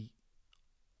brilliantly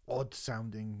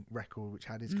odd-sounding record, which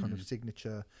had its kind of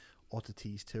signature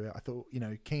oddities to it. I thought,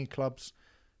 King of Clubs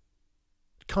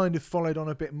kind of followed on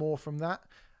a bit more from that.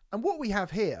 And what we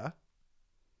have here,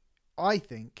 I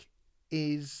think,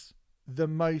 is the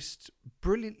most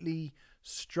brilliantly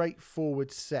straightforward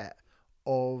set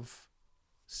of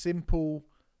simple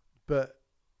but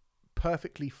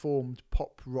perfectly formed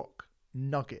pop rock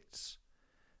nuggets,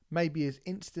 maybe as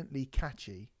instantly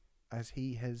catchy as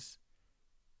he has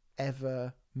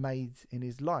ever made in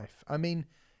his life. I mean,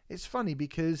 it's funny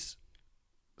because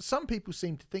some people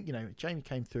seem to think, Jamie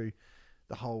came through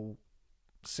the whole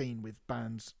scene with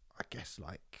bands, I guess,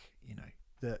 like,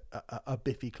 a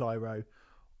Biffy Clyro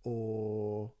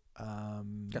or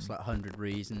just like 100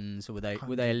 Reasons, or were they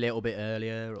a little bit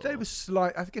earlier? Or? They were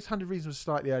slight. I guess 100 Reasons was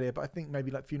slightly earlier, but I think maybe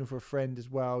like Funeral for a Friend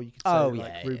as well. You could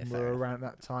say Ruben were around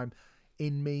that time.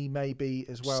 In Me maybe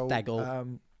as well.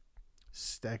 Stegel.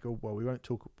 Stegel. Well, we won't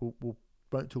talk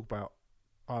about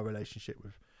our relationship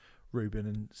with Ruben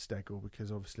and Stegel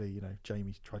because obviously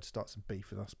Jamie tried to start some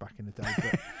beef with us back in the day,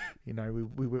 but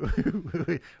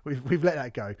we've let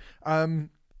that go.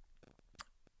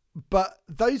 But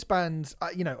those bands,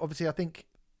 obviously I think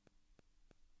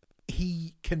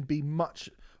he can be much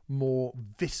more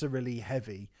viscerally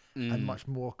heavy and much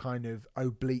more kind of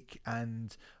oblique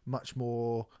and much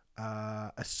more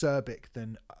acerbic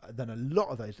than a lot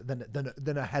of those,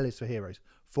 than a Hell is for Heroes,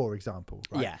 for example.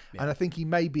 Right? Yeah. And I think he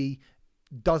maybe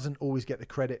doesn't always get the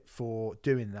credit for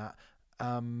doing that,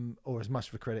 or as much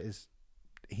of a credit as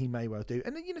he may well do.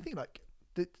 And then think like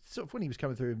the sort of when he was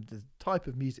coming through, the type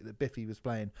of music that Biffy was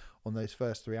playing on those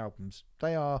first 3 albums,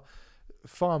 they are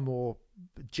far more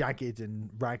jagged and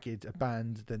ragged a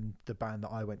band than the band that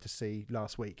I went to see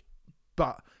last week.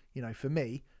 But, you know, for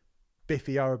me,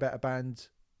 Biffy are a better band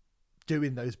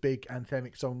doing those big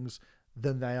anthemic songs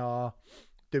than they are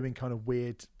doing kind of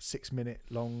weird 6-minute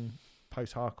long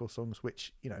post-hardcore songs,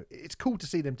 which, you know, it's cool to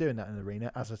see them doing that in the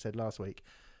arena, as I said last week.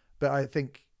 But I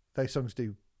think those songs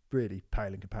do really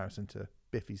pale in comparison to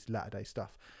Biffy's latter-day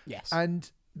stuff. Yes. And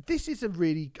this is a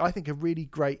really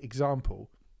great example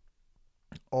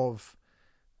of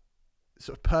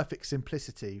sort of perfect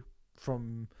simplicity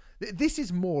from... This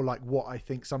is more like what I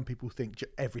think some people think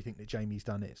everything that Jamie's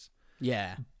done is.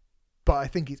 Yeah. But I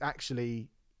think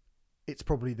it's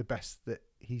probably the best that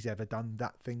he's ever done,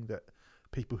 that thing that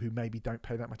people who maybe don't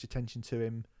pay that much attention to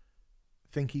him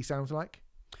think he sounds like.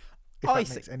 If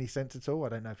that makes any sense at all. I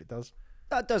don't know if it does.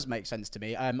 That does make sense to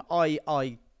me.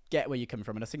 I get where you're coming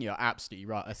from, and I think you're absolutely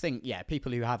right. I think, yeah,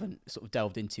 people who haven't sort of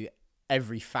delved into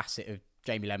every facet of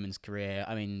Jamie Lemon's career,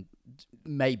 I mean,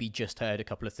 maybe just heard a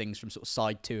couple of things from sort of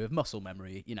side 2 of Muscle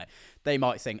Memory, you know, they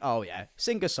might think, oh yeah,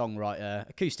 singer-songwriter,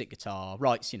 acoustic guitar,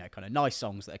 writes, you know, kind of nice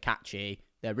songs that are catchy,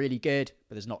 they're really good,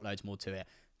 but there's not loads more to it.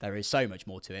 There is so much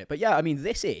more to it. But yeah, I mean,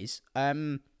 this is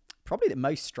probably the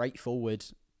most straightforward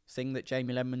thing that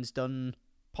Jamie Lemon's done,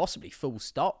 possibly full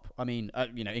stop. I mean,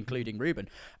 you know, including Ruben.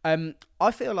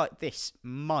 I feel like this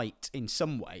might, in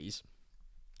some ways,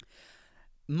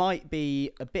 might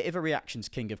be a bit of a reaction to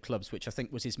King of Clubs, which I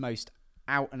think was his most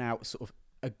out-and-out sort of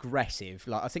aggressive.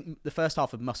 Like, I think the first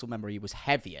half of Muscle Memory was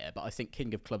heavier, but I think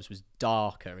King of Clubs was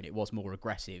darker and it was more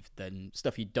aggressive than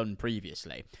stuff he'd done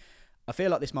previously. I feel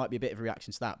like this might be a bit of a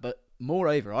reaction to that, but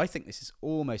moreover, I think this is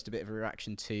almost a bit of a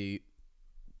reaction to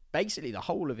basically the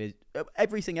whole of his...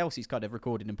 everything else he's kind of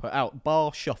recorded and put out,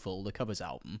 bar Shuffle, the covers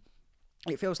album.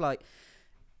 It feels like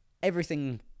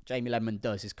everything Jamie Lemon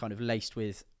does is kind of laced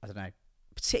with, I don't know,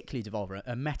 particularly Devolver,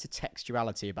 a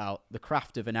meta-textuality about the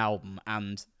craft of an album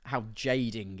and how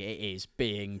jading it is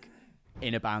being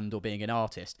in a band or being an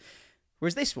artist.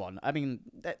 Whereas this one, I mean,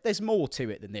 there's more to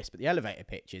it than this, but the elevator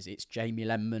pitch is it's Jamie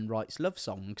Lemon writes love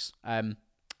songs. And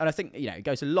I think, you know, it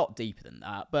goes a lot deeper than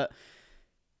that, but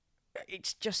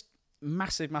it's just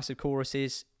massive, massive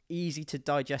choruses, easy to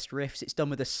digest riffs. It's done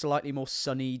with a slightly more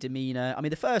sunny demeanour. I mean,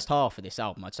 the first half of this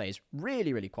album, I'd say, is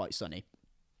really, really quite sunny.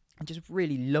 And just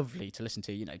really lovely to listen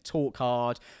to, you know, Talk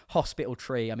Hard, Hospital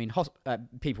Tree. I mean,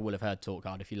 people will have heard Talk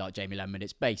Hard if you like Jamie Lemon.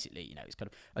 It's basically, you know, it's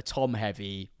kind of a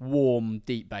tom-heavy, warm,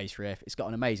 deep bass riff. It's got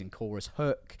an amazing chorus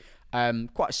hook,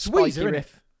 quite a spiky Weezer,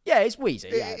 riff. Yeah, it's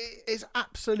Weezer, yeah. It's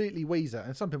absolutely Weezer.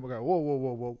 And some people go, whoa, whoa,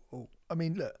 whoa, whoa, whoa. I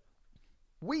mean, look,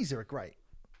 Weezer are great.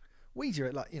 Weezer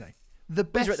are, like, you know, the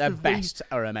best Weezer at their best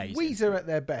are amazing. Weezer at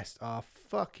their best are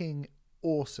fucking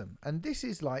awesome. And this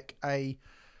is like a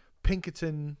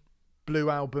Pinkerton...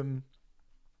 Blue Album,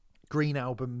 Green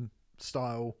Album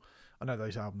style. I know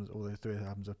those albums, all those 3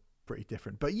 albums are pretty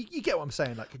different, but you get what I'm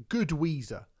saying, like a good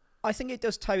Weezer. I think it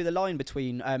does toe the line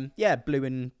between, Blue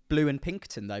and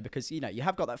Pinkerton though, because, you know, you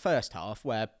have got that first half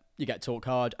where you get Talk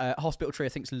Hard. Hospital Tree I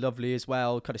think is lovely as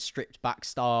well, kind of stripped back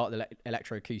start, the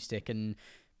electroacoustic and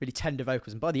really tender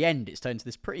vocals, and by the end it's turned to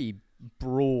this pretty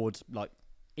broad, like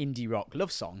indie rock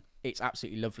love song. It's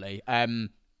absolutely lovely.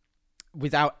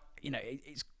 Without, you know,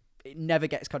 it never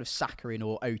gets kind of saccharine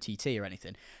or OTT or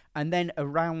anything. And then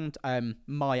around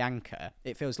My Anchor,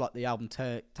 it feels like the album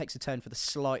takes a turn for the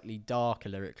slightly darker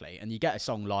lyrically. And you get a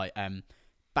song like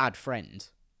Bad Friend,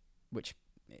 which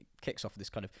it kicks off with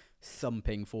this kind of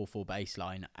thumping 4/4 bass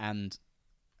line and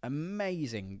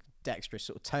amazing dexterous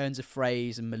sort of turns of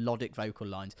phrase and melodic vocal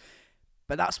lines.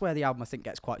 But that's where the album, I think,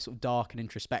 gets quite sort of dark and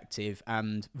introspective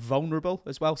and vulnerable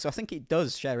as well. So I think it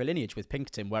does share a lineage with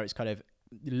Pinkerton, where it's kind of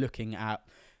looking at...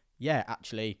 yeah,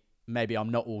 actually, maybe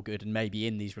I'm not all good, and maybe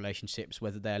in these relationships,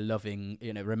 whether they're loving,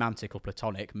 you know, romantic or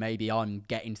platonic, maybe I'm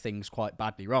getting things quite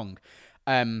badly wrong.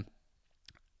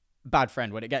 Bad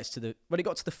Friend, when it got to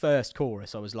the first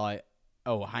chorus, I was like,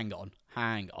 oh, hang on.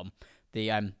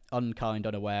 The unkind,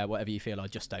 unaware, whatever you feel, I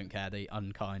just don't care. The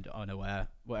unkind, unaware,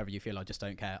 whatever you feel, I just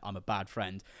don't care. I'm a bad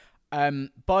friend.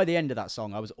 By the end of that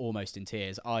song, I was almost in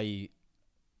tears. I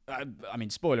mean,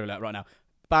 spoiler alert right now.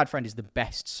 Bad Friend is the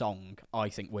best song I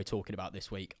think we're talking about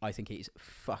this week. I think it is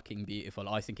fucking beautiful.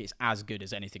 I think it's as good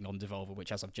as anything on Devolver,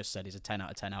 which, as I've just said, is a 10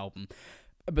 out of 10 album.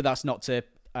 But that's not to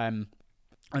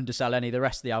undersell any of the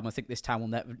rest of the album. I think This Town Will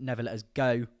Never Let Us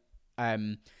Go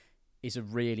is a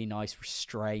really nice,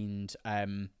 restrained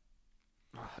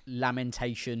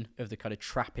lamentation of the kind of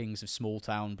trappings of small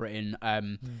town Britain.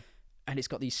 And it's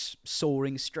got these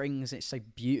soaring strings. And it's so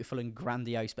beautiful and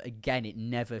grandiose. But again, it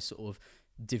never sort of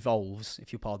devolves,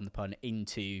 if you pardon the pun,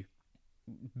 into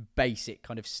basic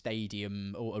kind of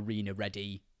stadium or arena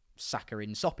ready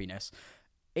saccharine soppiness.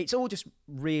 It's all just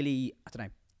really, I don't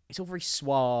know, it's all very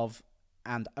suave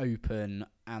and open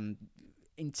and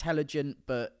intelligent,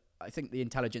 but I think the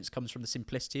intelligence comes from the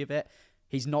simplicity of it.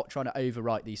 He's not trying to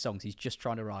overwrite these songs. He's just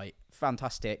trying to write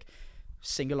fantastic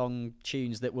sing-along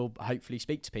tunes that will hopefully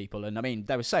speak to people. And I mean,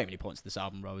 there were so many points of this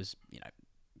album where I was,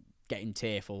 getting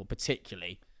tearful,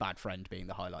 particularly Bad Friend being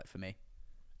the highlight for me.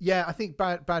 Yeah, I think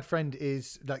Bad Friend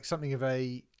is like something of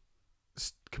a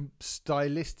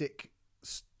stylistic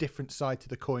different side to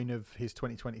the coin of his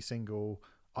 2020 single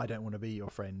I Don't Want to Be Your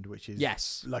Friend, which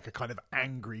is like a kind of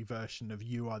angry version of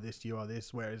you are this,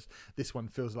 whereas this one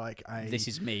feels like a this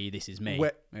is me.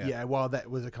 While that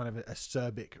was a kind of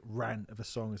acerbic rant of a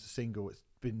song as a single, it's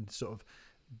been sort of,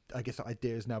 I guess that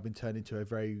idea has now been turned into a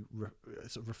very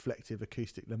sort of reflective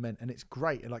acoustic lament, and it's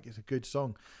great. Like, it's a good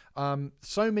song.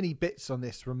 So many bits on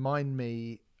this remind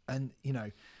me, and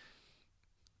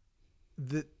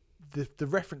the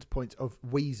reference point of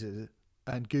Weezer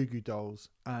and Goo Goo Dolls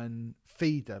and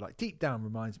Feeder, like deep down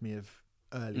reminds me of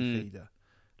early Feeder.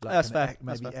 Like That's fair.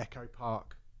 Maybe Echo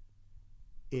Park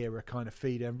era kind of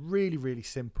Feeder. Really, really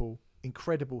simple,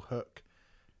 incredible hook.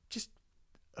 Just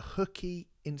hooky,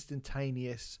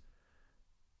 instantaneous,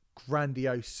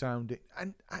 grandiose sounding.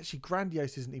 And actually,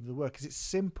 grandiose isn't even the word, because it's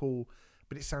simple,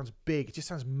 but it sounds big. It just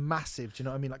sounds massive. Do you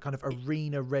know what I mean? Like kind of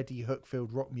arena-ready,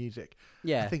 hook-filled rock music.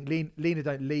 Yeah. I think Lena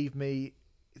Don't Leave Me,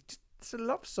 it's a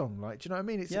love song. Like, do you know what I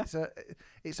mean?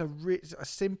 It's a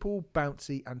simple,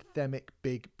 bouncy, anthemic,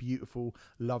 big, beautiful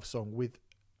love song with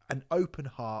an open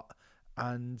heart,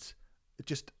 and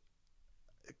just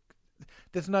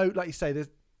there's no, like you say, there's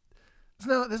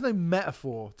no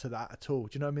metaphor to that at all.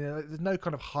 Do you know what I mean? There's no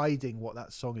kind of hiding what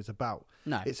that song is about.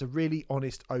 No, it's a really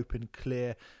honest, open,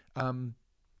 clear. What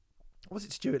was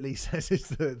it Stuart Lee says is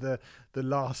the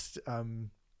last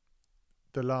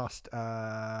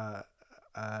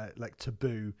like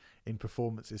taboo in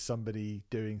performance is somebody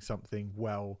doing something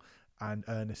well and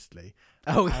earnestly.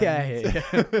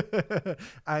 Yeah.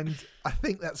 And I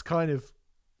think that's kind of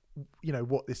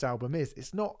what this album is.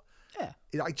 It's not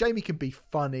like Jamie can be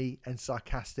funny and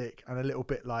sarcastic and a little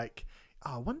bit like,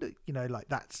 I wonder, like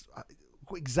that's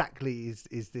what exactly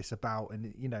is this about?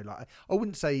 And like I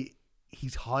wouldn't say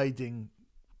he's hiding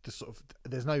the sort of,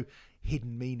 there's no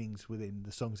hidden meanings within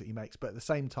the songs that he makes, but at the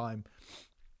same time,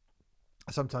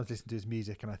 I sometimes listen to his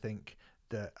music and I think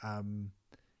that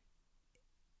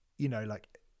like,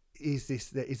 is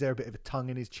there a bit of a tongue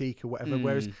in his cheek or whatever?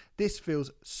 Whereas this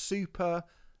feels super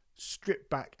stripped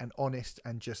back and honest,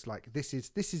 and just like, this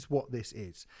is what this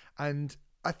is. And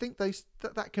I think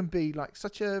that can be like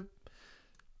such a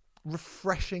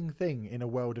refreshing thing in a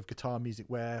world of guitar music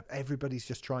where everybody's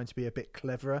just trying to be a bit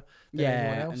cleverer than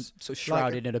anyone else, and sort of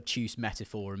shrouded in obtuse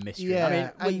metaphor and mystery.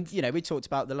 We talked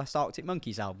about the last Arctic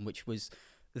Monkeys album, which was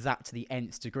that to the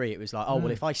nth degree. It was like,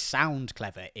 well, if I sound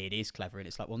clever, it is clever. And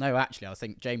it's like, well, no, actually, I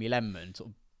think Jamie Lemon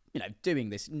sort of, doing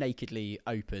this nakedly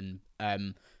open,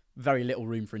 very little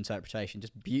room for interpretation,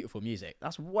 just beautiful music.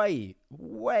 That's way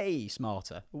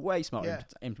smarter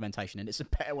implementation, and it's a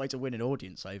better way to win an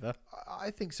audience over.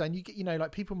 I think so. And you get,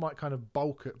 like, people might kind of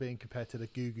balk at being compared to the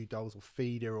Goo Goo Dolls or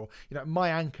Feeder, or My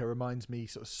Anchor reminds me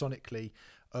sort of sonically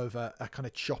of a kind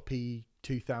of choppy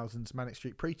 2000s Manic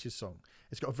Street Preachers song.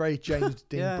 It's got a very James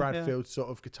Dean Bradfield sort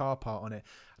of guitar part on it,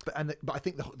 but I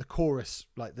think the chorus,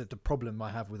 like the problem I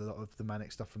have with a lot of the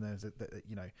Manic stuff from there is that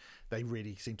they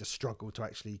really seem to struggle to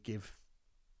actually give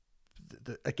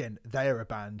again, they're a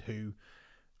band who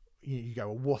you go,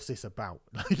 well, what's this about?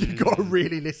 You've got to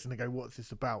really listen and go, what's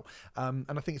this about? And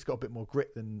I think it's got a bit more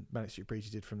grit than Manic Street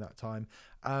Preachers did from that time.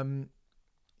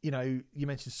 You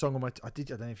mentioned Song on My I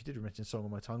don't know if you did mention Song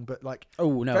on My Tongue, but like,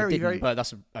 oh no, I didn't, but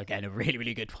that's again a really,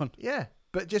 really good one. Yeah,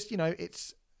 but just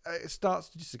it starts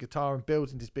just a guitar and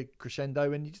builds into this big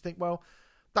crescendo, and you just think, well,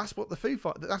 that's what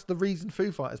that's the reason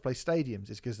Foo Fighters play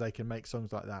stadiums, is because they can make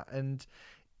songs like that. And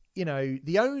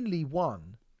the only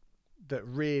one that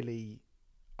really,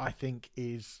 I think,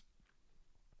 is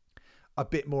a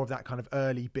bit more of that kind of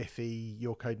early Biffy,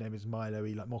 Your Codename Is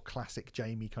Milo-y, like more classic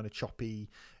Jamie kind of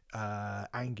choppy,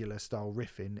 angular style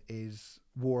riffing, is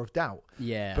War of Doubt.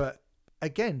 Yeah. But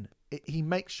again, he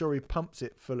makes sure he pumps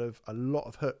it full of a lot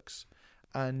of hooks.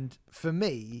 And for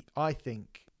me, I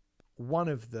think one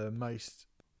of the most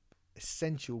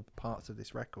essential parts of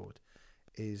this record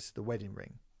is The Wedding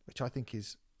Ring, which I think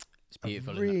is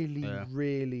beautiful, really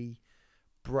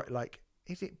like,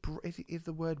 is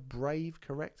the word brave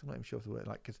correct? I'm not even sure of the word,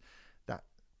 like, because that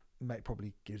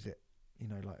probably gives it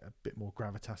like a bit more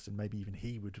gravitas than maybe even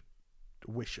he would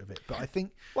wish of it. But I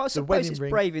think Well, I the suppose wedding it's ring,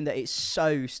 brave in that it's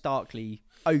so starkly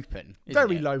open. Isn't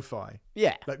very it? lo-fi.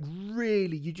 Yeah. Like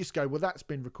really, you just go, well, that's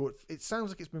been recorded. It sounds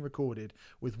like it's been recorded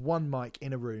with one mic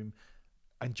in a room,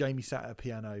 and Jamie sat at a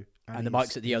piano, And the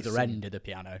mic's at the other end of the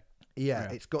piano.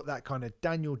 Yeah, it's got that kind of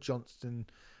Daniel Johnston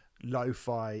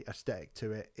lo-fi aesthetic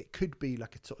to it. It could be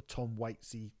like a sort of Tom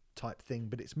Waitsy type thing,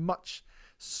 but it's much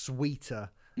sweeter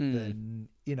than,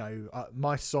 you know,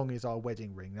 my song is our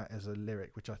wedding ring. That is a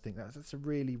lyric, which I think that's a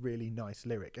really, really nice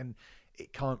lyric. And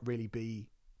it can't really be,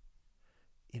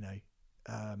 you know,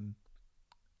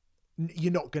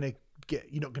 you're not going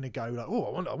to go like, oh,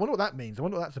 I wonder what that means. I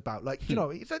wonder what that's about. Like, you know,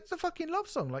 it's a fucking love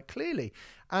song, like clearly.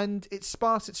 And it's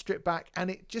sparse, it's stripped back, and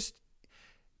it just,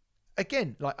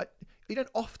 again, like you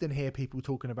don't often hear people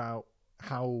talking about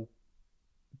how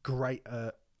great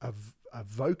a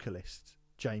vocalist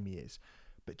Jamie is,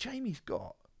 but Jamie's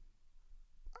got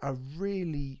a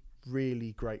really,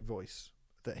 really great voice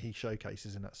that he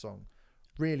showcases in that song.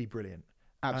 Really brilliant.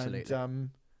 Absolutely. And,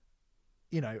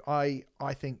 you know, I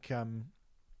think,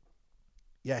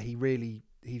 yeah, he's really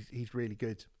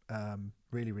good.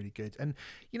 Really, really good. And,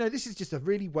 you know, this is just a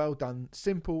really well done,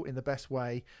 simple in the best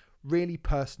way, really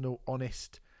personal,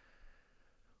 honest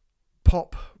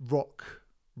pop rock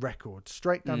record,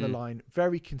 straight down the line,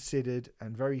 very considered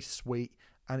and very sweet,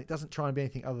 and it doesn't try and be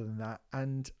anything other than that.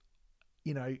 And,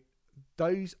 you know,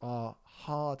 those are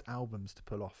hard albums to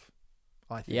pull off,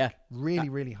 I think. Yeah. Really,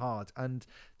 really hard. And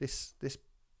this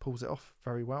pulls it off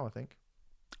very well, I think.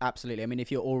 Absolutely. I mean,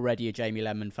 if you're already a Jamie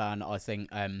Lemon fan, I think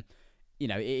you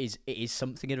know, it is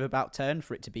something of an about turn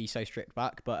for it to be so stripped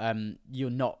back, but you're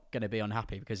not going to be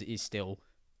unhappy because it is still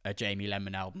a Jamie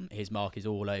Lemon album. His mark is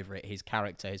all over it. His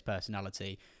character, his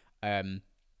personality,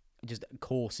 just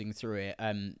coursing through it.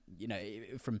 You know,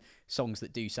 from songs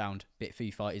that do sound a bit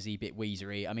Foo Fighters-y, bit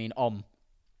Weezer-y. I mean, on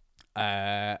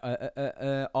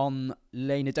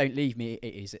Lena Don't Leave Me,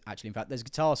 it is actually, in fact, there's a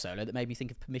guitar solo that made me think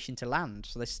of Permission to Land.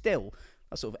 So there's still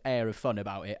a sort of air of fun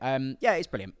about it. Yeah, it's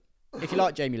brilliant. If you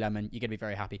like Jamie Lemon, you're going to be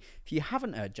very happy. If you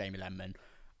haven't heard Jamie Lemon,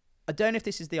 I don't know if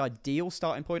this is the ideal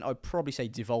starting point. I'd probably say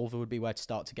Devolver would be where to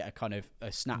start to get a kind of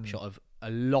a snapshot of a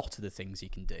lot of the things he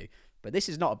can do. But this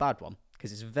is not a bad one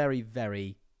because it's a very,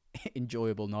 very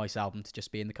enjoyable, nice album to just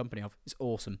be in the company of. It's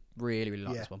awesome. Really, really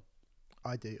like this one.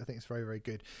 I do. I think it's very, very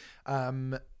good.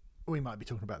 We might be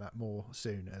talking about that more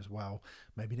soon as well.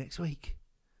 Maybe next week.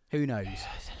 Who knows?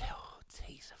 There's a little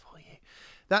teaser for you.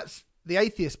 That's The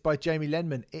Atheist by Jamie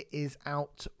Lenman. It is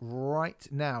out right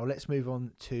now. Let's move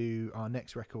on to our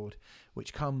next record,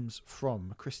 which comes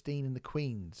from Christine and the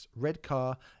Queens. Red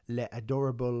Car, Les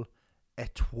Adorables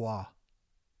Etoiles.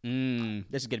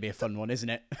 This is going to be a fun one, isn't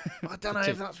it? I don't know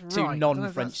if that's right. Two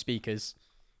non-French speakers.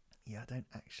 Yeah, I don't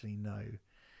actually know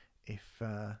if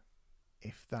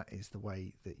that is the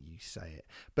way that you say it.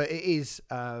 But it is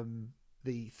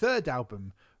the third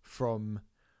album from,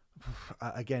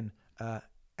 again,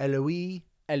 Eloise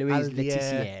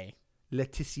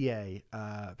Letizier,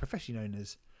 professionally known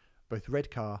as both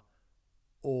Red Car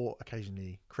or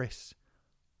occasionally Chris,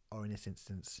 or in this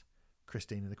instance,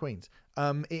 Christine and the Queens.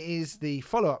 It is the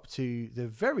follow-up to the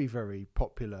very, very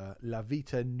popular La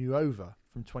Vita Nuova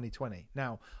from 2020.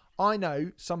 Now, I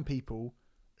know some people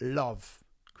love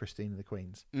Christine and the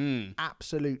Queens.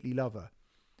 Absolutely love her.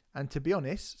 And to be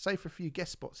honest, say for a few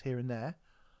guest spots here and there,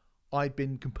 I'd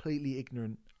been completely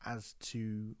ignorant as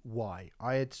to why.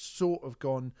 I had sort of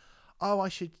gone, oh, I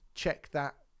should check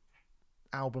that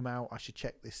album out. I should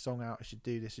check this song out. I should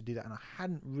do this, I should do that. And I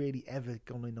hadn't really ever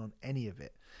gone in on any of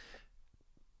it.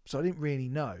 So I didn't really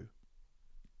know.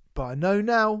 But I know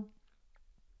now.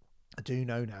 I do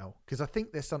know now. Because I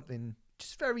think there's something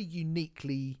just very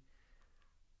uniquely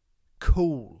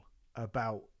cool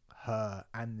about her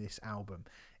and this album.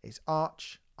 It's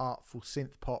artful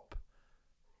synth pop,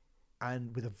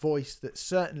 and with a voice that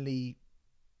certainly,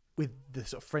 with the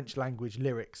sort of French language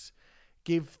lyrics,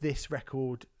 give this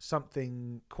record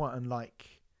something quite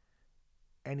unlike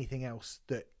anything else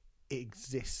that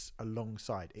exists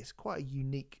alongside. It's quite a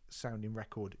unique sounding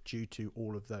record due to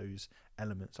all of those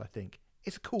elements, I think.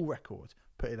 It's a cool record,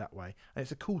 put it that way. And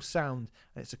it's a cool sound,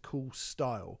 and it's a cool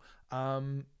style.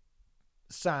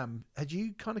 Sam, had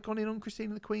you kind of gone in on Christine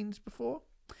and the Queens before?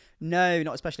 No,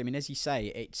 not especially. I mean, as you say,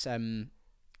 it's a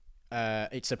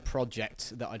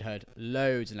project that I'd heard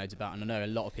loads and loads about, and I know a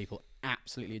lot of people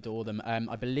absolutely adore them.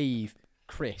 I believe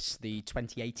Chris, the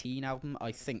 2018 album,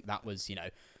 I think that was, you know,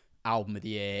 album of the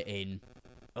year in,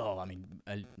 a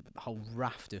whole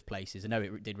raft of places. I know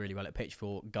it did really well at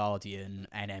Pitchfork, Guardian,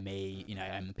 NME, you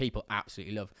know, people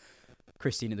absolutely love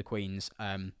Christine and the Queens.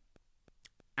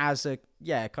 As a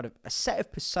kind of a set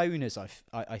of personas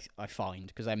I find,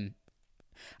 because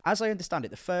as I understand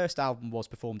it, the first album was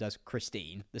performed as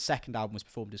Christine. The second album was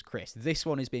performed as Chris. This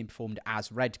one is being performed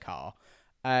as Redcar.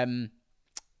 And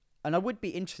I would be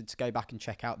interested to go back and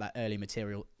check out that early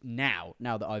material now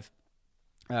that I've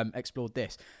explored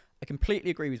this. I completely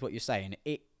agree with what you're saying.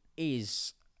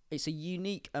 It's a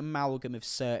unique amalgam of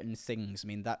certain things. I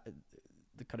mean, that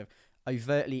the kind of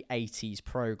overtly 80s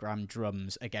program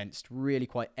drums against really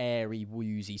quite airy,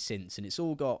 woozy synths, and it's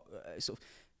all got sort of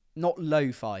not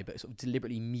lo-fi, but sort of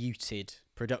deliberately muted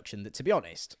production that, to be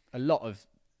honest, a lot of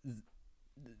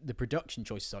the production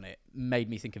choices on it made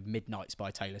me think of Midnights by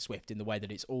Taylor Swift in the way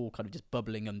that it's all kind of just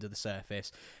bubbling under the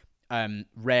surface.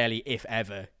 Rarely, if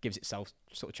ever, gives itself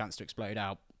sort of chance to explode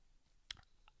out.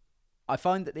 I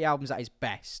find that the album's at its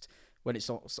best when it's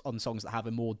on songs that have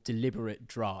a more deliberate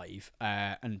drive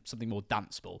and something more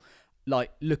danceable,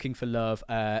 like Looking for Love,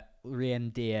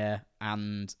 Rien Dire,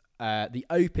 and the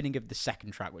opening of the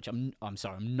second track, which I'm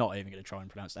sorry, I'm not even going to try and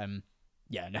pronounce.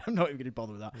 Yeah, no, I'm not even going to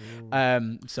bother with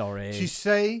that. Sorry. Tu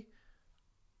sais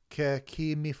que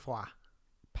qui me foi.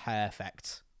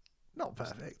 Perfect. Not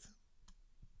perfect.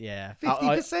 Yeah.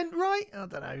 50% right? I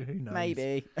don't know. Who knows?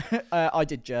 Maybe. I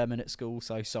did German at school,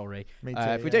 so sorry. Me too,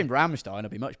 if we're doing Rammstein,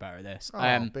 I'd be much better at this.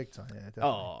 Big time, yeah. Definitely.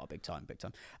 Oh, big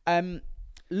time.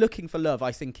 Looking for Love,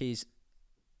 I think, is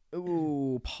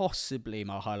possibly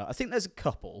my highlight. I think there's a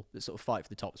couple that sort of fight for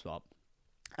the top spot.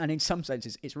 And in some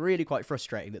senses, it's really quite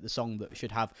frustrating that the song that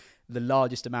should have the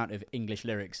largest amount of English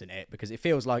lyrics in it, because it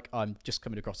feels like I'm just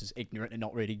coming across as ignorant and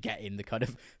not really getting the kind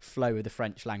of flow of the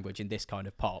French language in this kind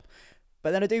of pop.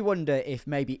 But then I do wonder if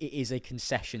maybe it is a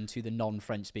concession to the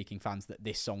non-French speaking fans that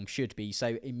this song should be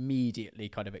so immediately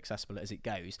kind of accessible as it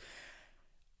goes.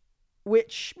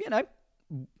 Which,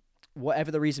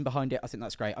 whatever the reason behind it, I think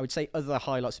that's great. I would say other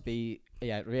highlights would be,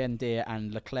 Rien Dire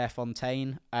and Le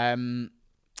Clairefontaine.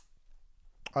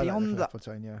 I like Le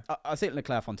Clairefontaine, yeah. I think Le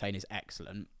Clairefontaine is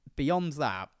excellent. Beyond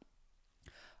that,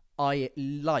 I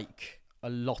like a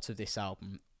lot of this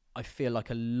album. I feel like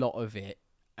a lot of it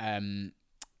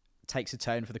takes a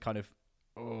turn for the kind of,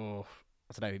 I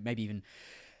don't know, maybe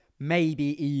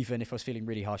even if I was feeling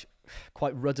really harsh,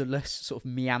 quite rudderless, sort of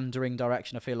meandering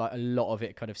direction. I feel like a lot of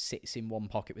it kind of sits in one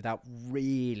pocket without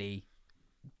really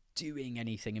doing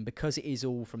anything. And because it is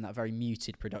all from that very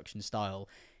muted production style,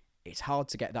 it's hard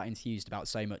to get that enthused about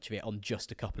so much of it on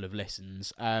just a couple of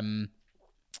listens. I mean,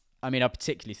 I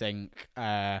particularly think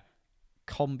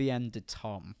Combien de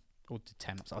Temps, or de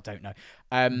Temps, I don't know.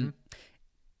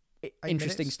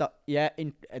 Interesting start. Yeah,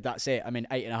 that's it. I mean,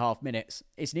 8.5 minutes.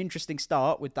 It's an interesting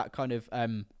start with that kind of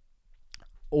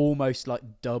almost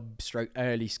like dub stroke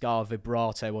early ska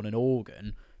vibrato on an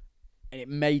organ. And it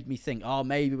made me think,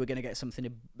 maybe we're going to get something,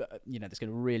 that's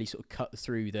going to really sort of cut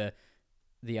through the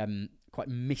quite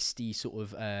misty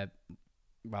sort of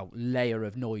layer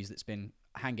of noise that's been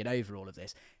hanging over all of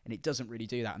this. And it doesn't really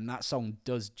do that. And that song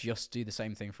does just do the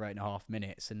same thing for 8.5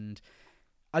 minutes. And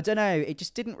I don't know, it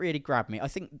just didn't really grab me. I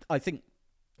think,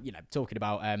 talking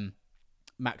about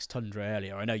Max Tundra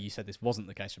earlier, I know you said this wasn't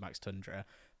the case for Max Tundra.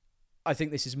 I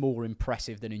think this is more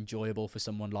impressive than enjoyable for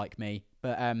someone like me.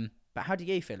 But how do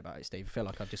you feel about it, Steve? I feel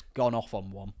like I've just gone off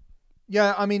on one.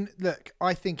 Yeah, I mean, look,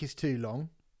 I think it's too long.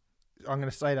 I'm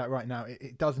going to say that right now.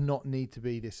 It does not need to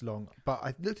be this long. But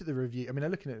I looked at the review. I mean,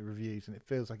 I'm looking at the reviews, and it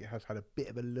feels like it has had a bit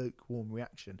of a lukewarm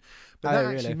reaction. But that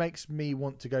actually makes me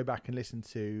want to go back and listen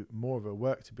to more of her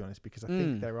work, to be honest, because I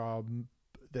think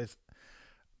there's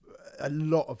a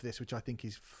lot of this which I think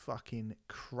is fucking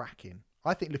cracking.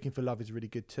 I think Looking for Love is really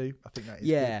good too. I think that is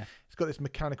good. It's got this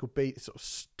mechanical beat, sort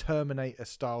of Terminator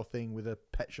style thing with a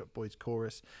Pet Shop Boys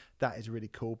chorus. That is really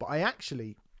cool. But I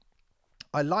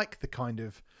like the kind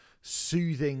of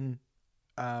soothing,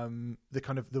 the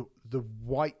kind of the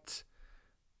white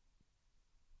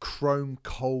chrome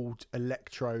cold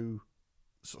electro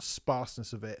sort of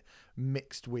sparseness of it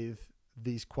mixed with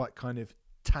these quite kind of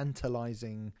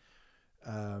tantalizing,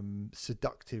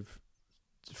 seductive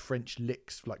French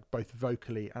licks, like both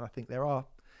vocally, and I think there are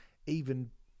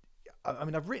even, I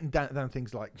mean, I've written down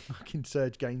things like fucking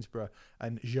Serge Gainsborough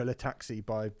and Je le Taxi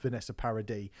by Vanessa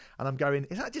Paradis, and I'm going,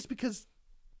 is that just because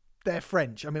they're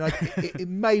French? I mean, it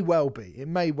may well be,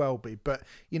 but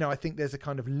I think there's a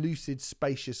kind of lucid,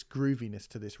 spacious grooviness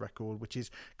to this record, which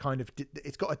is kind of,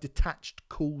 it's got a detached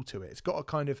cool to it. It's got a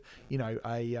kind of,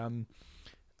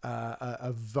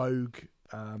 a Vogue,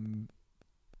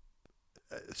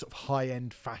 sort of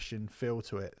high-end fashion feel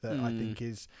to it that I think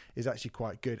is actually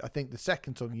quite good. I think the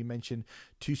second song you mentioned,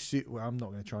 I'm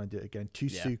not going to try and do it again. Tu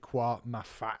sais quoi, ma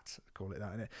fat, I call it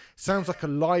that. And it sounds like a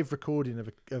live recording of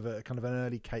a kind of an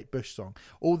early Kate Bush song.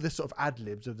 All the sort of ad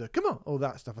libs of the come on, all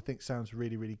that stuff, I think sounds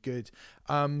really, really good.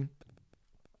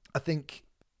 I think,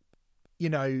 you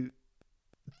know,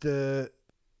 the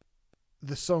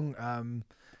song,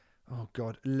 oh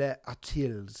God, Les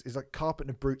Attils is like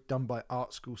Carpenter Brute done by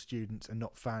art school students and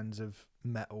not fans of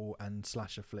metal and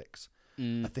slasher flicks.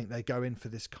 I think they go in for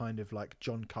this kind of like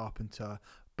John Carpenter,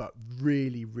 but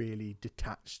really, really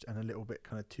detached and a little bit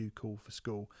kind of too cool for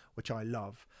school, which I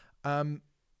love.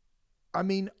 I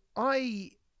mean,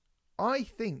 I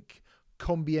think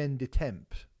Combien de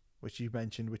Temps, which you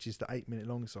mentioned, which is the 8-minute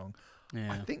long song,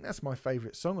 I think that's my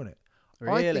favourite song on it.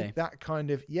 Really? I think that kind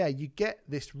of, you get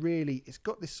this really, it's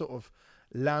got this sort of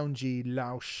loungy,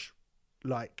 louche,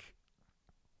 like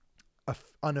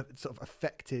sort of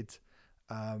affected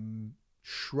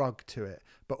shrug to it,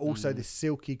 but also this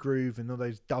silky groove and all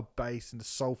those dub bass and the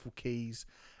soulful keys.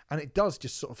 And it does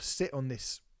just sort of sit on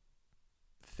this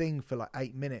thing for like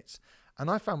 8 minutes. And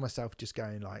I found myself just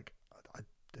going like, I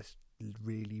just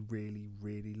really, really,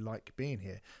 really like being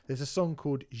here. There's a song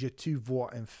called Je te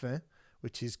vois enfin,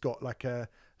 which has got like a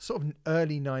sort of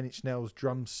early 9 Inch Nails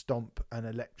drum stomp and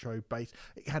electro bass.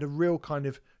 It had a real kind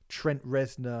of Trent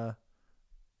Reznor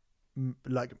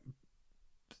like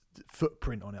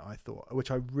footprint on it, I thought,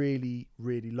 which I really,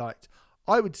 really liked.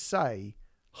 I would say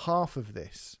half of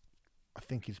this I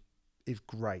think is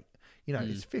great. You know,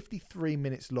 it's 53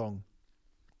 minutes long.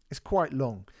 It's quite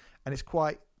long and it's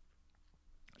quite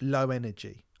low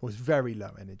energy, or it's very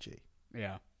low energy.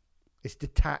 Yeah. It's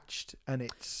detached and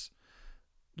it's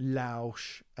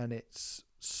louche and it's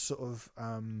sort of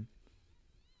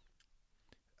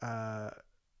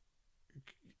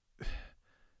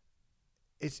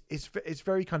it's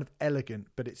very kind of elegant,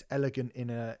 but it's elegant in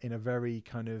a very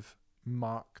kind of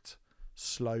marked,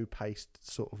 slow paced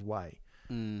sort of way.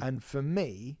 And for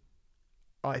me,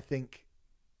 I think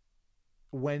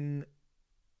when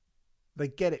they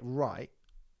get it right,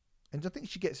 and I think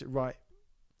she gets it right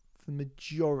for the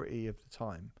majority of the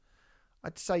time,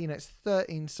 I'd say, you know, it's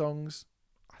 13 songs.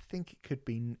 I think it could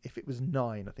be, if it was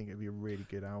 9, I think it'd be a really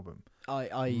good album.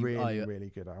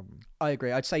 Really good album. I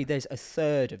agree. I'd say there's a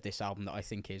third of this album that I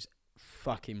think is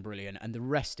fucking brilliant, and the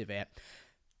rest of it,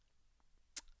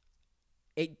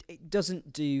 it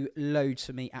doesn't do loads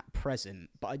for me at present.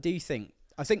 But I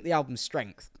think the album's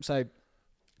strength. So,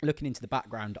 looking into the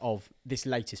background of this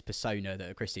latest persona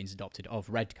that Christine's adopted of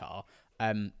Redcar,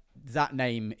 that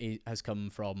name has come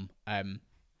from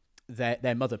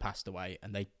their mother passed away,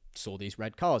 and they saw these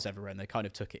red cars everywhere, and they kind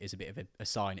of took it as a bit of a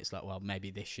sign. It's like, well,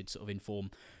 maybe this should sort of inform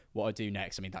what I do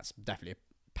next. I mean, that's definitely a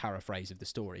paraphrase of the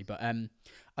story, but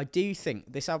I do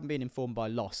think this album being informed by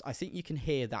loss, I think you can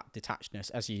hear that detachedness,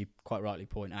 as you quite rightly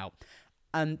point out,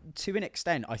 and to an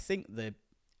extent, I think the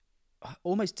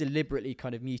almost deliberately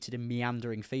kind of muted and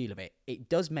meandering feel of it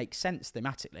does make sense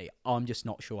thematically. I'm just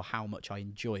not sure how much I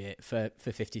enjoy it for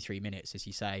 53 minutes, as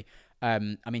you say. I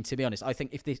mean, to be honest, I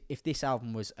think if this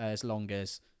album was as long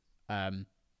as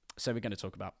so we're going to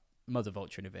talk about Mother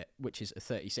Vulture in a bit, which is a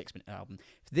 36-minute album.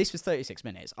 If this was 36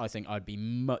 minutes, I think I'd be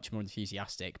much more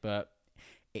enthusiastic, but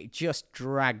it just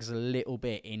drags a little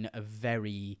bit in a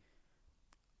very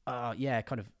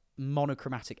kind of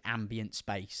monochromatic ambient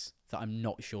space that I'm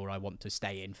not sure I want to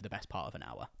stay in for the best part of an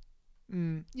hour.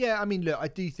 Yeah, I mean, look, I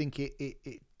do think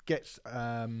it gets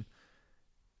I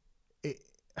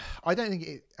don't think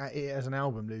it as an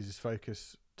album loses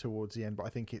focus towards the end, but I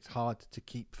think it's hard to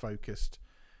keep focused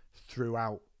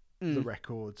throughout the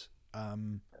record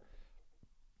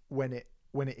when it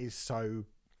is so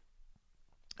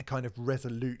kind of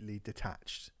resolutely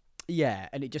detached. Yeah,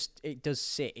 and it does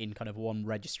sit in kind of one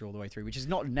register all the way through, which is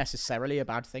not necessarily a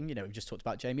bad thing. You know, we've just talked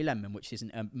about Jamie Lemon, which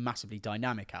isn't a massively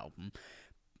dynamic album.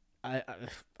 I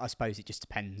suppose it just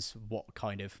depends what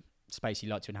kind of space you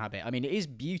like to inhabit. I mean, it is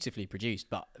beautifully produced,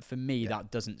 but for me, that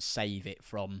doesn't save it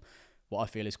from what I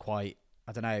feel is quite,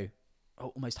 I don't know,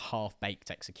 almost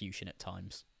half-baked execution at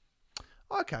times.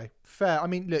 Okay, fair. I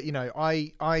mean, look, you know,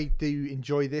 I do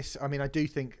enjoy this. I mean, I do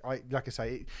think, like I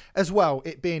say, as well,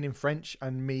 it being in French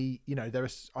and me, you know,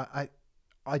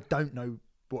 I don't know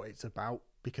what it's about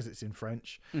because it's in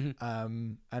French,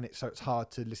 and it's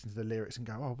hard to listen to the lyrics and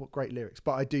go, oh, what great lyrics.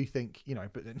 But I do think, you know,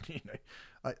 but then, you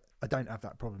know, I don't have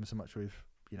that problem so much with,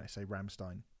 you know, say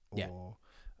Rammstein or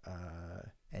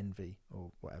Envy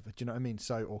or whatever. Do you know what I mean?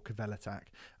 So, or Kvelitak.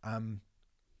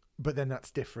 But then that's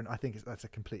different. I think that's a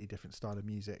completely different style of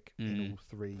music in all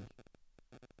three.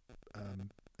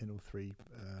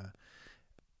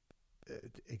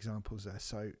 Examples there.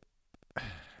 So,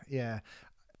 yeah,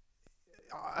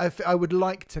 I would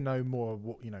like to know more of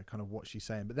what, you know, kind of what she's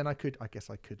saying. But then I guess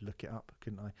I could look it up,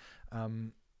 couldn't I?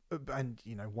 And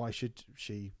you know, why should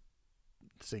she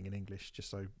sing in English just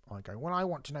so I go, well, I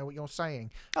want to know what you're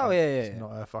saying? Oh, it's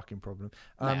not her fucking problem.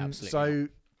 No, absolutely so. not.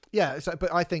 Yeah, so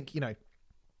but I think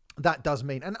that does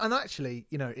mean, and actually,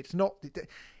 it's not.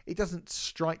 It doesn't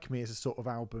strike me as a sort of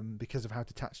album because of how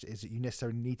detached it is that you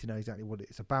necessarily need to know exactly what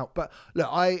it's about. But look,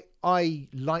 I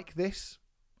like this.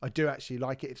 I do actually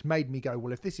like it. It's made me go,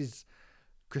 well, if this is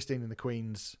Christine and the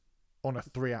Queens on a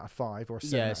 3 out of 5 or a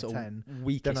 7 out of 10,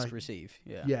 weakest receive.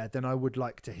 Yeah, then I would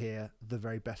like to hear the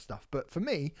very best stuff. But for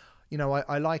me,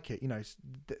 I like it.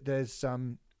 There's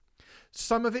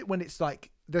some of it when it's like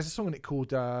there's a song in it called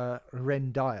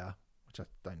Rendaya, which I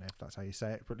don't know if that's how you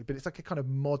say it, but it's like a kind of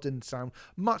modern sound,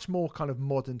 much more kind of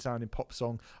modern sounding pop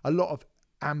song. A lot of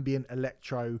ambient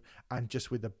electro and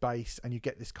just with the bass, and you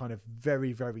get this kind of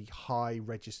very, very high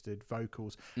registered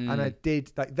vocals. And I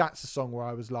did like, that's a song where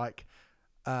I was like,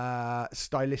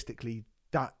 stylistically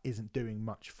that isn't doing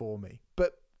much for me,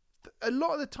 but a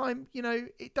lot of the time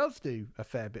it does do a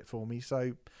fair bit for me.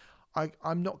 So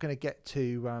I'm not going to get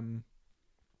too I'm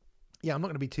not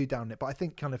going to be too down on it, but I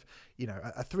think kind of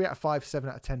a 3 out of 5, 7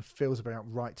 out of 10 feels about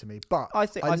right to me. But I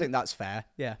think that's fair.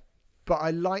 Yeah, but I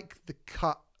like the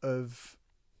cut of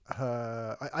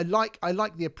her. I like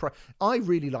the approach. I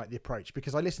really like the approach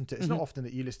because I listen to it. It's not often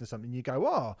that you listen to something and you go,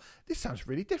 oh, this sounds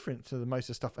really different to the most of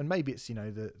the stuff. And maybe it's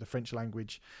the French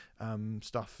language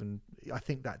stuff, and I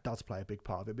think that does play a big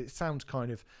part of it. But it sounds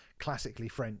kind of classically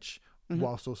French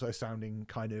whilst also sounding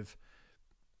kind of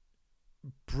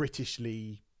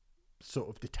Britishly sort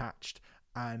of detached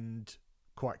and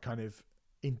quite kind of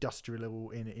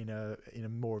industrial in a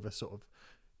more of a sort of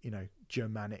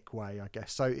Germanic way, I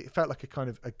guess. So it felt like a kind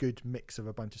of a good mix of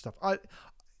a bunch of stuff.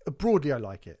 Broadly I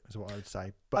like it, is what I would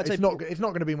say, but it's not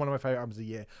going to be one of my favorite albums of the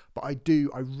year, but I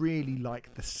really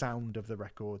like the sound of the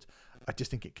record. I just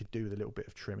think it could do with a little bit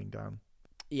of trimming down.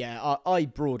 Yeah, I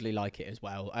broadly like it as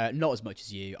well. Not as much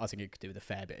as you. I think it could do with a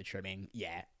fair bit of trimming.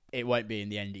 Yeah, it won't be in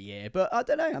the end of the year, but I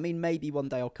don't know. I mean, maybe one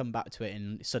day I'll come back to it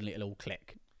and suddenly it'll all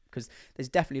click. Because there's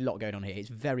definitely a lot going on here. It's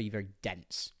very, very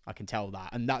dense. I can tell that.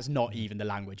 And that's not even the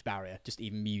language barrier. Just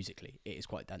even musically, it is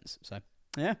quite dense. So,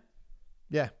 yeah.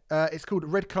 Yeah. It's called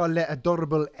Red Car Les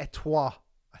Adorables Etoiles,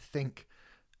 I think.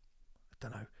 I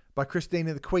don't know. By Christine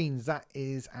and the Queens. That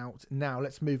is out now.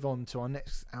 Let's move on to our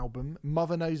next album,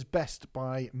 Mother Knows Best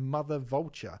by Mother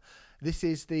Vulture. This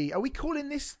is are we calling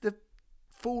this the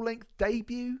full-length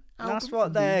debut album? That's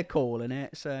what they're calling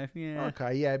it, so yeah.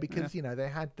 Okay, yeah, because they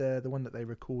had the one that they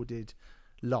recorded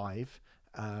live,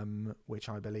 which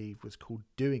I believe was called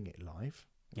Doing It Live.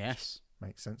 Yes,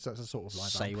 makes sense. That's a sort of live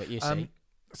say album. What you see.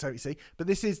 So you see, but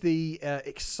this is the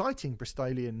exciting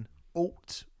Bristolian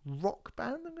alt rock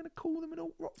band. I'm going to call them an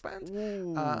alt rock band.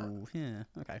 Ooh, yeah,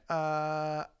 okay.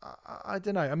 I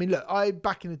don't know. I mean, look,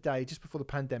 back in the day, just before the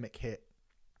pandemic hit,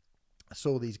 I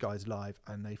saw these guys live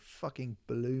and they fucking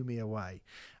blew me away.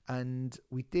 And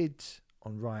we did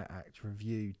on Riot Act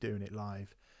review Doing It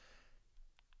Live.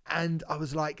 And I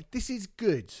was like, this is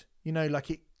good.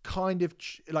 Like it kind of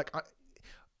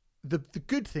the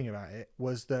good thing about it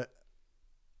was that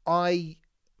I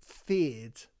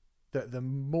feared that the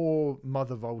more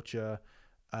Mother Vulture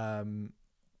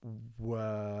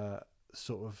were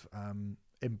sort of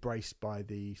embraced by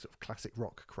the sort of classic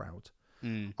rock crowd.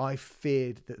 I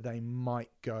feared that they might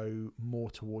go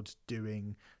more towards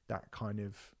doing that kind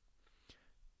of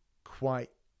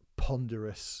quite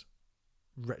ponderous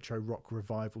retro rock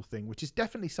revival thing, which is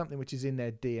definitely something which is in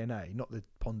their DNA, not the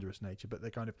ponderous nature, but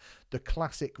the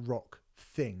classic rock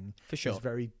thing for sure is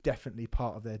very definitely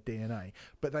part of their DNA.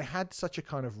 But they had such a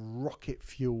kind of rocket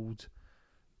fueled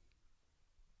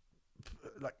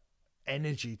like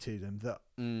energy to them that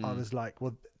I was like,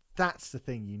 well, that's the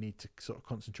thing you need to sort of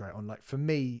concentrate on. Like for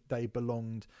me, they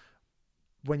belonged,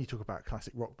 when you talk about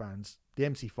classic rock bands, the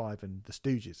MC5 and the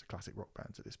Stooges are classic rock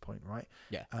bands at this point, right?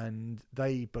 Yeah. And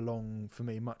they belong for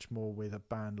me much more with a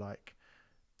band like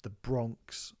the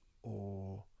Bronx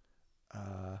or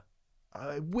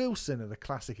Wilson are the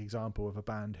classic example of a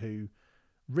band who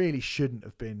really shouldn't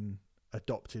have been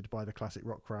adopted by the classic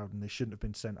rock crowd, and they shouldn't have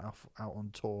been sent out on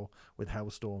tour with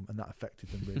Hellstorm, and that affected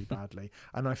them really badly.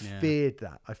 And I feared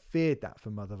that for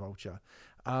Mother Vulture,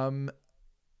 and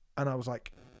I was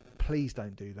like, please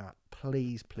don't do that,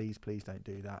 please don't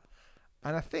do that.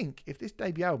 And I think if this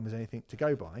debut album is anything to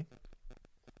go by,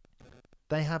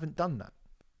 they haven't done that.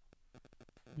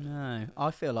 No,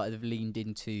 I feel like they've leaned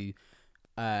into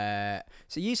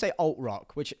so you say alt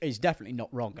rock, which is definitely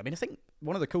not wrong. I mean, I think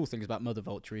one of the cool things about Mother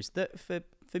Vulture is that for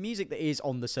music that is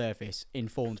on the surface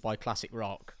informed by classic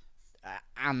rock,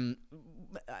 and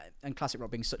classic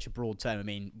rock being such a broad term, I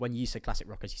mean, when you say classic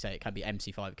rock, as you say, it can be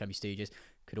MC5, it can be Stooges, it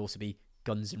could also be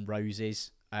Guns N'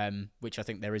 Roses, which I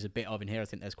think there is a bit of in here. I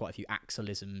think there's quite a few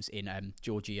Axelisms in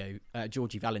Giorgi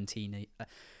Valentini.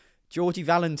 Georgie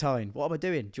Valentine. What am I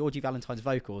doing? Georgie Valentine's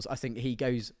vocals. I think he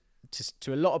goes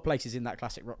to a lot of places in that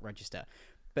classic rock register.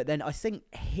 But then I think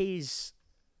his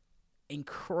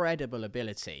incredible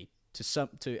ability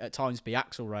to at times be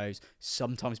Axl Rose,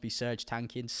 sometimes be Serge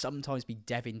Tankian, sometimes be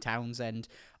Devin Townsend.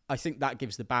 I think that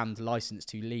gives the band license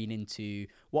to lean into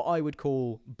what I would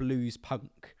call blues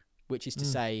punk, which is to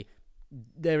say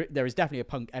there is definitely a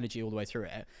punk energy all the way through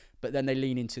it, but then they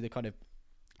lean into the kind of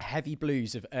heavy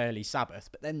blues of early Sabbath.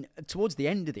 But then towards the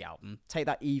end of the album, take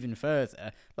that even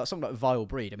further, like something like Vile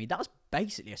Breed. I mean, that's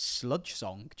basically a sludge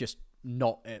song, just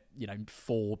not at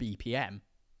 4 BPM.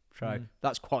 So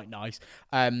that's quite nice.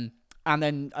 And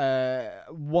then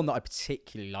one that I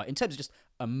particularly like, in terms of just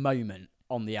a moment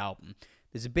on the album,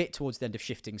 there's a bit towards the end of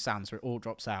Shifting Sands where it all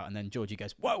drops out and then Georgie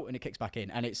goes, whoa, and it kicks back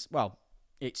in. And it's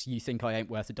You Think I Ain't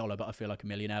Worth a Dollar, but I Feel Like a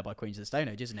Millionaire by Queens of the Stone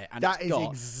Age, isn't it? And that is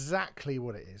exactly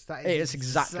what it is. That is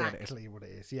exactly what it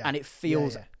is. Yeah. And it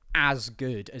feels as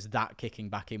good as that kicking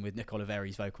back in with Nick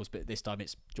Oliveri's vocals, but this time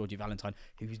it's Georgie Valentine,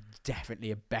 who's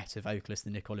definitely a better vocalist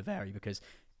than Nick Oliveri, because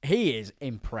he is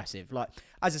impressive. Like,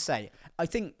 as I say, I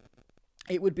think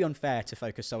it would be unfair to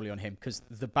focus solely on him because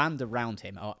the band around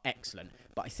him are excellent,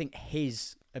 but I think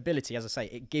his ability, as I say,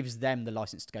 it gives them the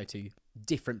license to go to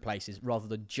different places rather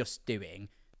than just doing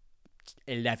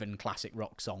 11 classic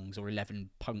rock songs or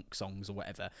 11 punk songs or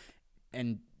whatever.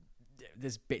 And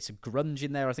there's bits of grunge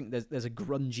in there. I think there's a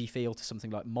grungy feel to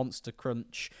something like Monster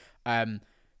Crunch.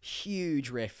 Huge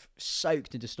riff,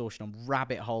 soaked in distortion on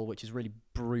Rabbit Hole, which is really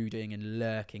brooding and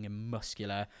lurking and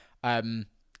muscular. And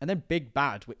then Big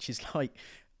Bad, which is like,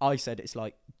 I said, it's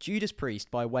like Judas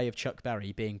Priest by way of Chuck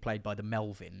Berry being played by the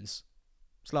Melvins.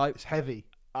 It's like, it's heavy.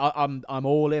 I'm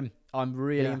all in. I'm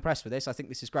really impressed with this. I think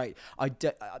this is great.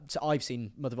 I've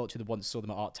seen Mother Vulture once, saw them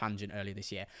at Art Tangent earlier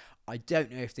this year. I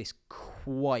don't know if this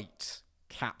quite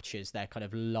captures their kind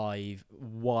of live,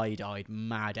 wide-eyed,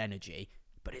 mad energy,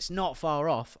 but it's not far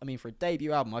off. I mean, for a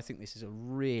debut album, I think this is a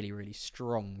really, really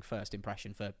strong first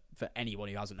impression for anyone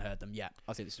who hasn't heard them yet.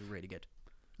 I think this is really good.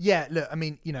 Yeah, look, I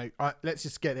mean, let's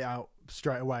just get it out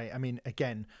straight away. I mean,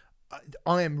 again,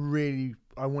 I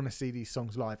want to see these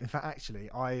songs live. In fact, actually,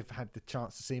 I've had the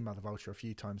chance to see Mother Vulture a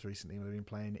few times recently when they've been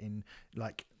playing in,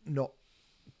 like, not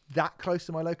that close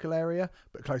to my local area,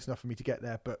 but close enough for me to get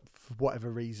there. But for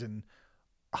whatever reason,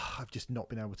 I've just not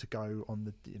been able to go on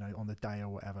the day or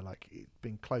whatever. Like, it's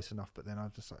been close enough, but then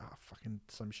I've just like, fucking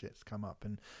some shit's come up.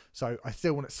 And so I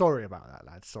still want to, sorry about that,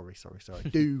 lads. Sorry. I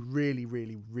do really,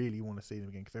 really, really want to see them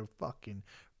again because they were fucking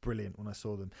brilliant when I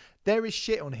saw them. There is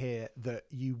shit on here that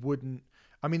you wouldn't.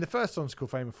 I mean, the first song's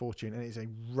called Fame and Fortune, and it's a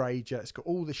rager. It's got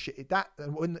all the shit that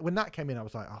when that came in, I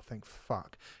was like, oh, thank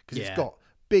fuck, because it's got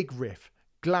big riff,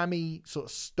 glammy sort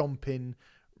of stomping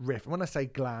riff. And when I say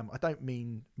glam, I don't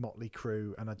mean Motley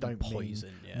Crue, and I don't mean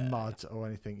Mud or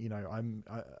anything.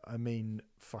 I mean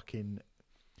fucking,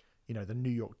 the New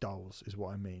York Dolls is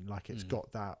what I mean. Like, it's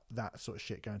got that sort of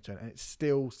shit going to it, and it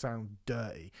still sounds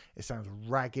dirty. It sounds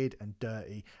ragged and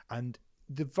dirty, and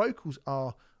the vocals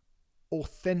are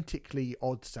authentically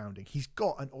odd sounding. He's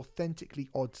got an authentically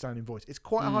odd sounding voice. It's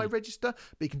quite a high register,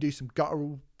 but he can do some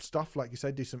guttural stuff, like you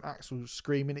said, do some Axl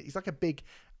screaming. He's like a big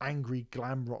angry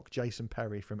glam rock Jason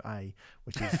Perry from A,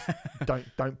 which is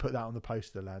don't put that on the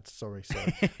poster, lads. Sorry.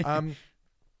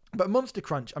 But Monster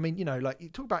Crunch, I mean, like, you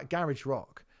talk about garage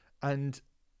rock, and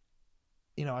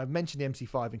I've mentioned the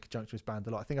MC5 in conjunction with his band a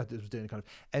lot. I think I was doing a kind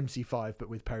of MC5 but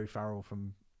with Perry Farrell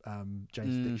from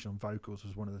Jane's Addiction on vocals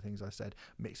was one of the things I said,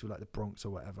 mixed with like the Bronx or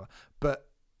whatever. But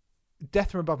Death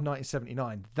from Above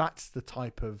 1979, that's the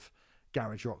type of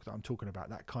garage rock that I'm talking about.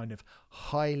 That kind of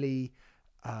highly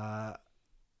that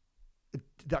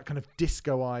kind of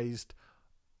discoized,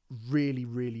 really,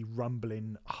 really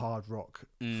rumbling hard rock,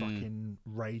 fucking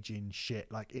raging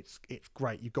shit. Like, it's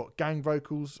great. You've got gang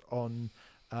vocals on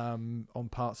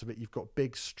parts of it. You've got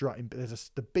big strutting, but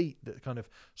there's the beat that kind of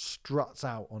struts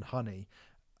out on Honey.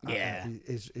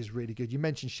 Is really good. You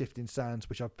mentioned Shifting Sands,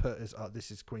 which I've put as this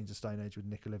is Queens of Stone Age with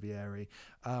Nick Oliveri.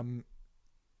 The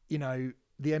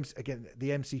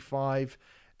MC5.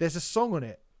 There's a song on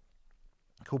it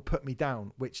called Put Me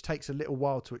Down, which takes a little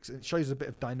while to it shows a bit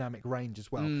of dynamic range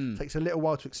as well. Takes a little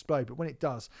while to explode, but when it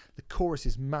does, the chorus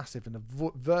is massive and the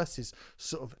verses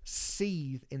sort of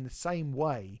seethe in the same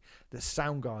way that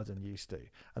Soundgarden used to,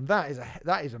 and that is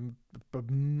a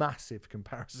massive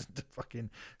comparison to fucking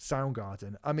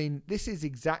Soundgarden. I mean, this is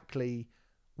exactly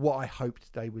what I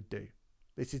hoped they would do.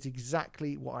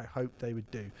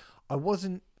 I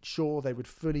wasn't sure they would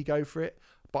fully go for it,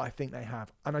 but I think they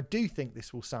have. And I do think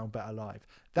this will sound better live.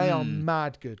 They are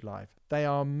mad good live. They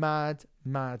are mad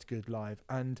good live.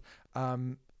 And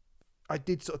I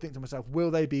did sort of think to myself,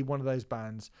 will they be one of those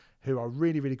bands who are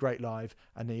really, really great live,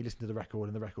 and then you listen to the record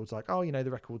and the record's like, oh,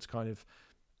 the record's kind of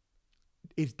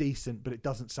is decent, but it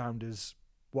doesn't sound as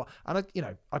what. And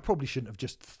I probably shouldn't have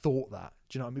just thought that.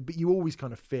 Do you know what I mean? But you always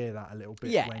kind of fear that a little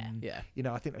bit. Yeah, when,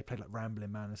 I think they played like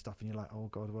Ramblin' Man and stuff, and you're like, oh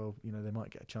god, well, they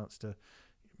might get a chance to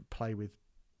play with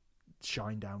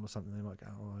Shinedown or something. They might go,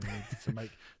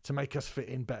 to make us fit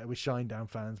in better with Shinedown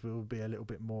fans, we'll be a little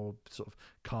bit more sort of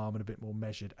calm and a bit more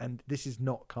measured. And this is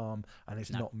not calm and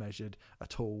it's not measured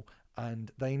at all.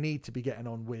 And they need to be getting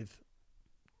on with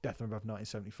Death from Above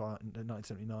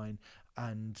 1979,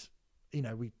 and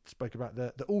we spoke about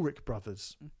the Ulrich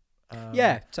brothers.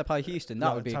 Tappy Houston.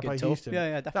 That would be a good tour. Houston.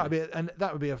 Yeah, definitely.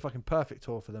 That would be a fucking perfect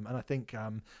tour for them. And I think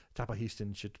Tappy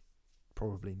Houston should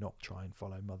probably not try and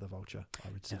follow Mother Vulture. I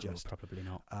would suggest probably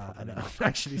not. And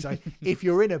actually say, if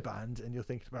you're in a band and you're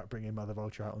thinking about bringing Mother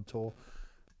Vulture out on tour,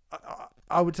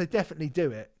 I would say definitely do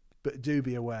it, but do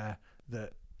be aware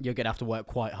that you're going to have to work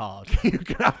quite hard. You're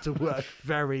going to have to work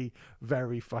very,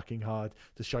 very fucking hard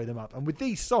to show them up. And with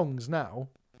these songs now,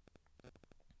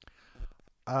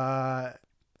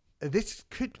 this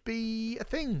could be a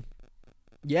thing.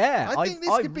 Yeah, I think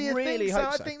this could be a really thing.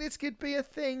 Hope I think this could be a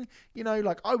thing.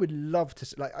 I would love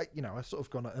to. I've sort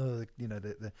of gone,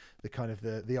 the kind of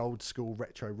the old school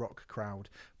retro rock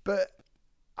crowd. But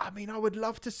I mean, I would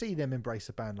love to see them embrace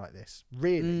a band like this.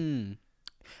 Really.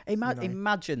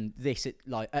 Imagine this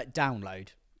at Download,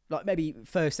 like maybe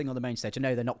first thing on the main stage. I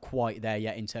know they're not quite there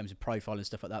yet in terms of profile and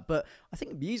stuff like that, but I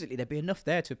think musically there'd be enough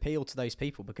there to appeal to those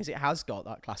people because it has got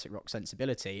that classic rock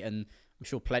sensibility, and I'm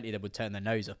sure plenty of them would turn their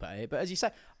nose up at it. But as you say,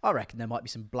 I reckon there might be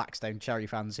some Blackstone Cherry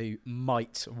fans who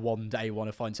might one day want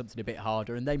to find something a bit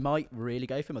harder, and they might really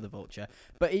go for Mother Vulture.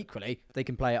 But equally, they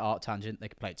can play at Art Tangent, they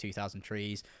can play at 2000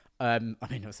 Trees. I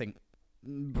think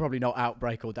probably not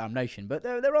Outbreak or Damnation, but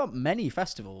there aren't many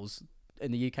festivals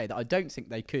in the UK that I don't think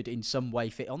they could in some way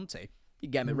fit onto. You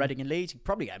can get them at Reading and Leeds, you could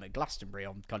probably get them at Glastonbury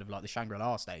on kind of like the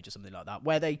Shangri-La stage or something like that,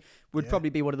 where they would probably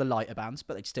be one of the lighter bands,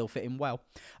 but they'd still fit in well.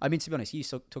 I mean, to be honest, you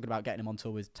talking about getting them on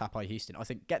tour with Tappy Houston, I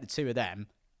think get the two of them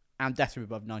and Death from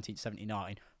Above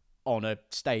 1979 on a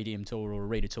stadium tour or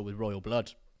arena tour with Royal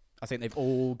Blood. I think they've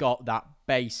all got that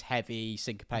bass-heavy,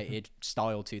 syncopated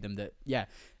style to them that,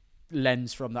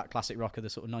 lends from that classic rock of the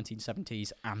sort of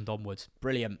 1970s and onwards.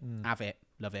 Brilliant. Have it.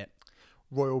 Love it.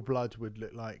 Royal Blood would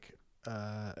look like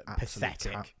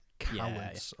pathetic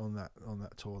cowards on that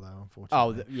tour, though.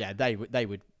 Unfortunately. They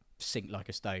would sink like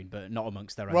a stone, but not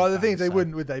amongst their own. Well, fans, the thing is, they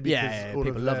wouldn't, would they? Because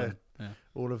people love them.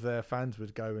 All of their fans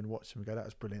would go and watch them and go, "That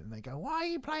was brilliant," and they go, "Why are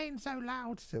you playing so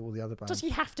loud?" To all the other bands. Does he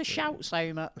have to shout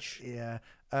so much? Yeah.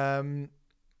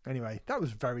 Anyway, that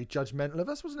was very judgmental of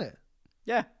us, wasn't it?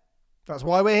 Yeah. That's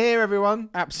why we're here, everyone.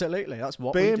 Absolutely, that's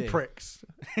what we do. Being pricks.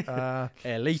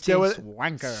 Elitist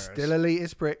wankers. Still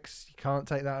elitist pricks. You can't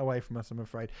take that away from us, I'm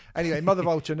afraid. Anyway, Mother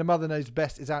Vulture and The Mother Knows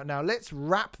Best is out now. Let's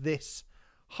wrap this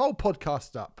whole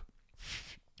podcast up.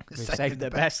 We've saved the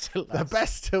best till last. The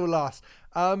best till last.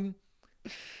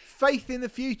 Faith in the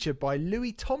Future by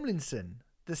Louis Tomlinson,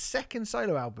 the second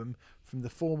solo album from the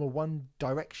former One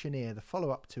Directioneer, the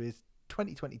follow-up to his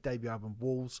 2020 debut album,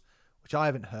 Walls, which I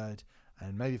haven't heard.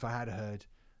 And maybe if I had heard,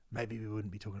 maybe we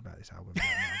wouldn't be talking about this album right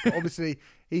now. But obviously,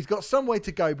 he's got some way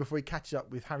to go before he catches up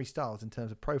with Harry Styles in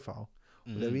terms of profile.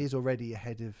 Although he is already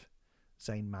ahead of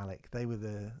Zayn Malik. He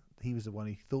was the one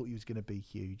who thought he was going to be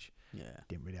huge. Yeah,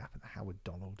 didn't really happen. Howard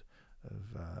Donald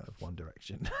of One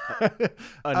Direction.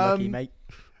 Unlucky, mate.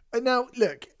 Now,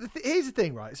 look, here's the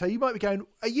thing, right? So you might be going,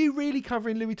 are you really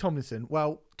covering Louis Tomlinson?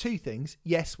 Well, two things.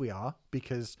 Yes, we are,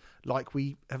 because like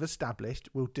we have established,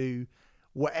 we'll do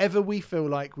whatever we feel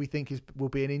like we think will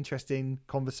be an interesting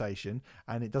conversation,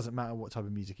 and it doesn't matter what type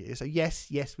of music it is. So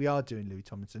yes, we are doing Louis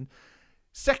Tomlinson.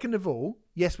 Second of all,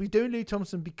 yes, we're doing Louis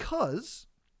Tomlinson because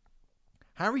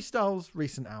Harry Styles'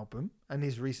 recent album and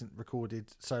his recent recorded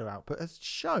solo output has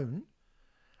shown,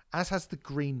 as has The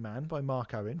Green Man by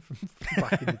Mark Owen from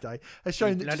back in the day, has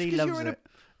shown that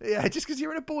just because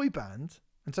you're in a boy band,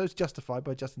 and so it's Justified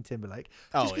by Justin Timberlake,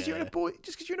 just because you're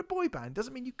in a boy band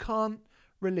doesn't mean you can't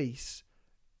release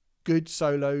good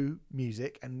solo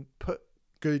music and put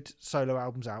good solo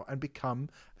albums out and become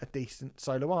a decent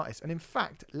solo artist. And in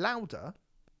fact, Louder,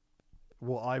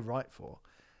 what I write for,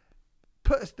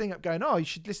 put a thing up going, you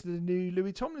should listen to the new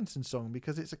Louis Tomlinson song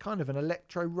because it's a kind of an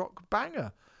electro rock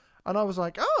banger. And I was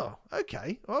like, oh,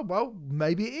 okay. Oh, well,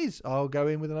 maybe it is. I'll go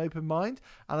in with an open mind.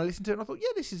 And I listened to it and I thought,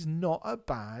 yeah, this is not a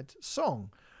bad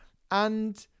song.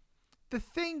 And the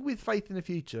thing with Faith in the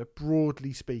Future,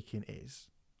 broadly speaking, is,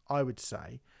 I would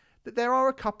say, that there are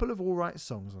a couple of all right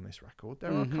songs on this record.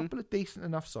 There are a couple of decent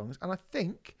enough songs. And I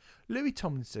think Louis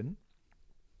Tomlinson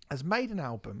has made an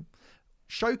album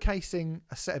showcasing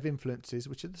a set of influences,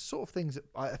 which are the sort of things that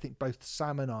I think both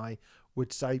Sam and I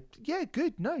would say, yeah,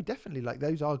 good. No, definitely. Like,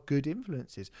 those are good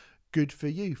influences. Good for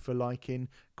you for liking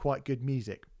quite good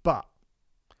music. But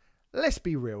let's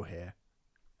be real here.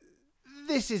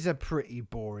 This is a pretty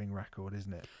boring record,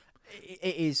 isn't it?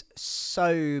 It is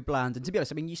so bland. And to be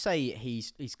honest, I mean, you say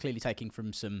he's clearly taking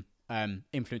from some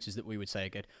influences that we would say are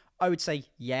good. I would say,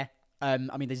 yeah. I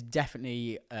mean, there's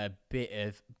definitely a bit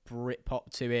of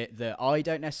Britpop to it that I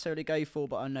don't necessarily go for,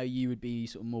 but I know you would be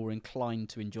sort of more inclined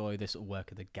to enjoy the sort of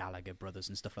work of the Gallagher brothers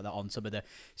and stuff like that on some of the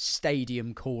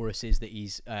stadium choruses that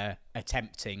he's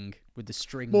attempting with the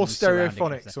strings. More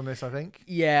stereophonics on this, I think.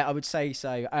 Yeah, I would say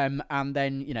so. And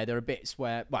then, there are bits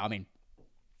where,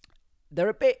 there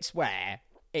are bits where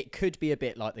it could be a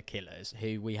bit like the Killers,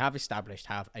 who we have established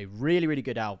have a really, really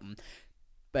good album,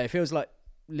 but it feels like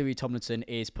Louis Tomlinson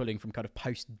is pulling from kind of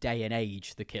post-day and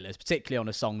age the Killers, particularly on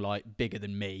a song like Bigger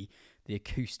Than Me, the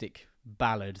acoustic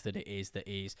ballad that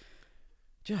is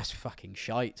just fucking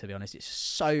shite, to be honest. It's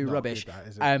so rubbish. That,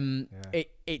 is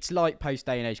it? It's like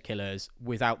post-day and age Killers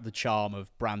without the charm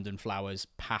of Brandon Flowers'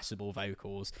 passable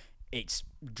vocals. It's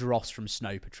Dross from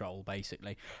Snow Patrol,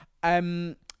 basically.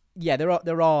 Yeah,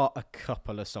 there are a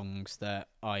couple of songs that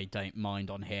I don't mind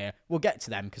on here. We'll get to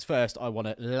them, because first I want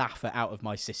to laugh it out of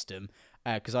my system,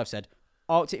 because I've said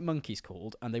Arctic Monkeys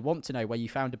called, and they want to know where you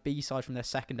found a B-side from their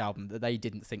second album that they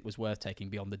didn't think was worth taking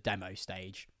beyond the demo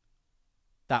stage.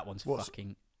 That one's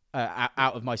fucking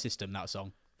out of my system, that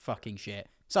song. Fucking shit.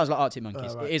 Sounds like Arctic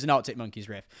Monkeys. Right. It is an Arctic Monkeys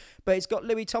riff. But it's got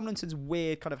Louis Tomlinson's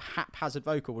weird kind of haphazard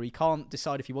vocal where he can't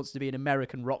decide if he wants to be an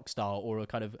American rock star or a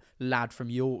kind of lad from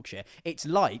Yorkshire. It's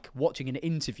like watching an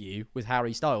interview with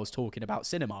Harry Styles talking about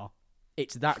cinema.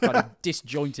 It's that kind of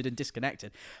disjointed and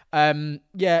disconnected.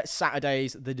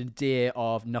 Saturdays, the nadir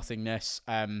of nothingness.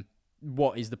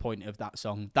 What is the point of that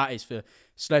song? That is for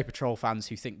Snow Patrol fans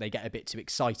who think they get a bit too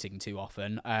exciting too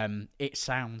often. It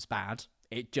sounds bad.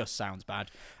 It just sounds bad.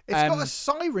 It's got a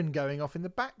siren going off in the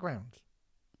background.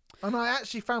 And I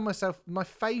actually found my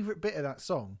favourite bit of that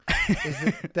song is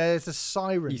that there's a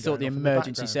siren. You thought the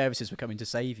emergency services were coming to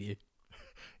save you.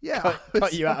 Yeah.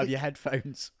 Cut you out of your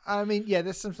headphones. I mean, yeah,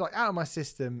 there's some, like, Out of My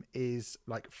System is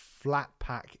like flat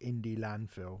pack indie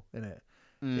landfill, isn't it?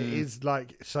 It is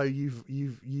like, so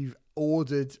you've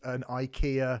ordered an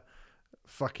IKEA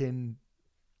fucking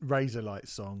Razorlight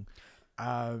song,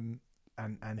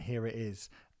 and here it is.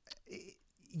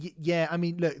 Yeah, I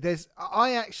mean, look,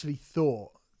 I actually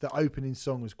thought the opening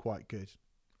song was quite good.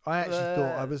 I actually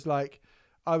thought I was like,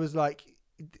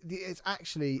 it's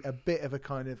actually a bit of a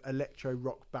kind of electro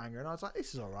rock banger, and I was like,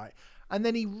 this is all right. And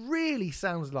then he really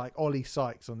sounds like Ollie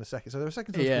Sykes on the second. So there were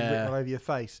second songs called Written All Over Your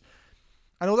Face.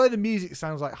 And although the music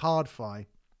sounds like Hard-Fi,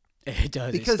 it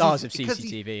does. It stars of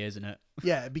CCTV, isn't it?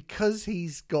 Yeah, because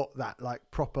he's got that like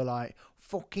proper like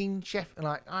fucking chef,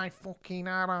 like I fucking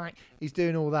alright. He's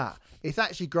doing all that. It's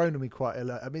actually grown on me quite a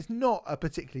lot. I mean, it's not a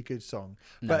particularly good song,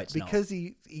 but because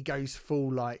he goes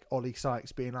full like Ollie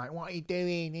Sykes, being like, "What are you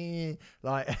doing?"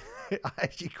 Like, I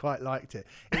actually quite liked it.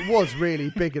 It was really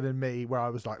Bigger Than Me, where I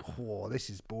was like, "Whoa, this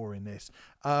is boring."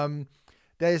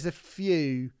 There's a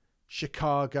few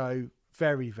Chicago.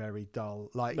 Very, very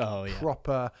dull. Like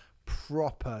proper,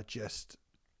 just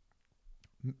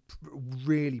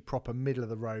really proper middle of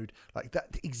the road. Like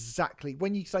that exactly.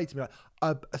 When you say to me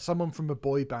like someone from a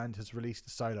boy band has released a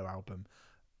solo album,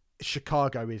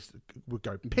 Chicago would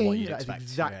go ping. That is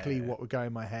exactly what would go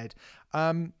in my head.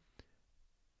 I mean,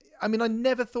 I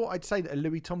never thought I'd say that a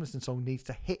Louis Tomlinson song needs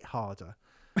to hit harder,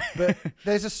 but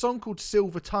there's a song called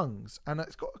Silver Tongues, and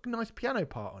it's got a nice piano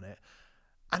part on it.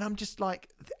 And I'm just like,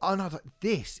 and I was like,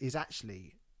 this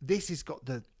has got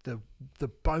the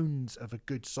bones of a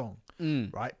good song,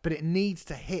 right? But it needs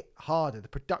to hit harder. The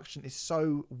production is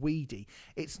so weedy.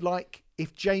 It's like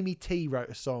if Jamie T wrote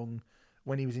a song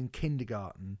when he was in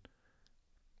kindergarten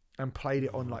and played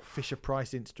it on like Fisher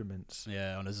Price instruments.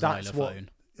 Yeah, on a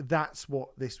xylophone. That's what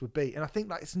this would be. And I think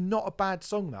like it's not a bad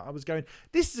song. That I was going,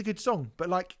 this is a good song, but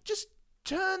like just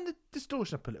turn the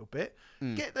distortion up a little bit,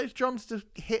 get those drums to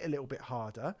hit a little bit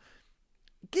harder,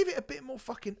 give it a bit more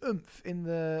fucking oomph in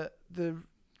the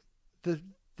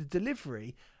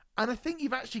delivery, and I think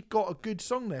you've actually got a good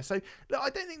song there. So look,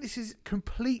 I don't think this is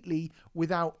completely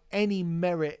without any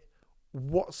merit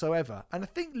whatsoever. And I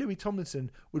think Louis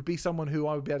Tomlinson would be someone who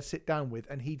I would be able to sit down with,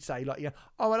 and he'd say like, yeah,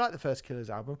 oh, I like the first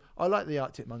Killers album, I like the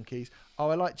Arctic Monkeys, oh,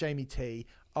 I like Jamie T,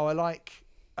 oh, I like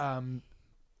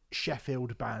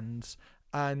Sheffield bands,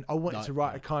 and I wanted to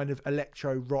write a kind of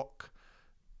electro rock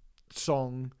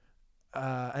song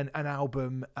an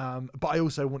album, but I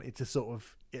also wanted to sort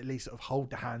of at least sort of hold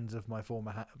the hands of my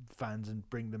former fans and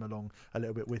bring them along a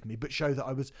little bit with me, but show that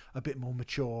I was a bit more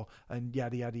mature and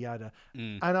yada yada yada.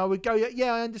 And I would go,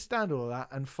 yeah, I understand all of that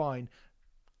and fine.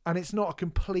 And it's not a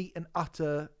complete and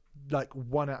utter like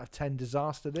 1 out of 10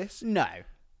 disaster. This No,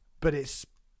 but it's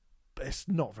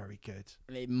not very good.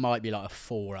 it might be like a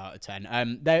 4 out of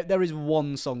 10. There is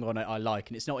one song on it I like,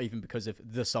 and it's not even because of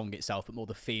the song itself, but more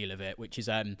the feel of it, which is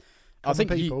I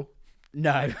think people.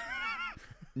 No,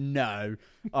 no.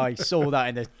 I saw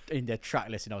that in the track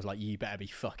list, and I was like, "You better be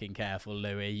fucking careful,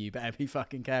 Louis. You better be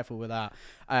fucking careful with that."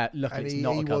 Look, And it's he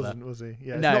not a cover. wasn't, was he?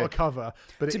 Yeah, it's No. not a cover,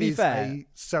 but To it be is fair- a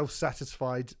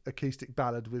self-satisfied acoustic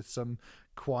ballad with some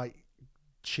quite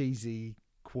cheesy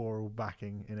choral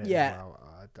backing in it. Yeah. As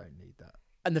well. I don't need that.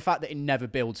 And the fact that it never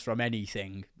builds from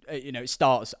anything, it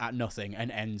starts at nothing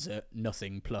and ends at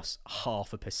nothing plus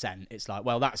 0.5%. It's like,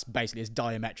 well, that's basically as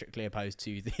diametrically opposed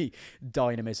to the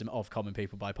dynamism of Common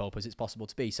People by Pulp as it's possible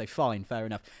to be. So fine, fair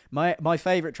enough. My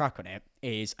favourite track on it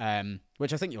is,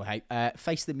 which I think you'll hate,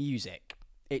 Face the Music.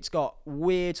 It's got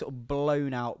weird sort of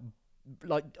blown out,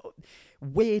 like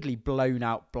weirdly blown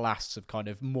out blasts of kind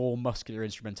of more muscular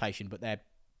instrumentation, but they're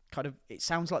kind of, it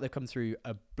sounds like they've come through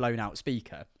a blown out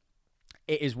speaker.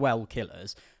 It is well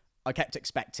killers. I kept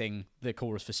expecting the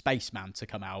chorus for Spaceman to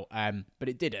come out, but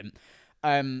it didn't.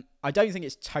 I don't think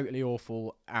it's totally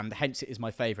awful, and hence it is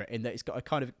my favourite in that it's got a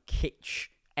kind of kitsch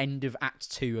end of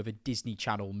Act 2 of a Disney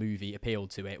Channel movie appeal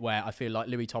to it, where I feel like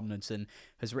Louis Tomlinson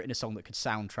has written a song that could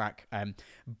soundtrack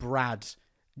Brad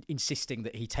insisting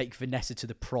that he take Vanessa to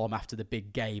the prom after the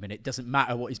big game, and it doesn't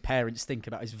matter what his parents think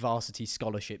about his varsity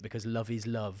scholarship because love is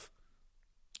love.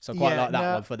 So I quite like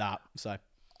that one for that. So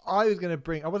I wasn't going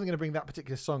to bring that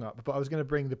particular song up, but I was going to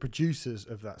bring the producers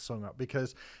of that song up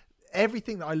because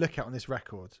everything that I look at on this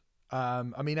record, I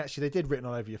mean, actually, they did Written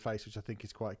All Over Your Face, which I think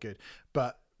is quite good.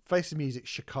 But Face the Music,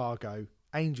 Chicago,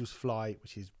 Angels Fly,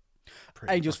 which is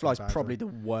Angels Fly is probably the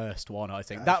worst one, I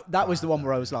think. That was the one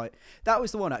where I was like, that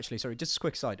was the one actually. Sorry, just a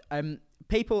quick aside.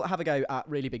 People have a go at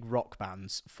really big rock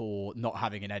bands for not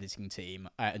having an editing team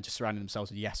and just surrounding themselves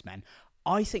with yes men.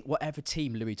 I think whatever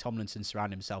team Louis Tomlinson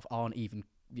surrounded himself aren't even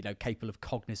capable of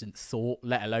cognizant thought,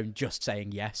 let alone just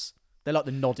saying yes. They're like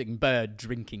the nodding bird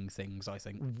drinking things, I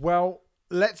think. Well,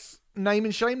 let's name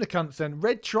and shame the cunts then.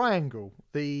 Red Triangle,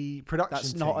 the production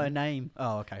That's team. not a name.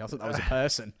 Oh, okay. I thought that was a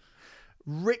person.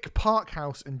 Rick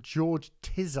Parkhouse and George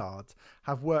Tizard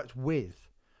have worked with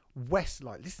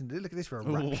Westlife. Listen, look at this for a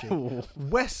rap sheet.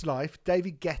 Westlife,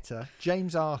 David Guetta,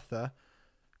 James Arthur,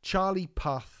 Charlie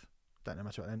Puth, don't know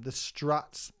much about them, The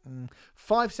Struts,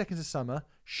 5 Seconds of Summer,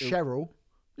 Cheryl,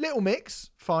 Little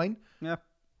Mix, fine. Yeah.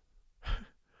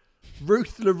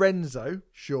 Ruth Lorenzo,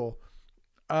 sure.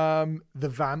 The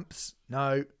Vamps,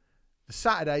 no. The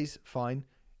Saturdays, fine.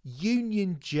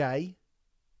 Union J,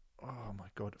 oh my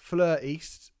God. Fleur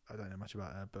East, I don't know much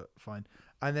about her, but fine.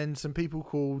 And then some people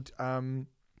called the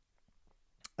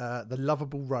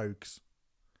Lovable Rogues.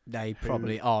 They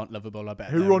probably aren't lovable, I bet.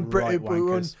 Who were on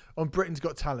on Britain's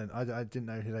Got Talent. I didn't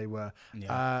know who they were.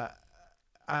 Yeah.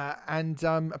 And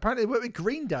apparently they worked with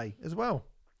Green Day as well.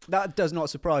 That does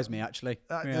not surprise me, actually.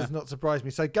 That does not surprise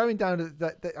me. So going down to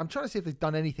that, I'm trying to see if they've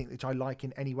done anything which I like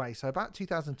in any way. So about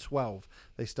 2012,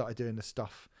 they started doing the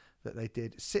stuff that they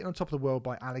did. Sitting on Top of the World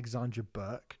by Alexandra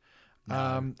Burke.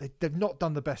 No. They've not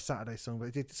done the Best Saturday song,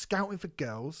 but they did Scouting for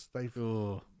Girls. They've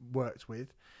worked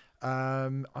with.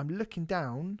 I'm looking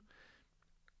down.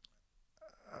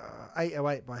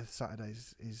 808 by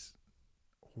Saturdays is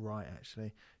all right,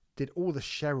 actually. Did all the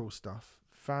Cheryl stuff.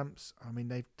 Vamps. I mean,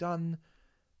 they've done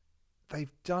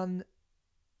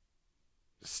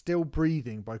Still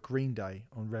Breathing by Green Day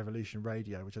on Revolution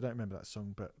Radio, which I don't remember that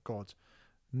song, but God,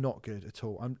 not good at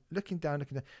all. I'm looking down.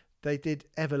 They did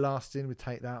Everlasting with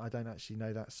Take That. I don't actually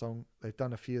know that song. They've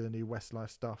done a few of the new Westlife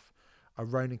stuff. A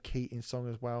Ronan Keating song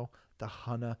as well. The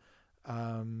Hunter.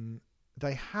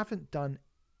 They haven't done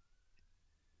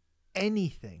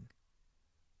anything.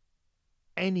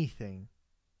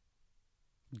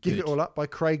 Give It All Up by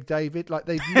Craig David. Like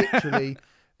they've literally,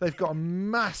 they've got a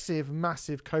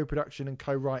massive co-production and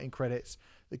co-writing credits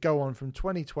that go on from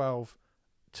 2012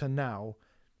 to now,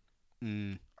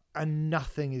 and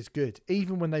nothing is good.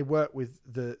 Even when they work with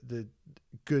the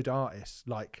good artists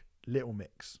like Little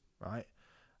Mix, right?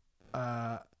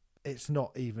 It's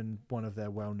not even one of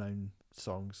their well-known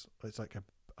songs. It's like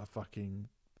a fucking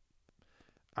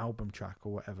album track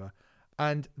or whatever,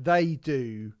 and they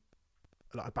do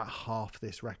like about half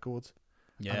this record.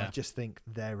 Yeah, and I just think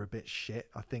they're a bit shit.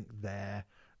 I think they're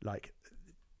like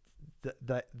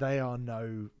they are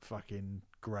no fucking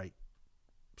great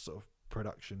sort of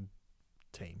production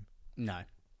team. No,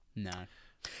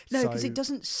 because So- it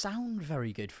doesn't sound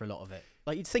very good for a lot of it.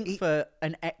 Like you'd think for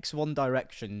an ex One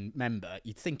Direction member,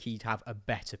 you'd think he'd have a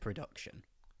better production.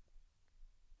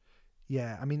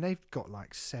 Yeah, I mean they've got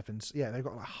like they've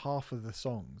got like half of the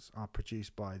songs are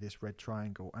produced by this Red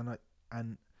Triangle, and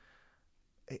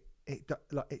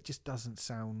it just doesn't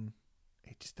sound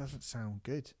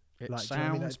good. It Like, sounds do you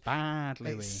know what I mean? bad,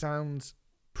 Louis. It sounds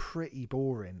pretty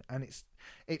boring, and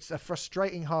it's a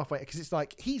frustrating halfway, because it's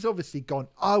like he's obviously gone,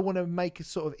 I want to make a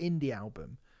sort of indie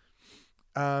album,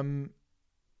 and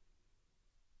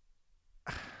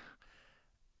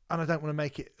I don't want to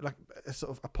make it like a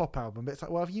sort of a pop album. But it's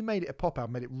like, well, if you made it a pop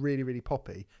album, made it really, really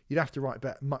poppy, you'd have to write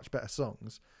much better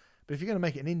songs. But if you're going to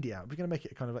make it an indie album, if you're going to make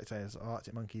it kind of like, say, as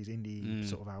Arctic Monkeys indie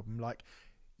sort of album, like,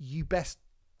 you best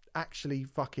actually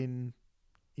fucking,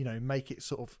 make it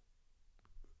sort of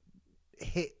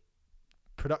hit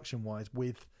production-wise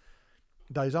with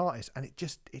those artists. And it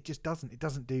just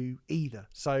doesn't do either.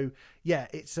 So yeah,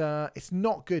 it's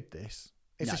not good, this.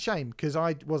 It's a shame, because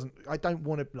I don't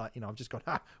want to, like, I've just gone,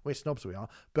 we're snobs, we are.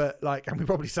 But like, and we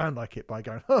probably sound like it by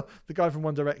going, the guy from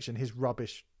One Direction, his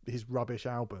rubbish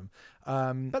album.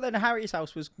 But then Harry's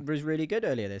House was really good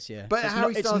earlier this year. But so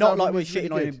it's not like we're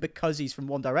shitting on him because he's from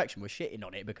One Direction. We're shitting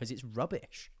on it because it's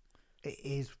rubbish. It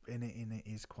is, and it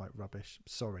is quite rubbish.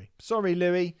 Sorry,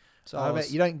 Louis. So I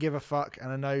bet you don't give a fuck,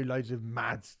 and I know loads of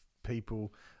mad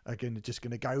people are just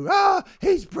gonna go,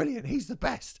 he's brilliant, he's the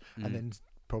best, and then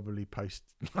probably post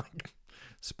like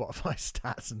Spotify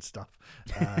stats and stuff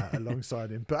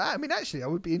alongside him. But I mean, actually, I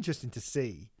would be interested to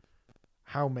see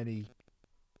how many.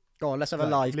 Go on, let's have a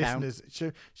live listeners.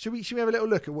 Count. Should we have a little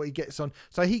look at what he gets on?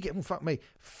 So he gets,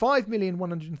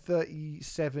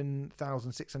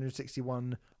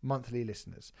 5,137,661 monthly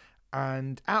listeners,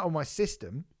 and out of my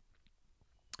system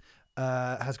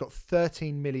has got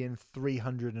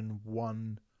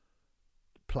 13,301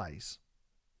 plays.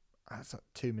 That's like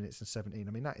 2 minutes and 17.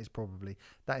 I mean, that is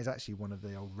actually one of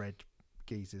the old Red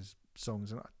Geezer's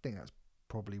songs, and I think that's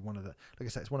probably one of the, like I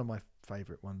said, it's one of my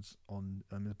favourite ones on,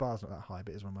 the bar's not that high,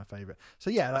 but it's one of my favourite. So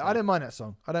yeah, like, I don't mind that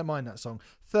song.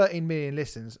 13 million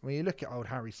listens. When you look at old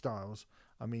Harry Styles,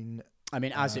 I mean,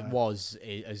 as it was,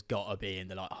 it has got to be in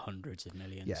the like hundreds of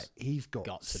millions. Yeah, he's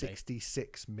got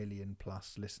 66 million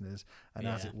plus listeners, and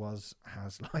as it was,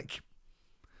 has like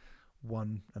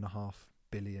 1.5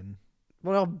 billion.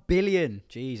 Well, a billion.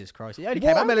 Jesus Christ. It only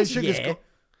came out this year.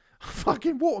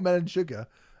 Fucking Watermelon Sugar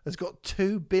has got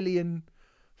 2 billion.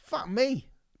 Fuck me.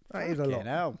 That is a lot.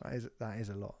 That is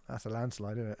a lot. That's a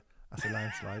landslide, isn't it? That's a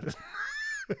landslide.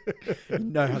 You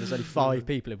know how there's only 5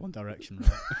 people in One Direction,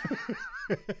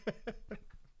 right?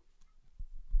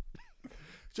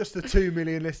 Just the 2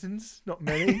 million listens, not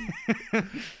many.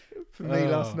 For me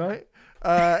last night.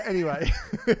 Anyway,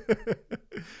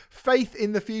 faith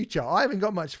in the future. I haven't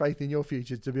got much faith in your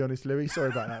future, to be honest, Louis. Sorry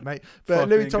about that, mate. But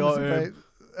Louis Thompson,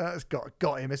 that's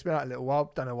got him. It's been out a little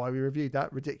while. Don't know why we reviewed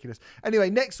that. Ridiculous. Anyway,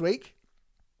 next week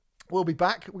we'll be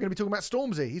back. We're going to be talking about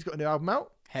Stormzy. He's got a new album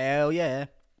out. Hell yeah!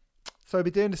 So we'll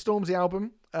be doing the Stormzy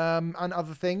album and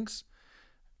other things.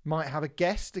 Might have a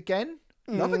guest again.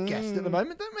 Love a guest at the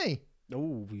moment, don't we?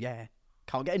 Oh yeah,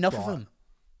 can't get enough of them.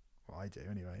 Well, I do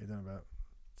anyway. I don't know about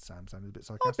Sam. Sam's a bit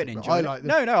sarcastic. I've been enjoying it.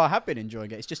 No, I have been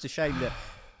enjoying it. It's just a shame that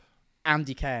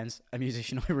Andy Cairns, a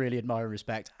musician I really admire and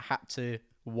respect, had to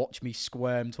watch me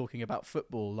squirm talking about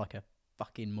football like a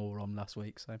fucking moron last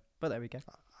week. So, but there we go.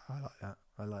 I like that.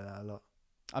 I like that a lot.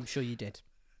 I'm sure you did.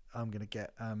 I'm gonna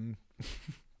get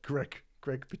Greg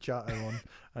Pichato on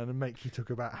and make you talk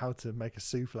about how to make a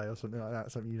souffle or something like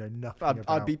that. Something you know nothing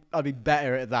about. I'd be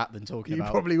better at that than talking about.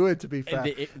 You probably would, to be fair.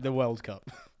 The World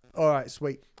Cup. All right,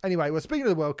 sweet. Anyway, well, speaking of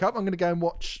the World Cup, I'm going to go and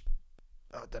watch.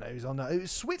 I don't know who's on that. It was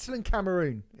Switzerland,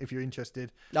 Cameroon. If you're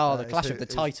interested. Oh, the Clash of the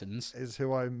Titans is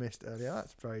who I missed earlier.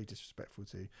 That's very disrespectful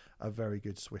to a very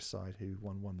good Swiss side who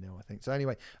won 1-0, I think. So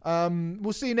anyway,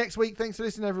 we'll see you next week. Thanks for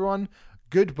listening, everyone.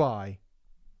 Goodbye.